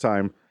at last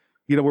time,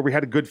 where we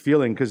had a good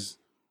feeling because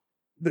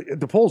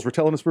the polls were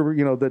telling us,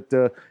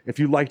 that if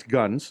you liked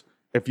guns,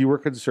 if you were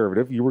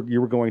conservative, you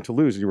were going to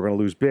lose, and you were going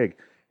to luse big.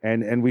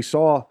 And we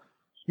saw,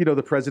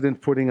 the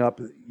president putting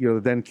up,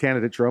 then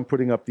candidate Trump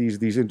putting up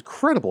these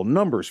incredible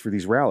numbers for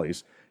these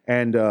rallies,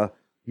 and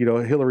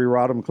Hillary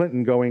Rodham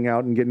Clinton going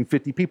out and getting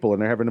 50 people,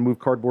 and they're having to move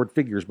cardboard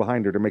figures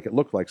behind her to make it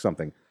look like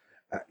something.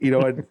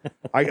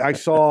 I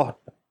saw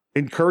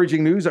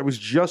encouraging news. I was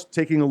just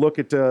taking a look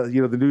at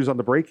the news on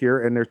the break here,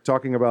 and they're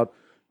talking about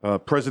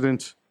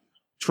President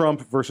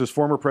Trump versus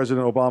former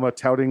President Obama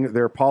touting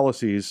their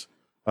policies.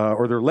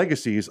 Or their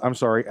legacies,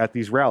 at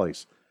these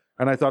rallies.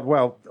 And I thought,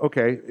 well,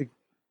 okay,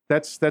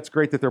 that's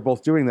great that they're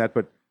both doing that.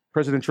 But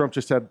President Trump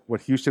just had,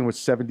 Houston was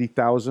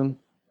 70,000.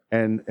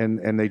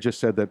 And they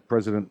just said that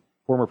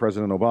former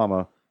President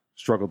Obama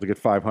struggled to get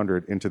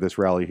 500 into this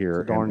rally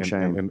here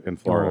in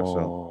Florida.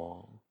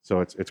 So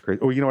it's great.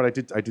 Oh, you know what?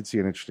 I did see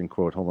an interesting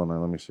quote. Hold on,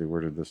 let me see.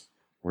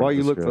 While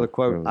you look for the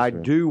quote, I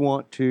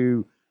want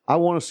to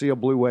see a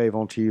blue wave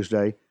on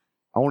Tuesday.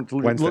 I want it to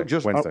look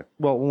just Wednesday.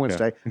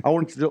 Wednesday. Yeah. I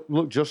want it to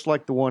look just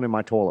like the one in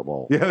my toilet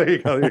bowl. Yeah, there you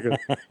go.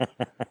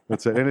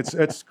 That's it. And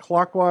it's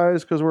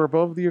clockwise because we're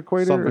above the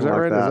equator. Something is that like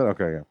right? That.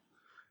 Okay,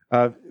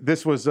 yeah.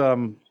 This was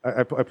I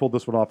pulled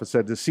this one off. It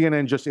said the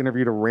CNN just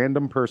interviewed a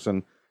random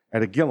person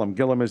at a Gillum.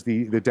 Gillum is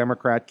the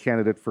Democrat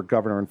candidate for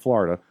governor in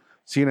Florida.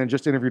 CNN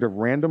just interviewed a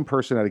random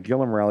person at a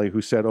Gillum rally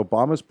who said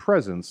Obama's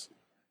presence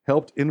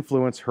helped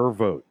influence her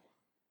vote.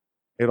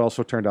 It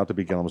also turned out to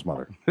be Gillum's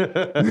mother.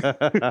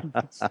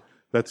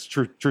 That's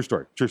true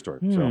story. So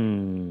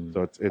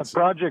it's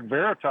Project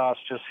Veritas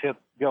just hit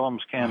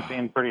Gillum's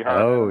campaign pretty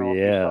hard. Oh, I don't know if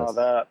you yes. saw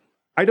that.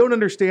 I don't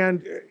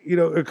understand,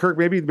 Kirk,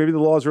 maybe the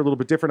laws are a little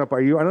bit different up by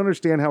you. I don't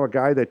understand how a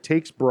guy that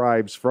takes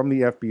bribes from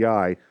the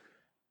FBI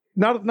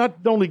not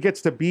only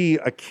gets to be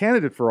a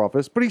candidate for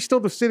office, but he's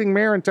still the sitting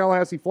mayor in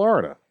Tallahassee,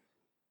 Florida.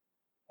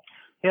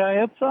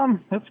 Yeah, it's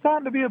gotten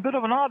to be a bit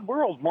of an odd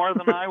world, more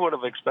than I would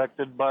have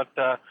expected. But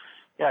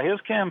yeah, his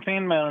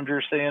campaign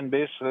manager saying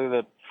basically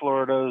that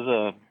Florida's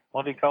a,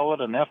 what do you call it,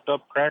 an effed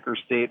up cracker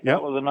state. Yep.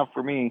 That was enough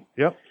for me.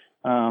 Yep.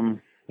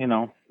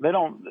 They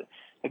don't.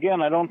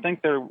 Again, I don't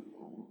think a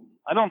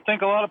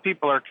lot of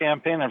people are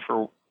campaigning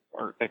for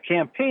or a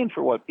campaign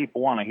for what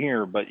people want to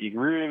hear. But you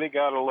really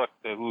got to look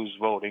to who's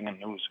voting and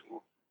who's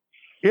who.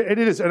 It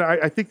is, and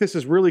I think this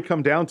has really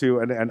come down to,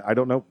 and I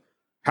don't know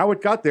how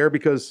it got there,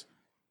 because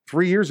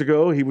 3 years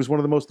ago he was one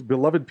of the most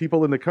beloved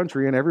people in the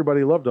country and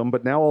everybody loved him.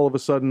 But now all of a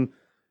sudden,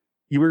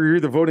 you're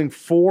either voting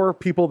for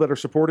people that are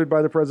supported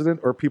by the president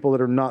or people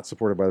that are not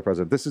supported by the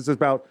president. This is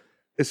about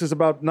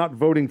not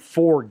voting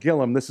for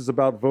Gillum. This is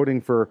about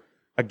voting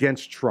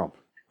against Trump.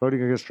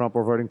 Voting against Trump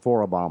or voting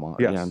for Obama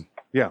again.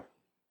 Yeah.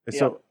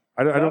 So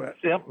I don't.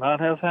 Yep, that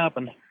has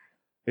happened.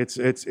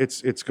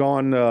 It's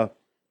gone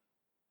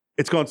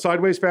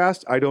sideways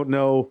fast. I don't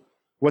know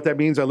what that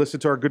means. I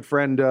listened to our good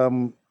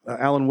friend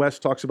Alan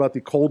West talks about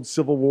the cold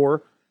civil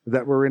war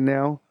that we're in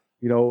now.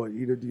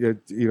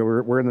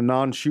 We're in the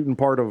non-shooting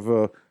part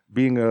of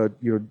being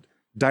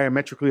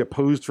diametrically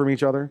opposed from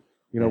each other.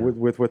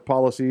 With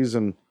policies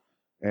and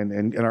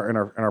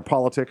our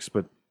politics.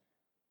 But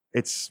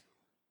I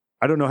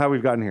don't know how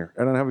we've gotten here.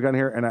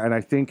 And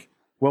I think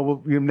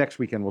next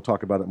weekend we'll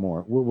talk about it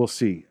more. We'll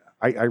see.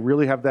 I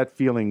really have that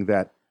feeling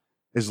that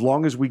as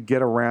long as we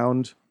get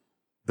around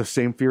the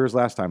same fear as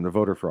last time, the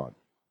voter fraud,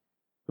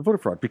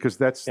 because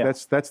that's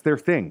their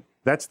thing.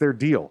 That's their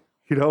deal.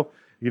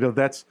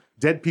 That's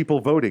dead people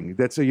voting.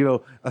 That's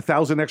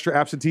 1,000 extra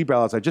absentee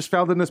ballots I just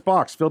found in this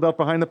box filled out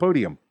behind the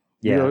podium.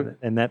 Yeah,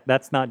 and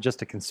that's not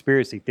just a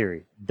conspiracy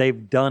theory.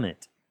 They've done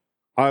it.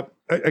 I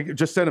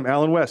just sent him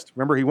Alan West.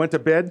 Remember, he went to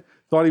bed,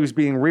 thought he was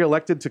being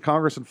reelected to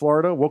Congress in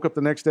Florida, woke up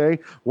the next day.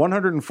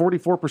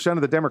 144%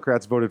 of the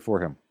Democrats voted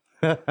for him.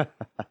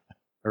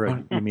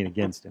 Or you mean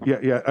against him?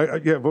 Yeah.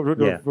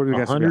 Voted against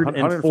him.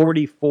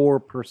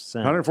 144%.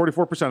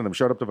 144% of them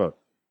showed up to vote.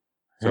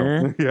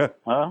 So, yeah.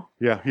 Well,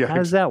 yeah. How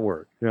does that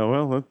work? Yeah,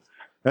 well,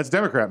 that's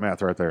Democrat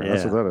math right there.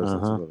 That's what that is. Uh-huh.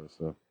 That's what that is.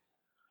 So.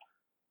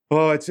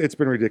 Oh, it's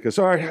been ridiculous.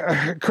 All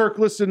right, Kirk,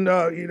 listen,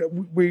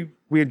 we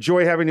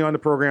enjoy having you on the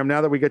program.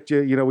 Now that we get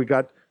you, we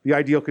got the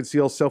Ideal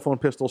Conceal Cell Phone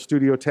Pistol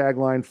Studio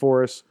tagline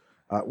for us.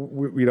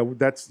 You're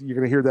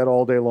going to hear that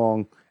all day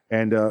long,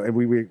 and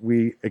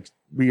we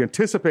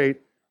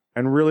anticipate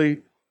and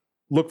really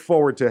look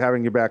forward to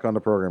having you back on the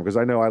program, because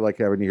I know I like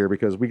having you here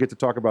because we get to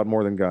talk about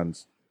more than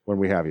guns when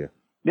we have you.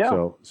 Yeah.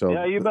 So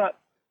yeah, you bet.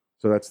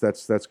 So that's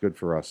good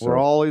for us. We're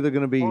all either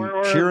going to be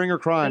cheering or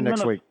crying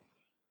next week.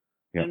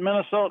 Yeah. In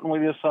Minnesota, we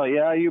just saw,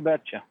 yeah, you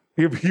betcha.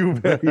 You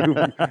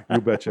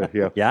betcha.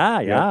 Yeah.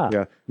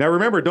 Yeah. Now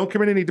remember, don't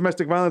commit any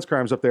domestic violence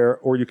crimes up there,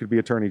 or you could be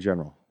attorney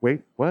general.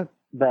 Wait, what?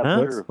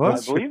 That's true. I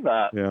believe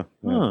that. Yeah,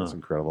 that's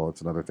incredible. That's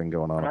another thing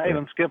going on. I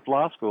even skipped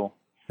law school.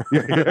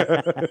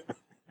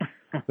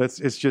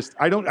 It's just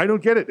I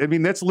don't get it. I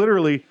mean, that's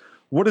literally,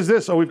 what is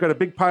this? Oh, we've got a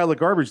big pile of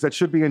garbage that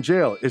should be in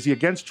jail. Is he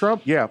against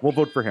Trump? Yeah, we'll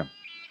vote for him.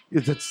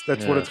 That's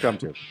what it's come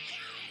to.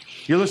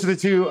 You're listening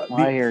to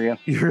I hear you.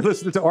 You're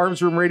listening to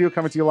Arms Room Radio,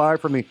 coming to you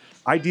live from the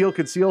Ideal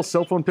Conceal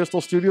Cell Phone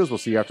Pistol Studios. We'll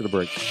see you after the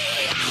break.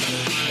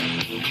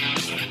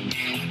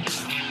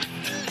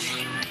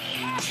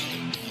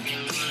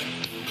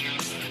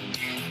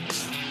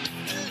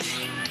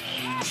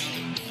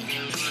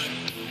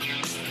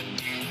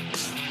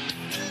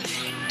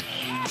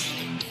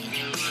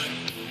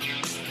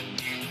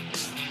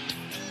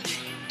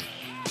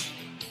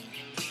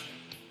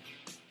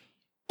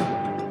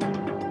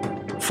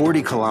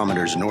 40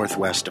 kilometers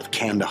northwest of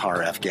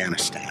Kandahar,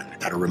 Afghanistan,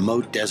 at a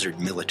remote desert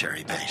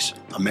military base,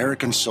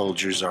 American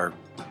soldiers are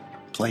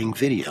playing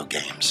video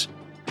games.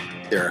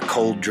 There are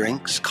cold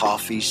drinks,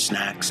 coffee,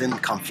 snacks,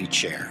 and comfy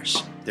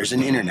chairs. There's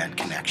an internet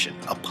connection,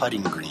 a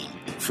putting green,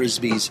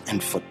 frisbees,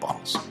 and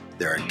footballs.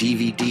 There are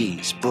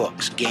DVDs,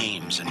 books,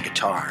 games, and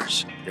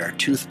guitars. There are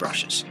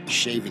toothbrushes,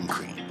 shaving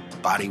cream,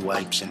 body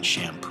wipes, and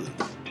shampoo.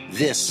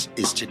 This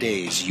is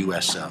today's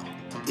USO.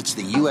 It's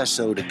the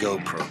USO To Go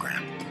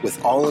program,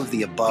 with all of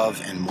the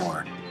above and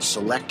more,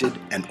 selected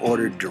and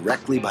ordered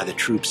directly by the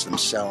troops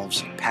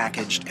themselves,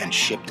 packaged and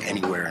shipped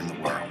anywhere in the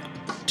world.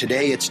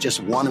 Today, it's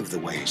just one of the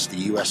ways the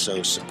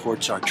USO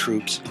supports our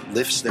troops,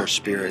 lifts their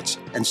spirits,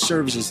 and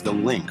serves as the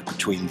link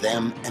between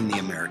them and the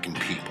American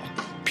people.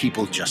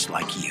 People just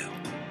like you.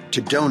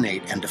 To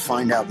donate and to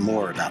find out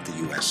more about the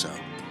USO,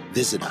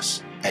 visit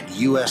us at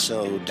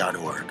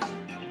uso.org.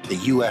 The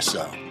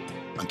USO,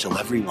 until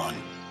everyone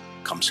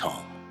comes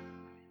home.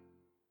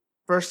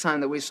 first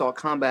time that we saw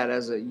combat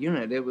as a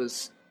unit, it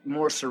was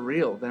more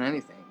surreal than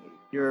anything.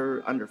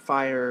 You're under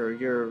fire,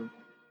 you're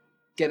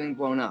getting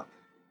blown up.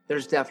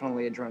 There's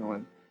definitely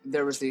adrenaline.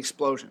 There was the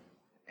explosion,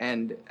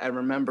 and I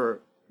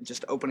remember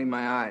just opening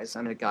my eyes,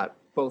 and it got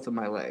both of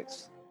my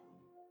legs.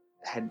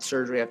 I had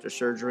surgery after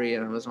surgery,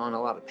 and I was on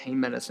a lot of pain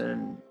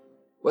medicine.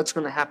 What's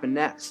going to happen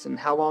next, and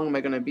how long am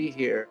I going to be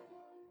here?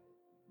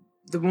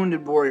 The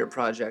Wounded Warrior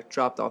Project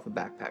dropped off a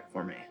backpack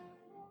for me,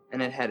 and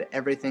it had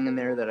everything in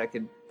there that I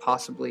could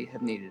possibly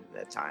have needed at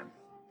that time.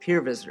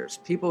 Peer visitors,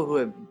 people who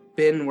had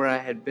been where I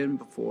had been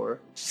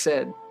before,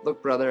 said,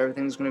 look, brother,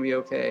 everything's going to be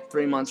okay.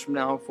 3 months from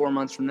now, 4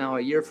 months from now,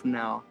 a year from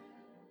now,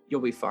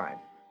 you'll be fine.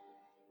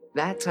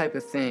 That type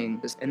of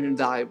thing is an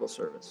invaluable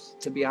service.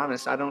 To be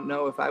honest, I don't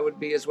know if I would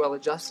be as well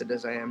adjusted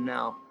as I am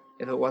now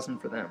if it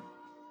wasn't for them.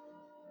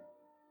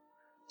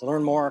 To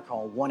learn more,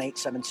 call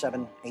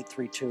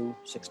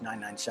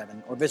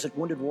 1-877-832-6997 or visit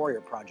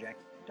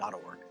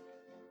woundedwarriorproject.org.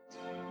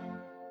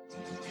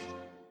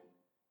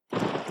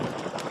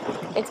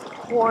 It's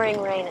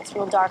pouring rain. It's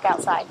real dark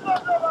outside.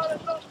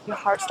 Your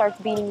heart starts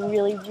beating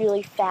really,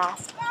 really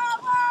fast.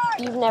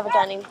 You've never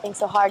done anything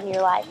so hard in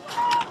your life.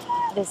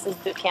 This is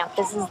boot camp.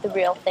 This is the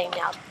real thing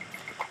now.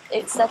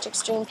 It's such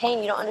extreme pain,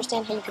 you don't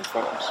understand how you can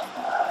finish.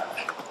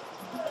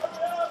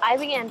 I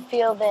began to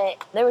feel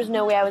that there was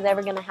no way I was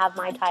ever going to have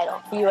my title,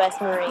 U.S.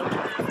 Marine.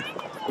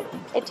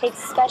 It takes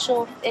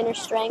special inner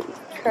strength,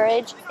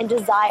 courage, and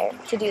desire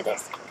to do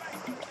this.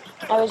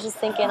 I was just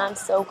thinking, I'm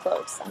so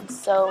close. I'm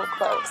so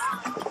close.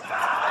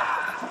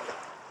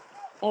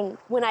 And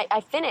when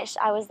I finished,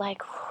 I was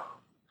like,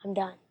 I'm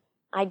done.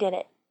 I did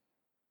it.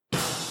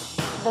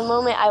 The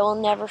moment I will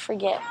never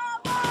forget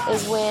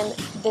is when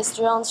this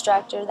drill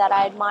instructor that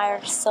I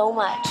admire so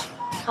much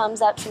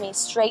comes up to me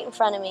straight in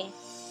front of me,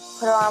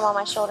 put her arm on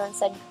my shoulder and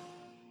said,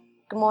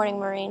 "Good morning,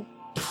 Marine."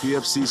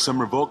 PFC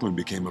Summer Volkman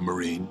became a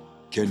Marine.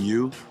 Can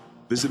you?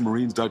 Visit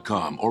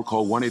Marines.com or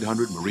call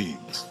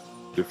 1-800-MARINES.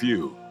 The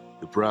few,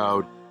 the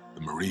proud,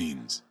 the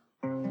Marines.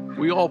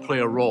 We all play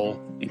a role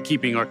in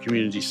keeping our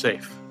community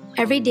safe.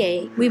 Every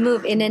day, we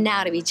move in and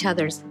out of each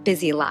other's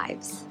busy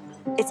lives.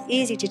 It's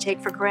easy to take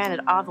for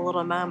granted all the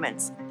little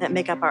moments that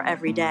make up our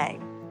everyday.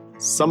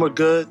 Some are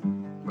good,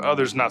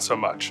 others not so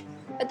much.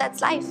 But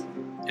that's life.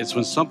 It's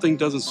when something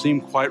doesn't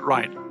seem quite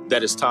right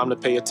that it's time to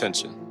pay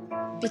attention.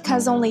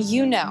 Because only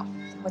you know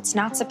what's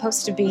not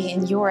supposed to be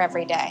in your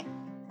everyday.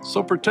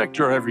 So protect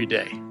your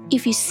everyday.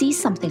 If you see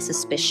something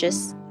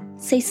suspicious,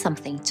 say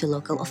something to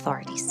local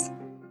authorities.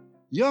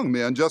 Young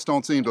men just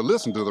don't seem to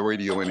listen to the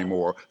radio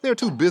anymore. They're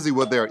too busy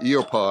with their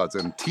earpods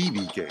and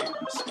TV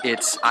games.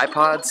 It's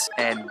iPods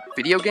and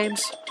video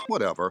games?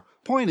 Whatever.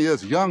 Point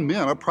is, young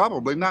men are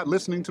probably not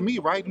listening to me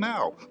right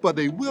now, but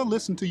they will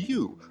listen to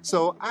you.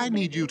 So I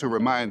need you to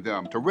remind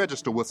them to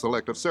register with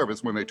Selective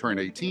Service when they turn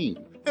 18.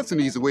 It's an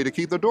easy way to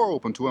keep the door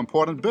open to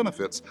important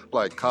benefits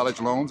like college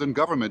loans and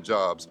government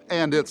jobs,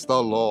 and it's the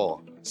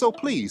law. So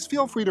please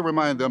feel free to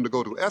remind them to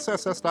go to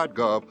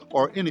sss.gov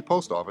or any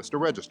post office to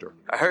register.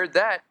 I heard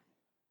that.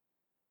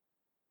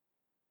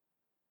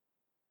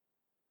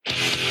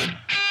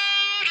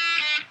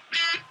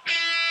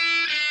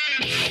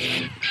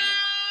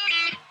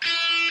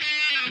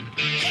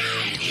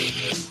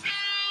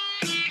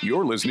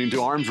 You're listening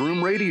to Arms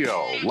Room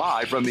Radio,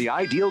 live from the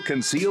Ideal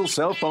Conceal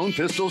Cell Phone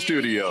Pistol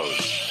Studios.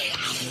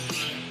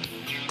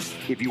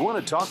 If you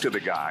want to talk to the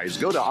guys,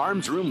 go to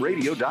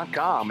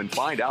armsroomradio.com and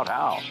find out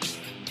how.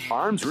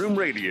 Arms Room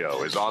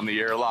Radio is on the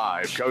air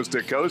live, coast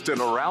to coast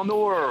and around the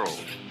world.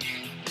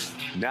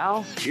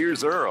 Now,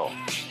 here's Earl.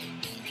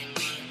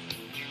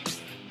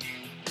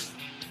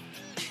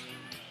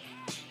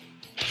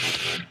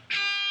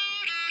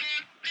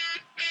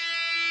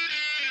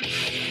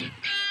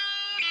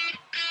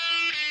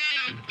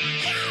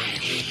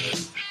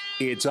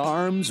 It's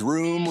Arms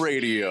Room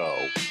Radio,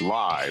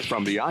 live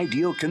from the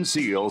Ideal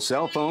Conceal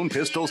Cell Phone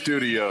Pistol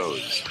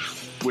Studios.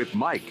 With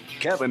Mike,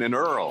 Kevin, and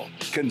Earl,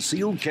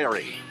 concealed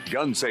carry,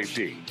 gun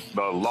safety,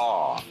 the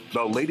law,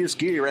 the latest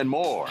gear, and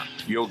more.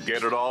 You'll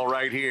get it all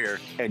right here,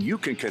 and you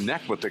can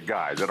connect with the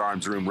guys at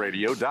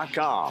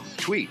armsroomradio.com.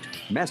 Tweet,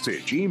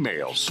 message,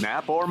 email,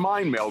 snap, or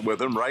mind meld with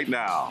them right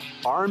now.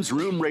 Arms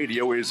Room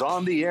Radio is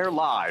on the air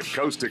live,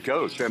 coast to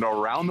coast, and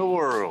around the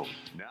world.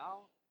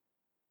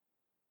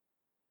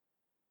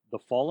 The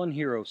Fallen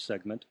Heroes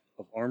segment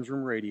of Arms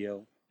Room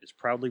Radio is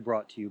proudly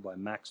brought to you by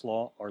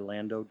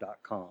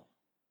MaxLawOrlando.com.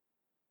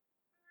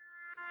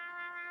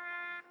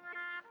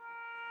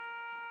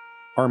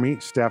 Army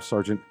Staff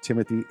Sergeant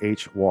Timothy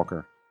H.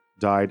 Walker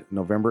died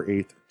November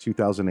 8,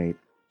 2008,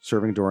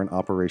 serving during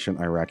Operation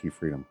Iraqi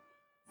Freedom.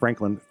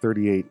 Franklin,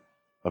 38,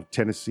 of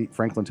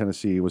Franklin,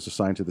 Tennessee, was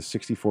assigned to the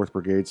 64th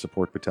Brigade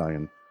Support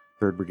Battalion,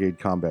 3rd Brigade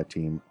Combat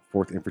Team,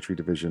 4th Infantry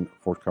Division,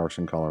 Fort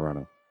Carson,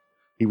 Colorado.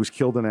 He was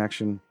killed in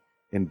action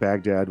in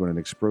Baghdad when an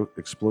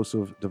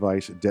explosive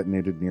device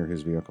detonated near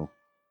his vehicle.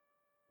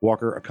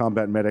 Walker, a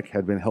combat medic,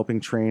 had been helping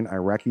train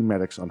Iraqi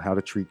medics on how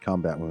to treat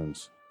combat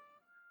wounds.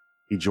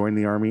 He joined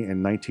the Army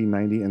in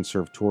 1990 and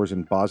served tours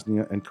in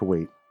Bosnia and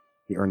Kuwait.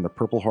 He earned the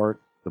Purple Heart,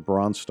 the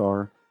Bronze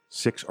Star,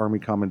 6 Army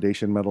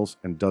Commendation Medals,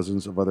 and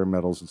dozens of other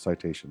medals and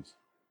citations.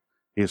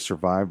 He is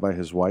survived by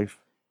his wife,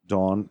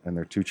 Dawn, and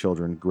their 2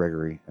 children,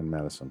 Gregory and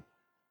Madison.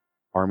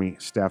 Army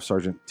Staff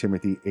Sergeant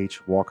Timothy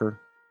H. Walker,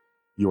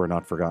 you are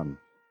not forgotten.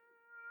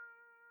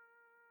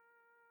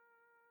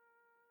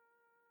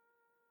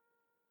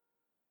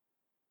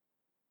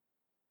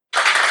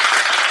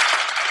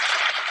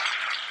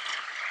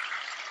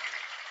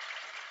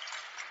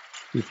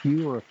 If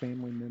you or a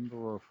family member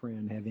or a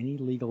friend have any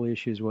legal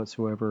issues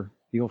whatsoever,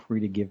 feel free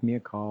to give me a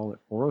call at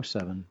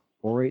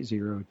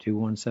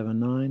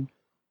 407-480-2179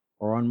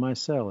 or on my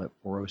cell at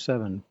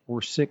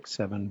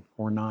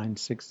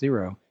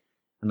 407-467-4960,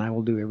 and I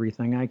will do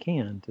everything I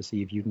can to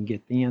see if you can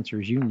get the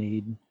answers you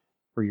need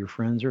for your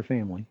friends or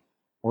family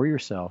or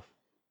yourself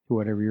to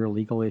whatever your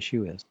legal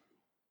issue is.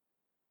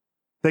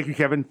 Thank you,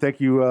 Kevin.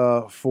 Thank you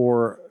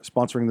for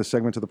sponsoring this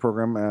segment of the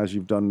program, as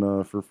you've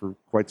done for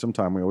quite some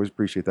time. We always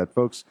appreciate that,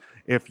 folks.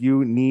 If you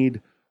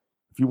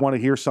want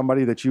to hear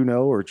somebody that you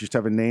know, or just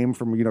have a name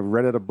from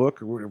read at a book,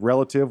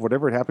 relative,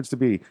 whatever it happens to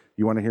be,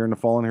 you want to hear in the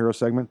Fallen Hero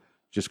segment,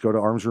 just go to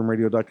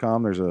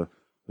armsroomradio.com. There's a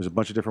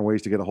bunch of different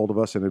ways to get a hold of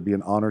us, and it'd be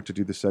an honor to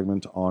do this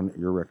segment on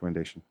your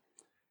recommendation.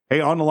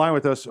 Hey, on the line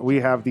with us, we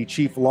have the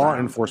Chief Law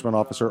Enforcement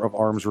Officer of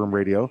Arms Room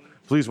Radio.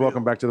 Please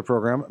welcome back to the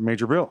program,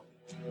 Major Bill.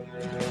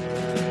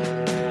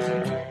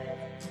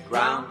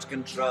 Ground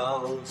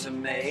control to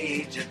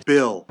Major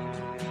Bill.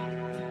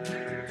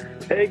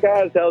 Hey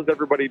guys, how's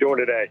everybody doing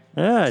today?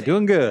 Yeah,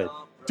 doing good.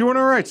 Doing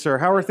all right, sir.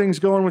 How are things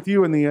going with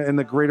you in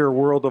the greater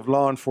world of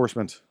law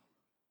enforcement?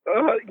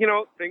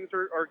 Things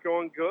are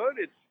going good.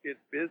 It's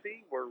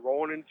busy. We're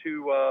rolling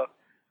into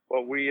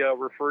what we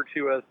refer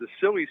to as the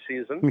silly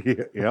season.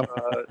 Yeah.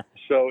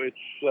 So it's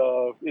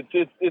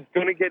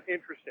going to get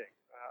interesting.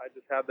 I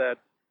just have that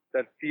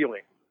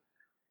feeling.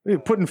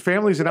 Putting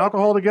families and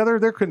alcohol together,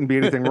 there couldn't be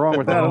anything wrong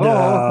with that at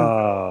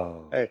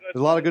all. Hey, there's a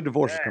lot of good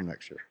divorces coming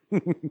next year.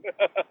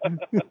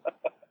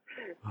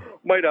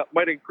 Might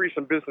increase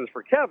some business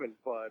for Kevin,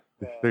 but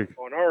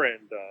on our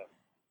end,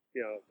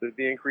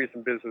 the increase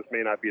in business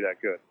may not be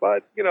that good.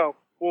 But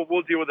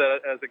we'll deal with that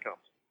as it comes.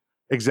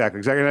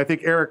 Exactly. And I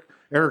think Eric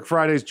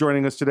Friday's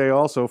joining us today,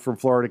 also from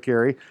Florida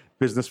Carry.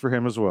 Business for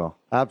him as well.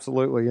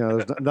 Absolutely.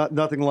 There's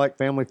nothing like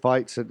family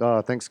fights at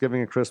Thanksgiving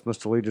and Christmas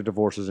to lead to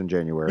divorces in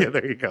January. Yeah,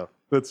 there you go.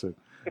 That's it.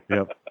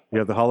 Yep.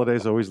 Yeah, the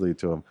holidays always lead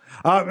to them.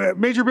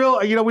 Major Bill,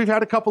 we've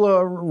had a couple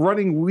of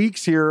running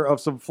weeks here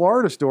of some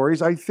Florida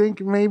stories. I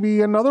think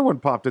maybe another one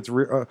popped its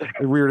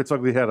reared its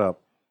ugly head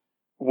up.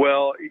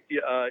 Well,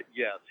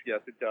 yes,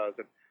 it does.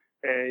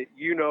 And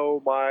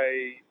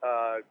my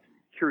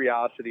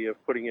curiosity of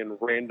putting in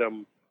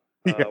random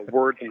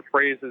words and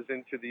phrases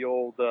into the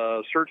old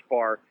search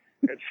bar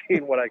and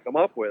seeing what I come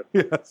up with.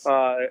 Yes.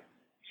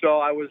 So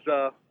I was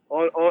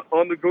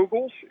on the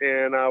Googles,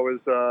 and I was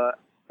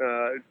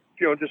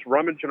just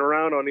rummaging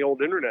around on the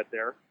old internet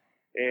there,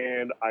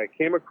 and I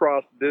came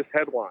across this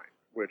headline,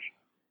 which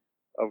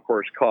of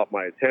course caught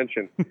my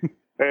attention.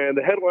 And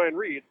the headline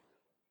reads,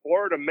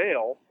 Florida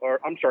mayor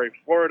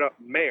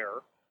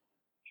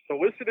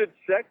solicited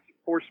sex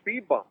for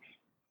speed bumps.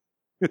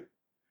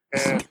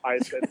 And I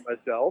said to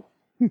myself,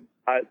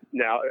 I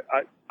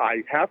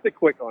have to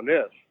click on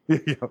this.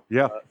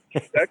 Yeah.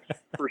 Sex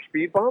for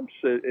speed bumps?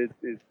 Is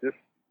this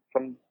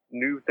some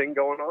new thing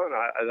going on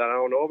I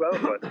don't know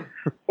about?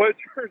 But it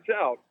turns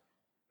out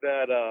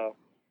that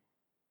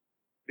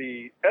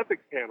the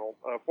ethics panel,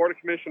 Florida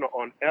Commission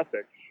on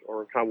Ethics,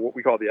 or kind of what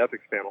we call the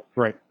ethics panel,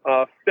 right,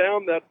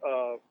 found that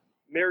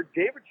Mayor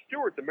David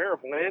Stewart, the mayor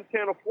of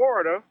Lantana,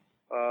 Florida,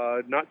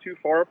 not too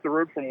far up the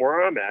road from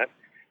where I'm at,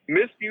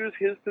 misused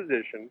his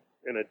position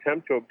in an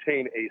attempt to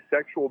obtain a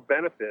sexual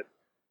benefit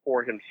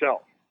for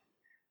himself.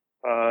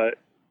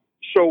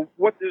 So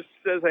what this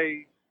says,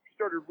 I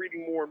started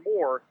reading more and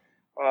more,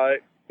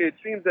 it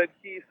seems that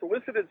he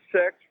solicited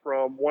sex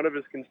from one of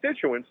his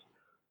constituents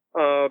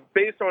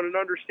based on an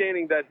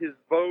understanding that his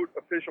vote,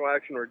 official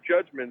action, or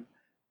judgment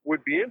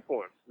would be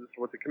influenced. This is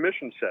what the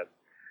commission said.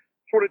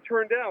 So what it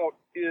turned out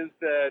is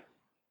that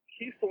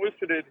he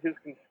solicited his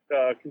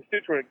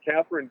constituent,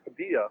 Catherine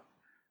Padilla,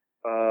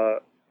 a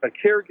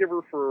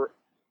caregiver for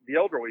the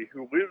elderly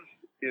who lives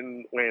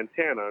in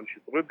Lantana, and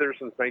she's lived there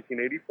since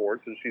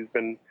 1984, so she's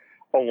been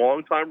a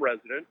long-time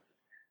resident.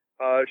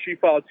 She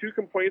filed 2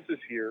 complaints this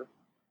year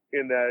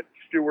in that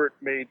Stewart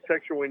made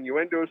sexual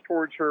innuendos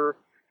towards her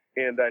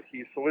and that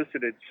he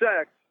solicited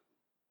sex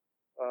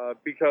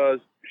because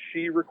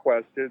she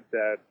requested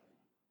that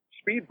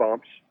speed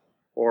bumps,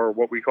 or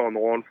what we call in the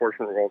law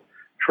enforcement world,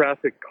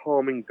 traffic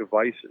calming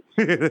devices,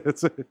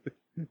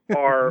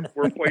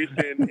 were placed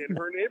in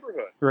her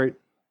neighborhood. Right.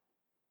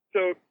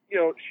 So,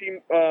 she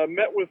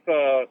met with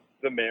the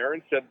mayor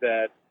and said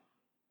that,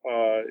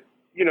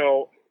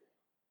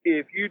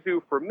 if you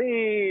do for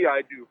me,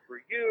 I do for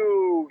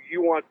you.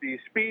 You want these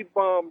speed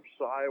bumps,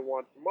 I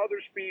want some other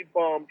speed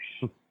bumps.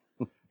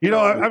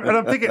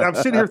 I'm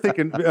sitting here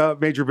thinking,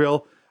 Major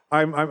Bill,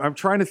 I'm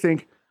trying to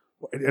think,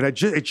 and it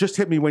just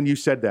hit me when you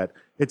said that.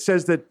 It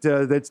says that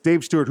that's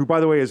Dave Stewart, who, by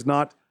the way, is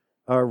not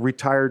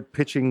retired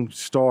pitching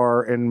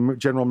star and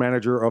general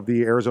manager of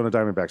the Arizona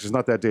Diamondbacks. It's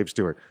not that Dave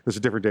Stewart. This is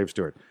a different Dave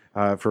Stewart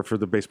for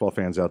the baseball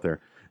fans out there.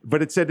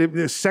 But it said it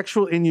was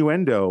sexual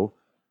innuendo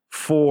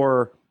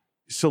for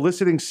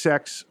soliciting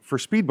sex for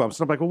speed bumps.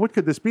 And I'm like, well, what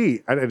could this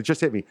be? And it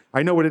just hit me.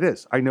 I know what it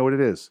is.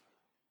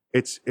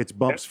 It's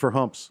bumps for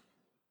humps.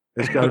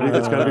 It's got to be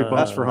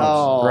bumps for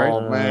humps, right?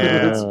 Oh,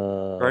 man.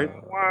 Right?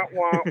 Wah,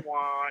 wah,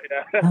 wah.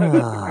 Yeah, that's a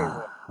good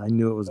one. I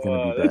knew it was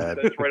going to be bad.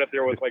 That's right up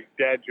there with like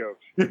dad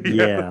jokes.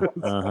 Yeah.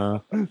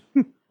 Well,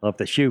 if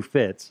the shoe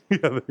fits.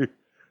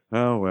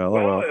 Oh, well.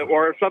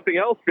 Or if something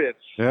else fits.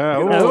 Yeah.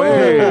 You Oh, know?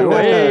 hey.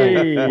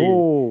 Hey.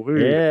 Oh,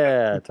 hey.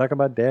 Yeah. Talk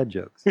about dad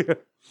jokes. Yeah.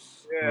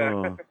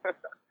 Oh.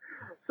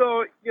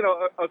 So,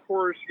 of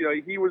course,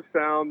 he was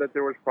found that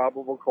there was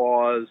probable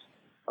cause.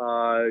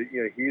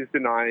 He's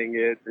denying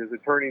it. His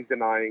attorney's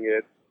denying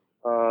it.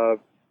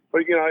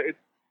 But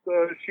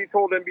she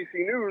told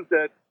NBC News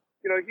that,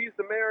 he's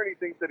the mayor and he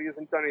thinks that he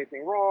hasn't done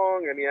anything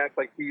wrong and he acts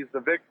like he's the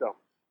victim.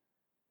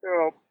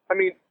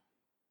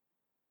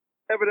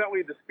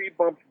 Evidently the speed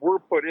bumps were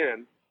put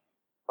in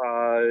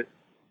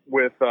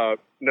with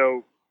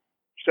no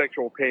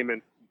sexual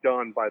payment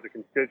done by the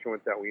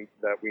constituents that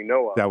we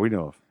know of. That we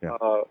know of, yeah.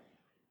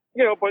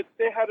 But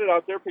they had it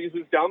out there because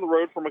it's down the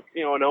road from an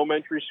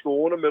elementary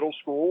school and a middle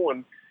school,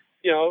 and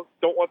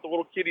don't want the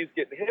little kiddies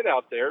getting hit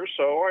out there.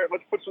 So all right,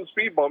 let's put some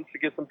speed bumps to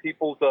get some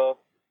people's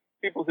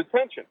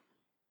attention.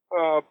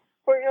 But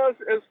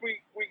as we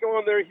go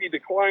on there, he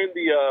declined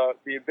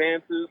the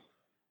advances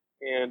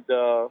and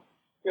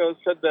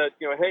said that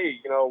hey,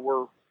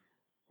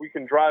 we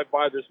can drive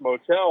by this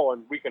motel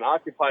and we can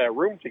occupy a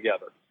room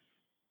together.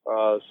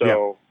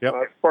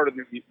 That's part of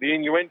the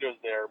innuendos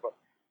there, but.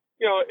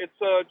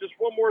 It's just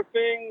one more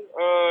thing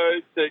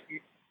that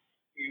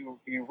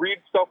you read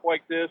stuff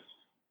like this,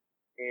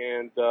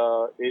 and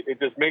it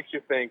just makes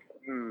you think.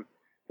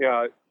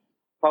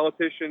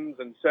 Politicians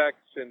and sex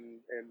and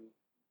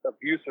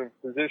abusive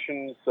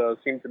positions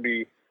seem to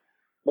be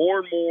more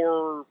and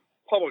more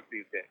public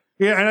these days.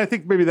 Yeah, and I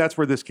think maybe that's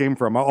where this came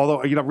from.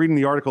 Although, reading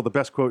the article, the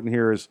best quote in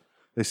here is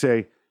they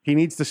say he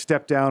needs to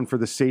step down for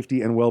the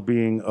safety and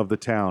well-being of the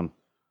town.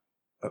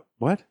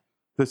 What?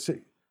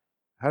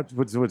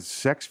 What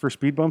sex for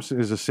speed bumps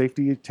is a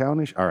safety town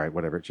issue? All right,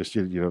 whatever. It's just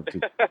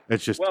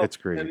it's just it's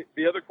crazy. And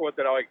the other quote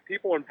that I like: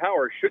 people in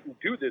power shouldn't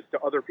do this to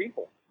other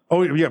people.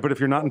 Oh yeah, but if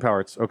you're not in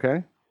power, it's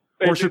okay.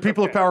 Or should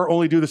people of power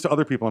only do this to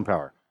other people in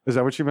power? Is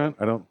that what you meant?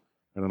 I don't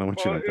know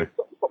what you meant there.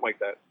 Something like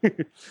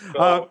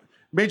that.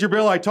 Major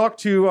Bill, I talked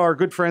to our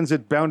good friends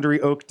at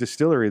Boundary Oak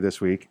Distillery this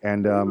week,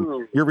 and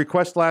your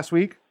request last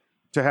week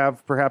to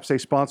have perhaps a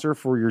sponsor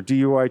for your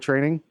DUI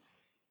training.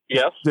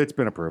 Yes, it's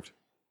been approved.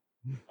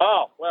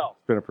 Oh, well.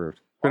 Been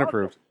approved. Been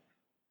approved.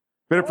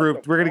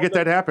 We're going to get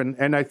that happen.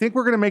 And I think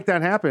we're going to make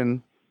that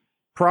happen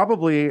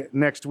probably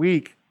next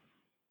week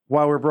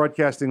while we're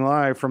broadcasting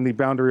live from the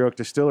Boundary Oak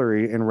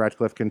Distillery in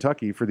Ratcliffe,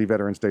 Kentucky for the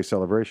Veterans Day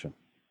celebration.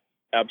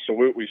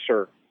 Absolutely,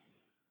 sir.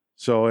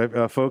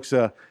 So, folks,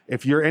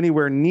 if you're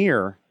anywhere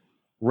near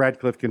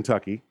Ratcliffe,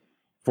 Kentucky,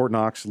 Fort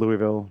Knox,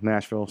 Louisville,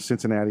 Nashville,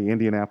 Cincinnati,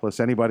 Indianapolis,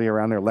 anybody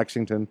around there,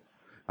 Lexington,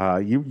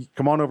 you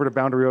come on over to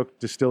Boundary Oak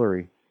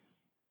Distillery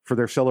for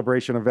their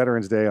celebration of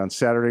Veterans Day on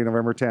Saturday,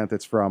 November 10th.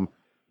 It's from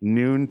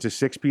noon to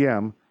 6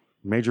 p.m.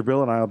 Major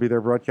Bill and I will be there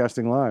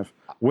broadcasting live.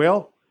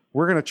 Well,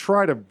 we're going to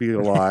try to be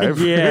live.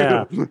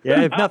 Yeah.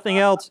 If nothing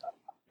else,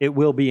 it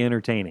will be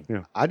entertaining.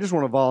 Yeah. I just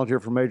want to volunteer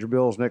for Major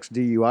Bill's next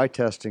DUI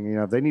testing.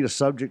 If they need a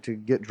subject to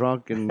get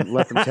drunk and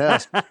let them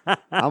test,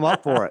 I'm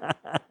up for it.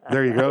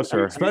 There you go,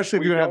 sir. Especially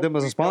if you have them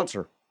as a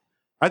sponsor.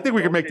 I think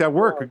we can make that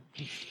work.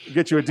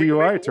 Get you a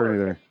DUI attorney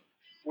there.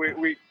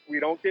 We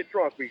don't get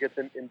drunk. We get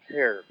them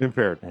impaired.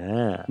 Impaired.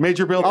 Yeah.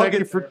 Major Bill,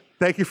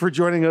 thank you for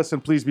joining us,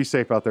 and please be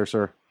safe out there,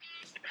 sir.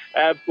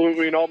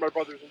 Absolutely, and all my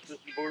brothers and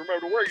sisters. But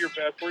remember to wear your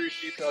vest, wear your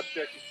seatbelt,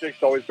 check your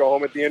sticks, always go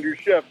home at the end of your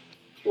shift.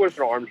 You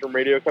listen to Arms Room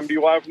Radio, come to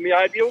you live from the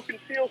Ideal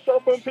Conceal Cell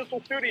Phone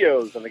Pistol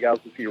Studios, and the guys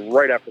will see you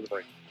right after the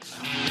break.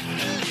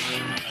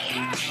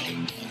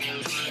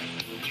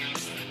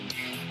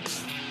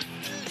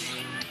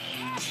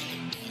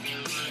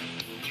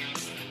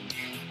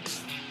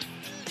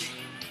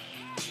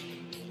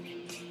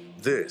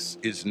 This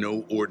is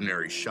no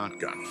ordinary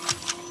shotgun.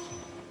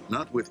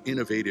 Not with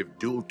innovative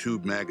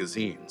dual-tube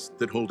magazines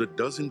that hold a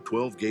dozen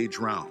 12-gauge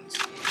rounds,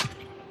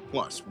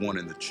 plus one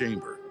in the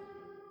chamber.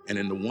 And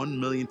in the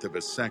 1/1,000,000th of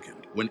a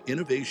second, when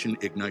innovation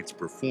ignites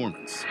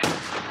performance,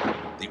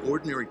 the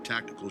ordinary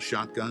tactical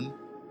shotgun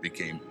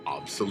became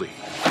obsolete.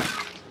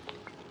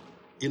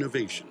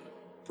 Innovation,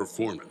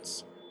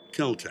 performance,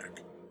 Keltec.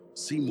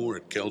 See more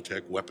at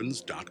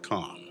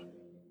keltecweapons.com.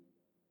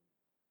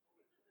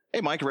 Hey,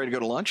 Mike, ready to go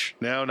to lunch?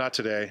 No, not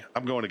today.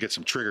 I'm going to get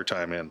some trigger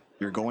time in.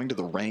 You're going to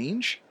the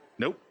range?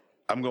 Nope.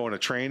 I'm going to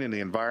train in the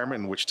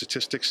environment in which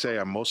statistics say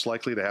I'm most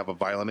likely to have a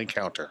violent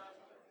encounter.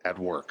 At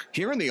work.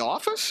 Here in the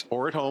office?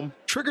 Or at home.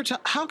 Trigger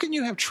time? How can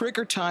you have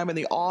trigger time in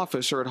the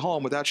office or at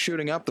home without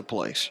shooting up the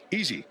place?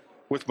 Easy.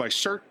 With my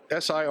CERT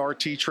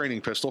SIRT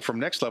training pistol from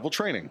Next Level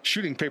Training.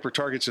 Shooting paper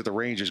targets at the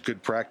range is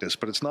good practice,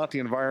 but it's not the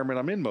environment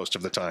I'm in most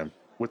of the time.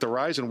 With the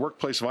rise in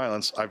workplace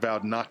violence, I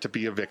vowed not to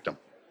be a victim.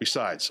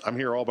 Besides, I'm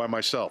here all by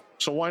myself,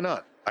 so why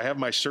not? I have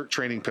my CERT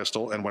training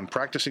pistol, and when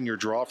practicing your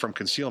draw from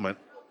concealment,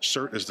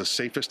 CERT is the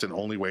safest and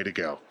only way to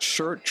go.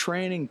 CERT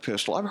training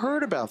pistol. I've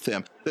heard about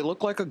them. They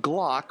look like a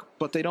Glock,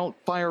 but they don't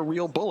fire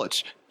real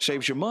bullets.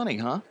 Saves you money,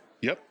 huh?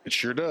 Yep, it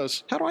sure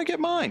does. How do I get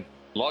mine?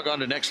 Log on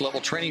to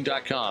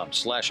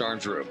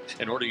nextleveltraining.com/armsroom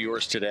and order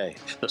yours today.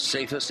 The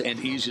safest and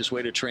easiest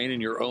way to train in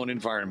your own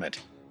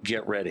environment.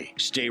 Get ready.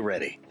 Stay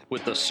ready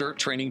with the CERT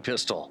training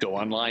pistol. Go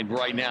online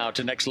right now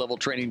to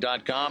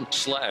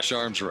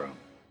nextleveltraining.com/armsroom.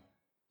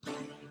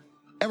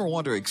 Ever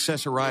want to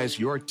accessorize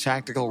your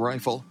tactical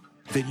rifle?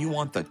 Then you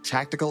want the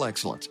tactical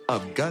excellence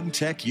of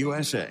GunTech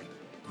USA.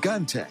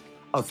 GunTech,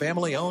 a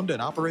family-owned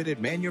and operated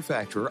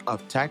manufacturer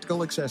of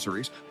tactical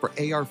accessories for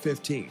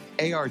AR-15,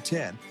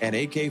 AR-10, and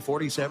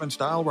AK-47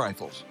 style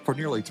rifles. For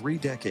nearly 3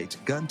 decades,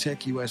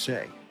 GunTech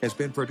USA has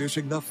been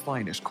producing the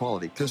finest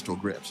quality pistol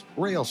grips,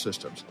 rail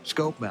systems,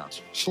 scope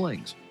mounts,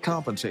 slings,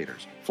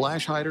 compensators,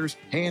 flash hiders,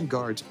 hand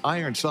guards,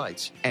 iron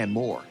sights, and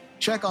more.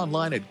 Check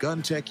online at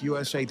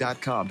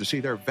GunTechUSA.com to see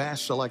their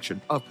vast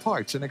selection of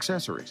parts and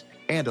accessories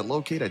and to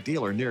locate a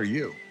dealer near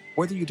you.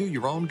 Whether you do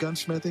your own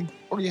gunsmithing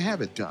or you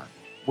have it done,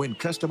 when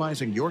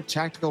customizing your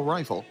tactical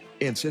rifle,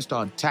 insist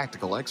on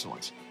tactical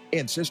excellence.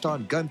 Insist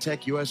on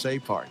GunTech USA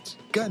parts.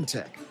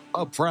 GunTech,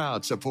 a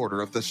proud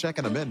supporter of the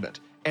Second Amendment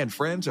and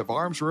friends of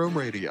Arms Room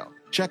Radio.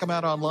 Check them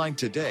out online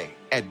today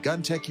at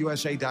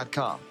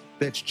GunTechUSA.com.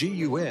 That's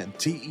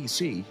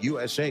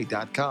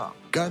GUNTECUSA.com.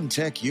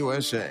 GunTech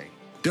USA,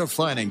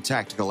 defining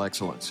tactical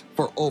excellence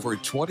for over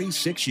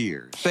 26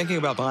 years. Thinking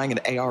about buying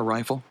an AR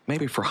rifle?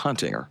 Maybe for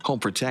hunting or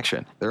home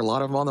protection. There are a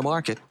lot of them on the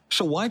market.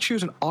 So why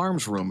choose an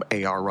Arms Room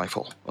AR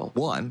rifle? Well,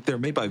 1, they're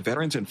made by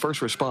veterans and first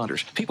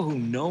responders, people who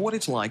know what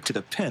it's like to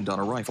depend on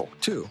a rifle.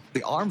 2,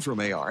 the Arms Room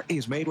AR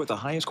is made with the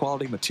highest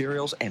quality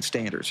materials and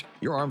standards.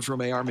 Your Arms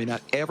Room AR may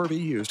not ever be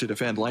used to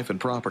defend life and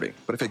property,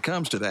 but if it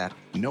comes to that,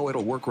 know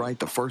it'll work right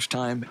the first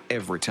time,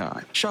 every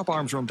time. Shop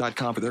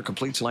armsroom.com for their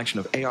complete selection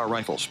of AR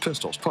rifles,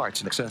 pistols,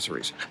 parts, and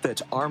accessories.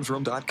 That's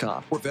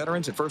armsroom.com, where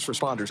veterans and first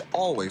responders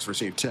always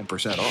receive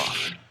 10%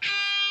 off.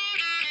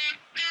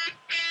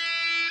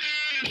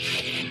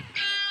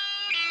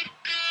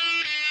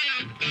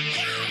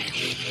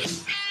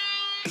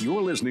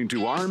 You're listening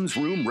to Arms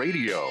Room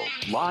Radio,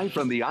 live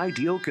from the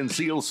Ideal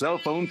Conceal Cell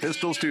Phone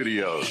Pistol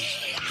Studios.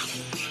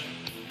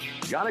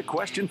 Got a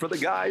question for the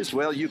guys?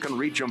 Well, you can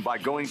reach them by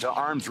going to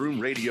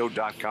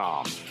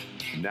armsroomradio.com.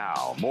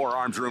 Now, more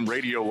Arms Room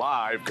Radio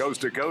live,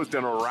 coast to coast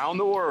and around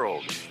the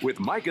world, with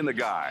Mike and the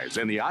guys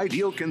in the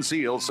Ideal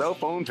Conceal Cell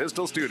Phone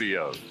Pistol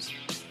Studios.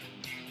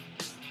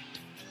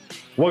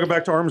 Welcome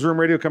back to Arms Room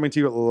Radio, coming to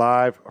you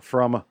live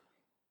from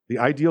the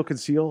Ideal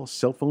Conceal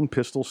Cell Phone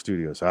Pistol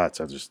Studios.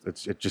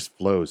 It just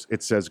flows.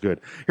 It says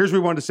good. Here's what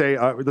we wanted to say.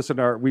 Listen,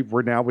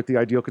 we're now with the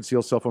Ideal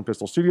Conceal Cell Phone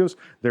Pistol Studios.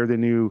 They're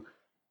the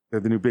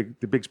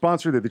big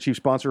sponsor. They're the chief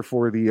sponsor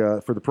for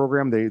the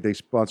program. They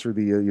sponsor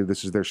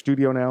this is their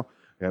studio now.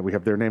 We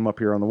have their name up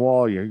here on the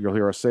wall. You'll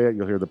hear us say it.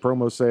 You'll hear the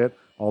promos say it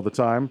all the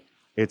time.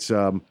 It's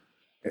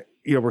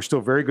we're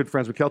still very good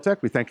friends with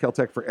Kel-Tec. We thank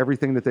Kel-Tec for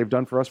everything that they've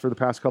done for us for the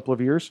past couple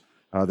of years.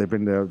 They've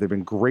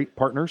been great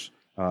partners.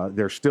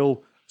 They're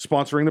still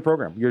sponsoring the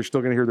program. You're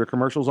still going to hear their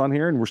commercials on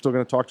here, and we're still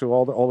going to talk to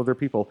all of their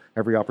people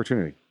every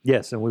opportunity.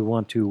 Yes, and we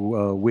want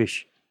to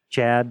wish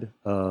Chad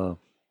a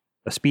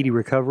speedy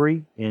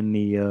recovery in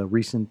the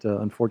recent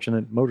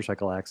unfortunate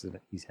motorcycle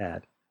accident he's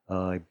had.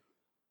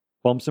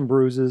 Bumps and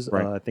bruises.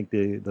 Right. I think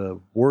the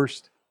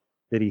worst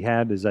that he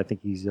had is I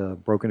think he's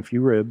broken a few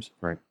ribs.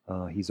 Right.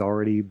 He's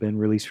already been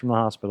released from the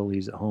hospital.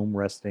 He's at home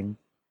resting.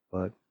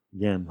 But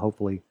again,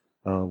 hopefully,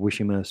 wish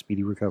him a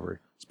speedy recovery.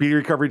 Speedy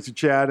recovery to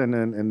Chad, and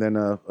then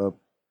a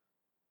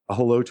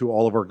hello to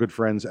all of our good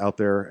friends out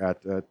there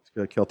at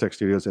Kel-Tec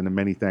Studios, and a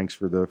many thanks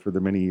for the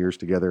many years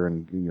together,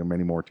 and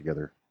many more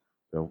together.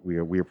 So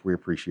we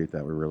appreciate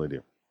that. We really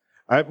do.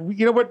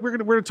 You know what? We're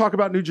gonna talk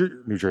about New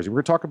Jersey.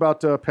 We're gonna talk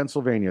about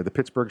Pennsylvania, the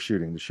Pittsburgh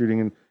shooting, the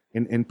shooting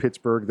in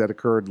Pittsburgh that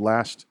occurred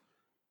last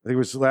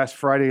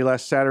Friday,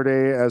 last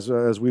Saturday,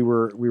 as we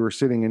were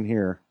sitting in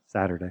here.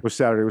 Saturday. It was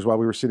Saturday. It was while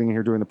we were sitting in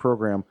here doing the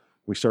program.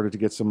 We started to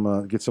get some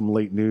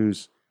late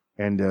news,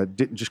 and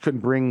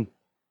couldn't bring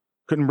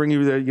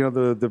you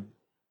the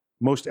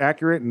most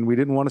accurate, and we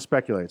didn't want to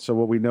speculate. So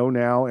what we know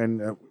now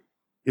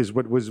is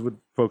what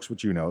folks,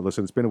 what you know.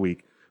 Listen, it's been a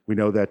week. We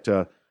know that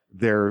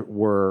there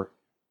were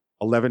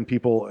 11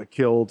 people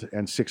killed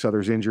and 6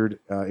 others injured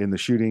in the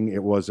shooting.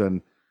 It was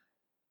they're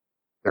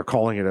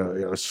calling it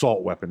an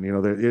assault weapon.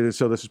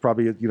 So this is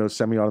probably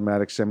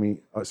semi-automatic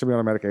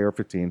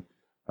AR-15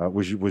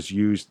 was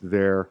used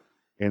there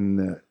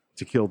to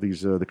kill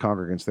these the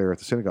congregants there at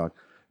the synagogue.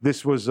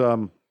 This is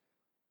a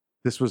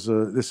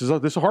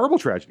horrible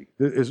tragedy.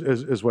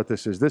 Is what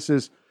this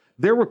is.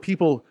 There were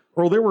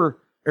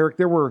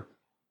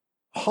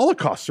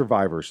Holocaust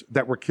survivors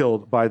that were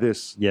killed by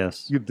this.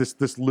 Yes.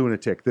 This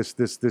lunatic. This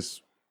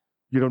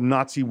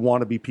Nazi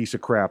wannabe piece of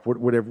crap.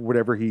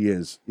 Whatever he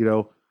is.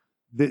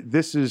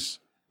 This is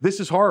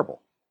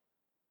horrible.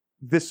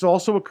 This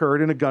also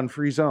occurred in a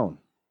gun-free zone.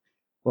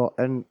 Well,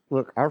 and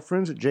look, our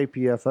friends at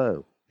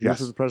JPFO, Yes. Youth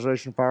for the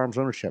Preservation of Firearms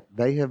Ownership,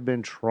 they have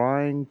been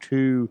trying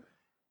to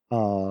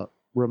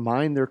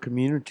remind their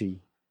community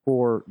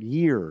for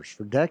years,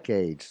 for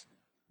decades,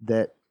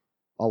 that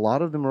a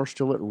lot of them are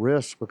still at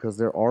risk because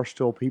there are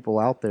still people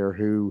out there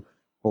who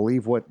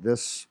believe what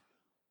this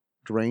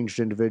deranged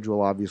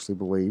individual obviously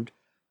believed.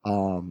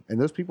 And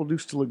those people do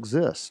still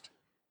exist.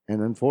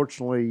 And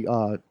unfortunately,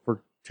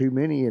 for too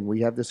many, and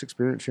we have this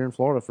experience here in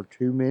Florida, for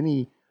too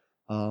many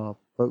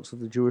folks of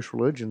the Jewish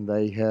religion,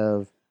 they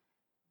have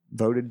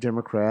voted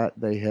Democrat.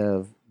 They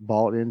have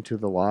bought into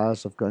the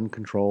lies of gun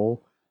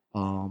control.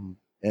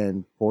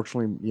 And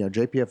fortunately,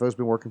 JPFO has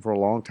been working for a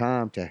long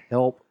time to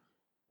help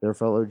their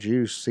fellow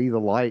Jews see the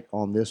light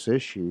on this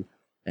issue.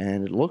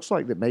 And it looks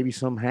like that maybe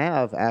some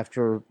have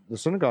after the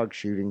synagogue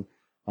shooting.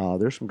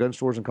 There's some gun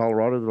stores in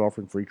Colorado that are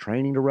offering free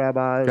training to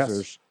rabbis.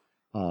 Yes.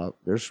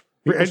 There's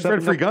And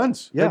stepping free up-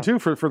 guns, Yeah. too,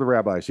 for the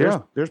rabbis.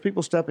 Yeah. There's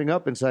people stepping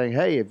up and saying,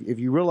 hey, if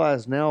you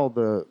realize now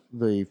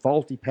the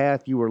faulty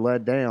path you were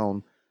led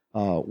down,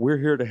 we're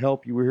here to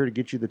help you. We're here to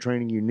get you the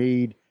training you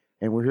need,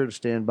 and we're here to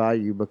stand by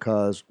you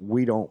because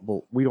we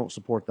don't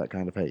support that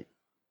kind of hate.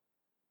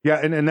 Yeah,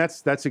 and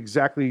that's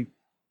exactly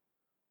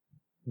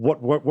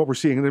what we're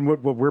seeing, and then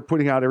what we're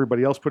putting out,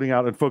 everybody else putting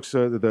out, and folks,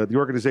 the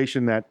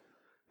organization that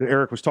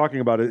Eric was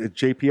talking about, at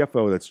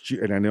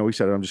JPFO, and I know he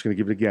said it, I'm just going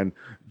to give it again,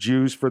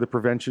 Jews for the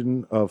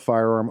Prevention of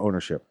Firearm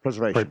Ownership.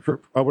 Preservation.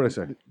 Oh, what did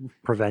I say?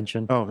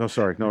 Prevention. Oh, no,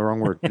 sorry. No, wrong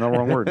word. No,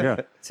 wrong word.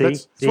 Yeah. See?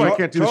 That's why I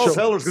can't do the show. Charles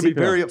Heller's going to be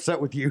very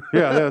upset with you.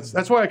 Yeah,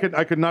 that's why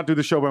I could not do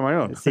the show by my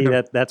own. See,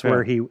 that's Yeah.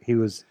 where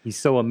he's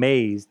so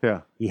amazed.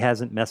 Yeah. He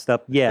hasn't messed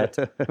up yet.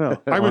 No,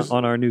 I was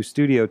on our new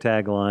studio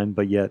tagline,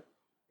 but yet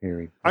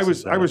here I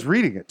was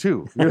reading it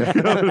too, and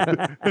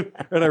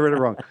I read it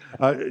wrong.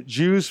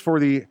 Jews for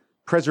the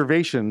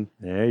Preservation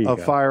of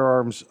go.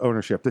 Firearms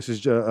Ownership. This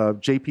is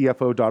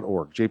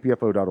jpfo.org.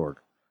 jpfo.org,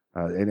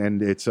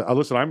 and it's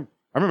listen. I'm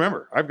a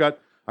member.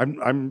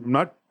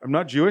 I'm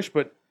not Jewish,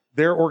 but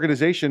their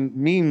organization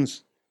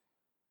means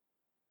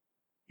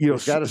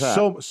It's got us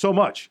out. so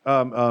much.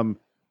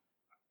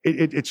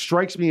 It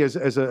strikes me as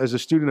a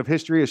student of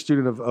history, a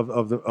student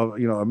of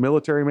a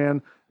military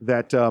man,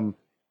 that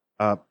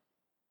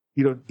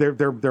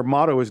their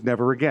motto is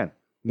never again,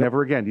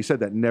 never again. You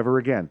said that, never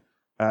again,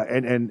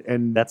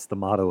 and that's the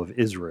motto of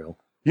Israel.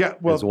 Yeah,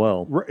 well, as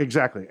well.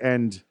 Exactly,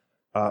 and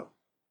I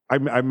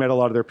met a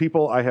lot of their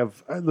people.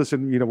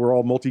 Listen, we're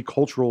all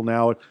multicultural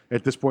now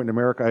at this point in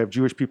America. I have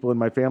Jewish people in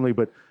my family,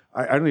 but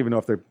I don't even know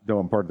if they know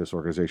I'm part of this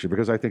organization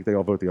because I think they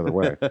all vote the other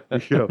way.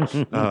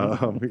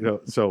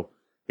 So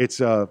it's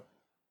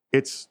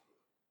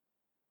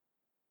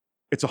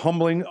a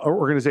humbling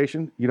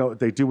organization.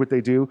 They do what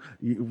they do.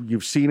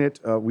 You've seen it.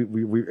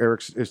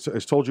 Eric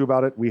has told you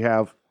about it. We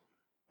have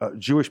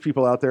Jewish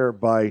people out there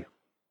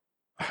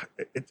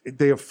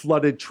they have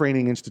flooded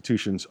training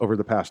institutions over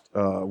the past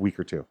week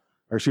or two,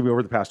 or excuse me,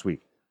 over the past week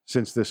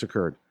since this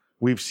occurred.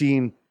 We've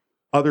seen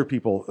other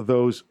people,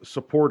 those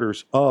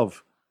supporters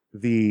of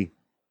the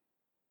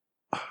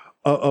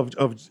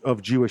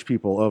of Jewish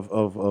people,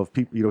 of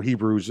people,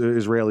 Hebrews,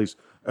 Israelis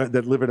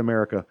that live in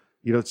America,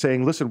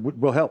 saying, "Listen,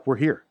 we'll help. We're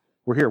here.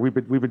 We're here. We've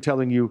been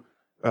telling you,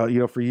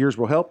 for years,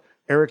 we'll help."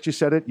 Eric just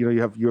said it.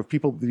 You have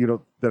people,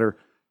 that are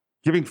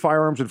giving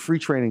firearms and free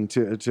training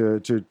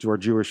to our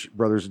Jewish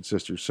brothers and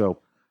sisters. So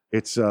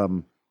it's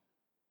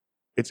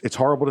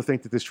horrible to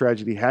think that this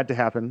tragedy had to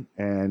happen,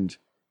 and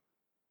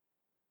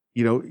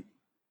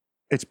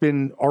it's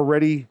been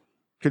already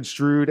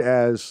construed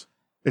as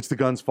it's the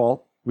gun's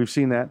fault. We've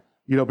seen that,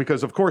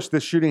 because of course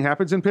this shooting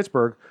happens in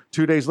Pittsburgh.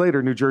 2 days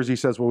later, New Jersey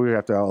says, "Well, we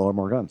have to outlaw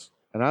more guns."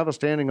 And I have a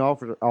standing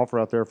offer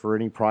out there for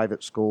any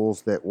private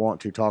schools that want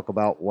to talk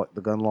about what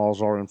the gun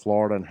laws are in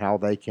Florida and how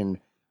they can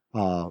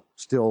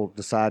still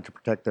decide to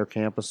protect their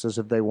campuses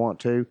if they want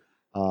to.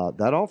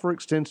 That offer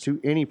extends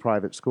to any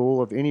private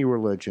school of any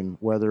religion,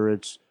 whether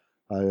it's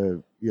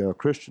a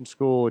Christian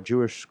school, a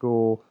Jewish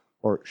school,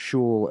 or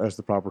shul, as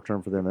the proper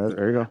term for them is.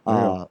 There you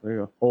go. There you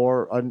go.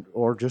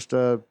 Or just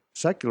a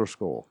secular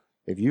school.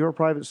 If you're a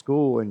private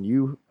school and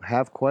you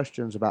have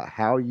questions about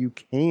how you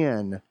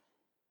can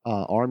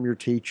arm your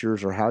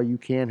teachers or how you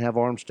can have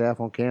armed staff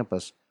on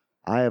campus,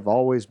 I have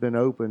always been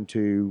open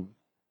to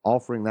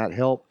offering that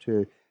help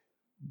to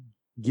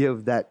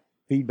give that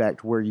feedback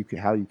to where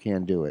how you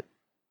can do it.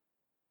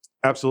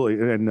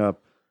 Absolutely.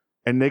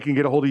 And they can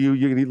get a hold of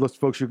you.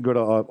 Folks, you can go to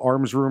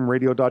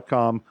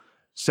armsroomradio.com,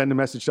 send a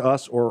message to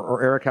us,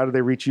 or Eric, how do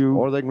they reach you?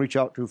 Or they can reach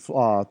out to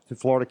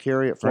Florida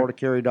Carry at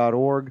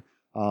floridacarry.org.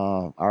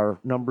 Our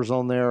number's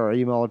on there, our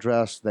email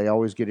address. They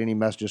always get any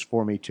messages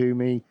to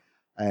me.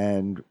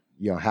 And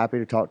happy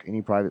to talk to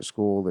any private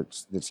school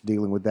that's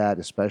dealing with that,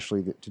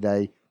 especially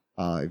today.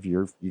 If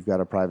you've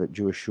got a private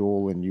Jewish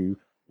shul and you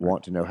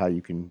want to know how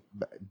you can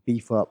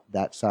beef up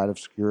that side of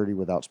security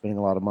without spending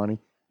a lot of money,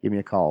 give me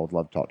a call. I'd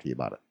love to talk to you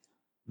about it.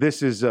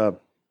 This is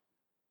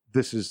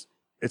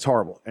it's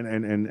horrible.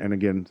 And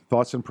again,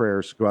 thoughts and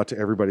prayers go out to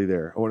everybody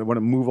there. I want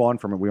to move on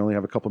from it. We only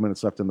have a couple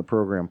minutes left in the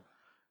program.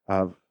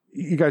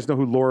 You guys know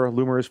who Laura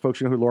Loomer is, folks.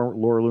 You know who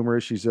Laura Loomer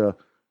is? She's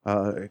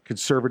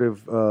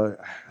conservative.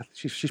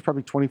 She's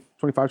probably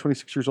 25,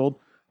 26 years old.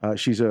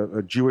 She's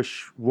a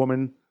Jewish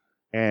woman,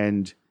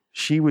 and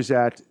she was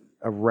at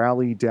a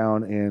rally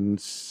down in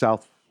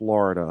South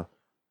Florida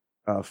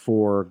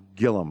for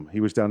Gillum. He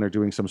was down there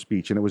doing some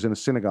speech, and it was in a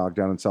synagogue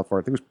down in South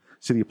Florida. I think it was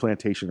City of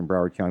Plantation in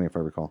Broward County, if I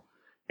recall.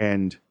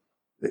 And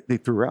they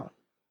threw her out.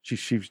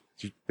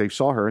 They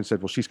saw her and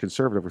said, well, she's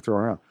conservative, we're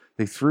throwing her out.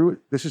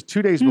 This is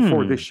 2 days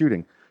before this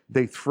shooting.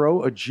 They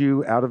throw a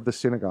Jew out of the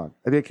synagogue.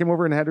 And they came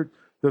over and had her,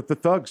 the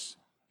thugs,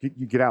 you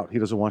get out. He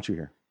doesn't want you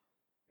here.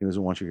 He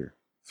doesn't want you here.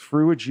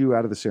 Threw a Jew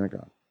out of the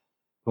synagogue.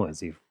 Was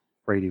he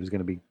afraid he was going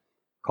to be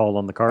called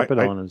on the carpet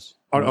on his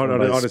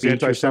his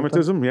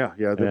anti-Semitism? Yeah.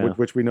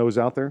 Which we know is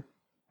out there.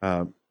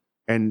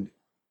 And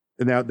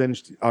now then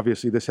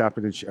obviously this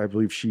happened, and I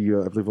believe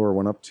Laura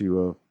went up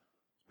to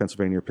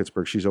Pennsylvania or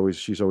Pittsburgh. She's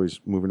always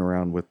moving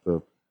around with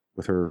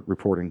her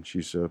reporting.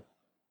 She's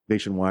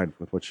nationwide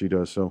with what she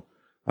does. So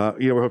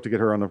we hope to get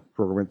her on the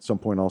program at some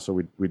point. Also,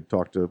 we'd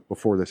talked to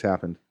before this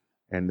happened,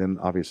 and then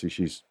obviously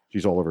she's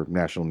all over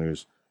national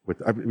news with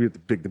the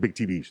big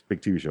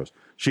TV shows.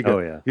 She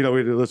got,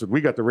 listen, we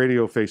got the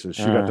radio faces.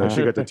 She got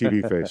the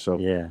TV face. So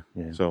yeah.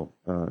 So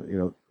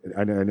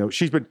I know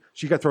she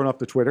got thrown off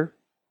the Twitter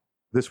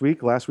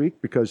last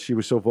week because she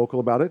was so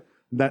vocal about it.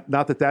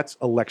 Not that that's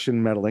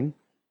election meddling,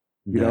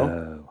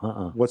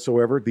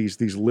 whatsoever.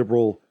 These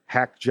liberal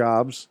hack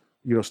jobs,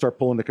 start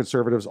pulling the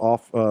conservatives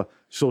off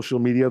social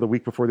media the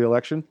week before the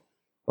election.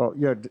 Well,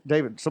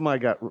 David, somebody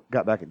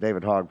got back at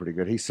David Hogg pretty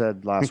good. He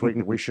said last week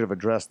that we should have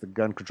addressed the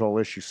gun control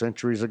issue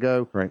centuries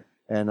ago. Right.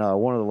 And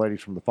one of the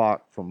ladies from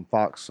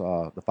Fox,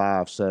 the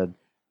 5 said,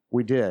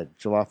 we did,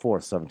 July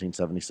 4th,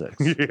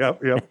 1776.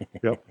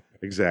 Yep.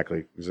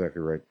 Exactly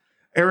right.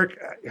 Eric,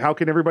 how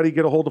can everybody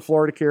get a hold of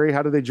Florida Carry?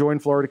 How do they join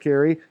Florida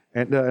Carry?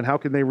 And how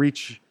can they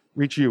reach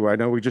you? I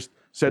know we just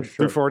said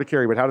through Florida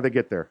Carry, but how do they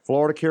get there?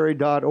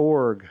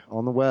 FloridaCarry.org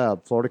on the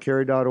web,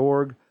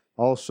 FloridaCarry.org.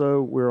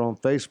 Also, we're on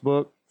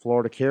Facebook,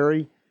 Florida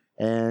Carry,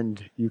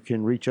 and you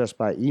can reach us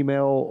by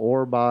email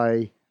or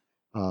by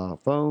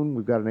phone.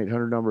 We've got an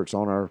 800 number. It's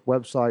on our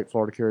website,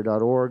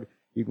 FloridaCarry.org.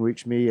 You can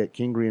reach me at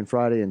Kingery and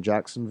Friday in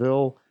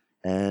Jacksonville.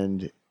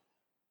 And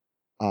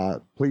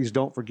please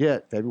don't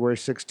forget, February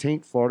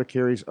 16th, Florida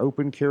Carry's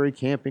open carry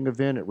camping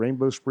event at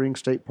Rainbow Springs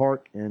State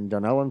Park in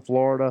Dunellen,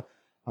 Florida.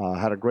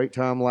 Had a great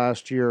time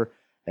last year.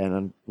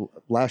 And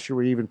last year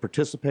we even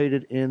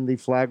participated in the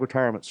flag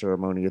retirement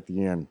ceremony at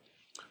the end.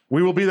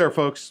 We will be there,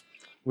 folks.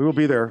 We will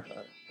be there.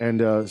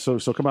 And so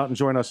come out and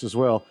join us as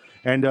well.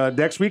 And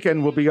next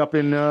weekend we'll be up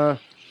in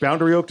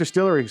Boundary Oak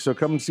Distillery. So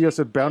come and see us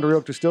at Boundary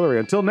Oak Distillery.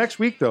 Until next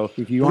week, though.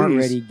 If you aren't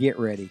ready, get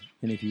ready.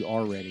 And if you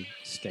are ready,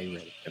 stay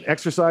ready. And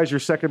exercise your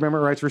Second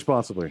Amendment rights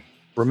responsibly.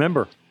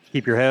 Remember,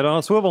 keep your head on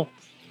a swivel.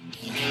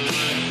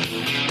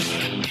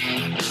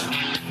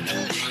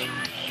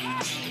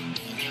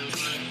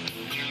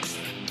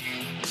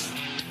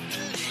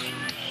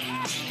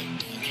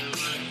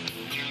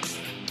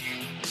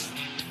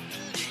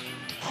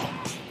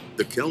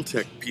 The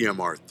Kel-Tec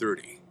PMR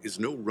 30 is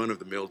no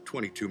run-of-the-mill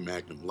 .22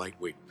 Magnum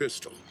lightweight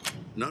pistol,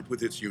 not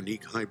with its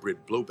unique hybrid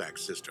blowback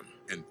system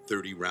and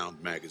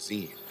 30-round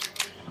magazine.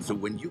 So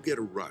when you get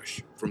a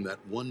rush from that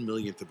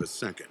 1/1,000,000th of a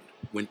second,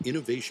 when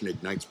innovation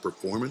ignites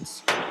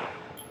performance,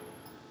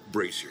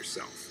 brace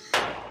yourself.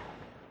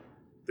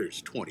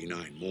 There's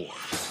 29 more.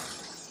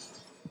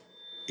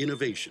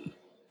 Innovation,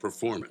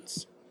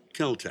 performance,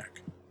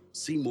 Kel-Tec.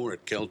 See more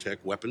at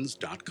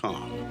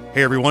keltecweapons.com.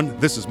 Hey everyone,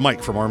 this is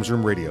Mike from Arms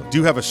Room Radio. Do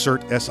you have a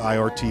CERT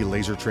SIRT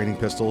laser training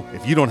pistol?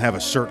 If you don't have a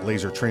CERT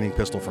laser training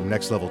pistol from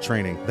Next Level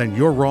Training, then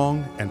you're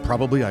wrong and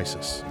probably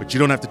ISIS. But you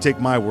don't have to take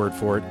my word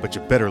for it, but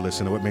you better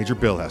listen to what Major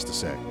Bill has to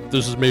say.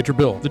 This is Major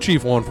Bill, the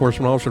Chief Law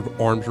Enforcement Officer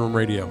of Arms Room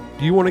Radio.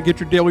 Do you want to get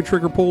your daily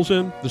trigger pulls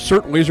in? The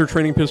CERT laser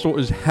training pistol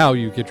is how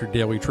you get your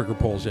daily trigger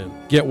pulls in.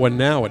 Get one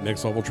now at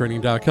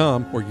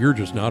nextleveltraining.com, or you're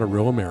just not a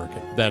real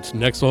American. That's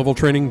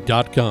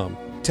nextleveltraining.com.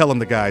 Tell them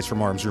the guys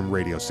from Arms Room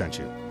Radio sent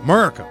you.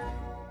 America!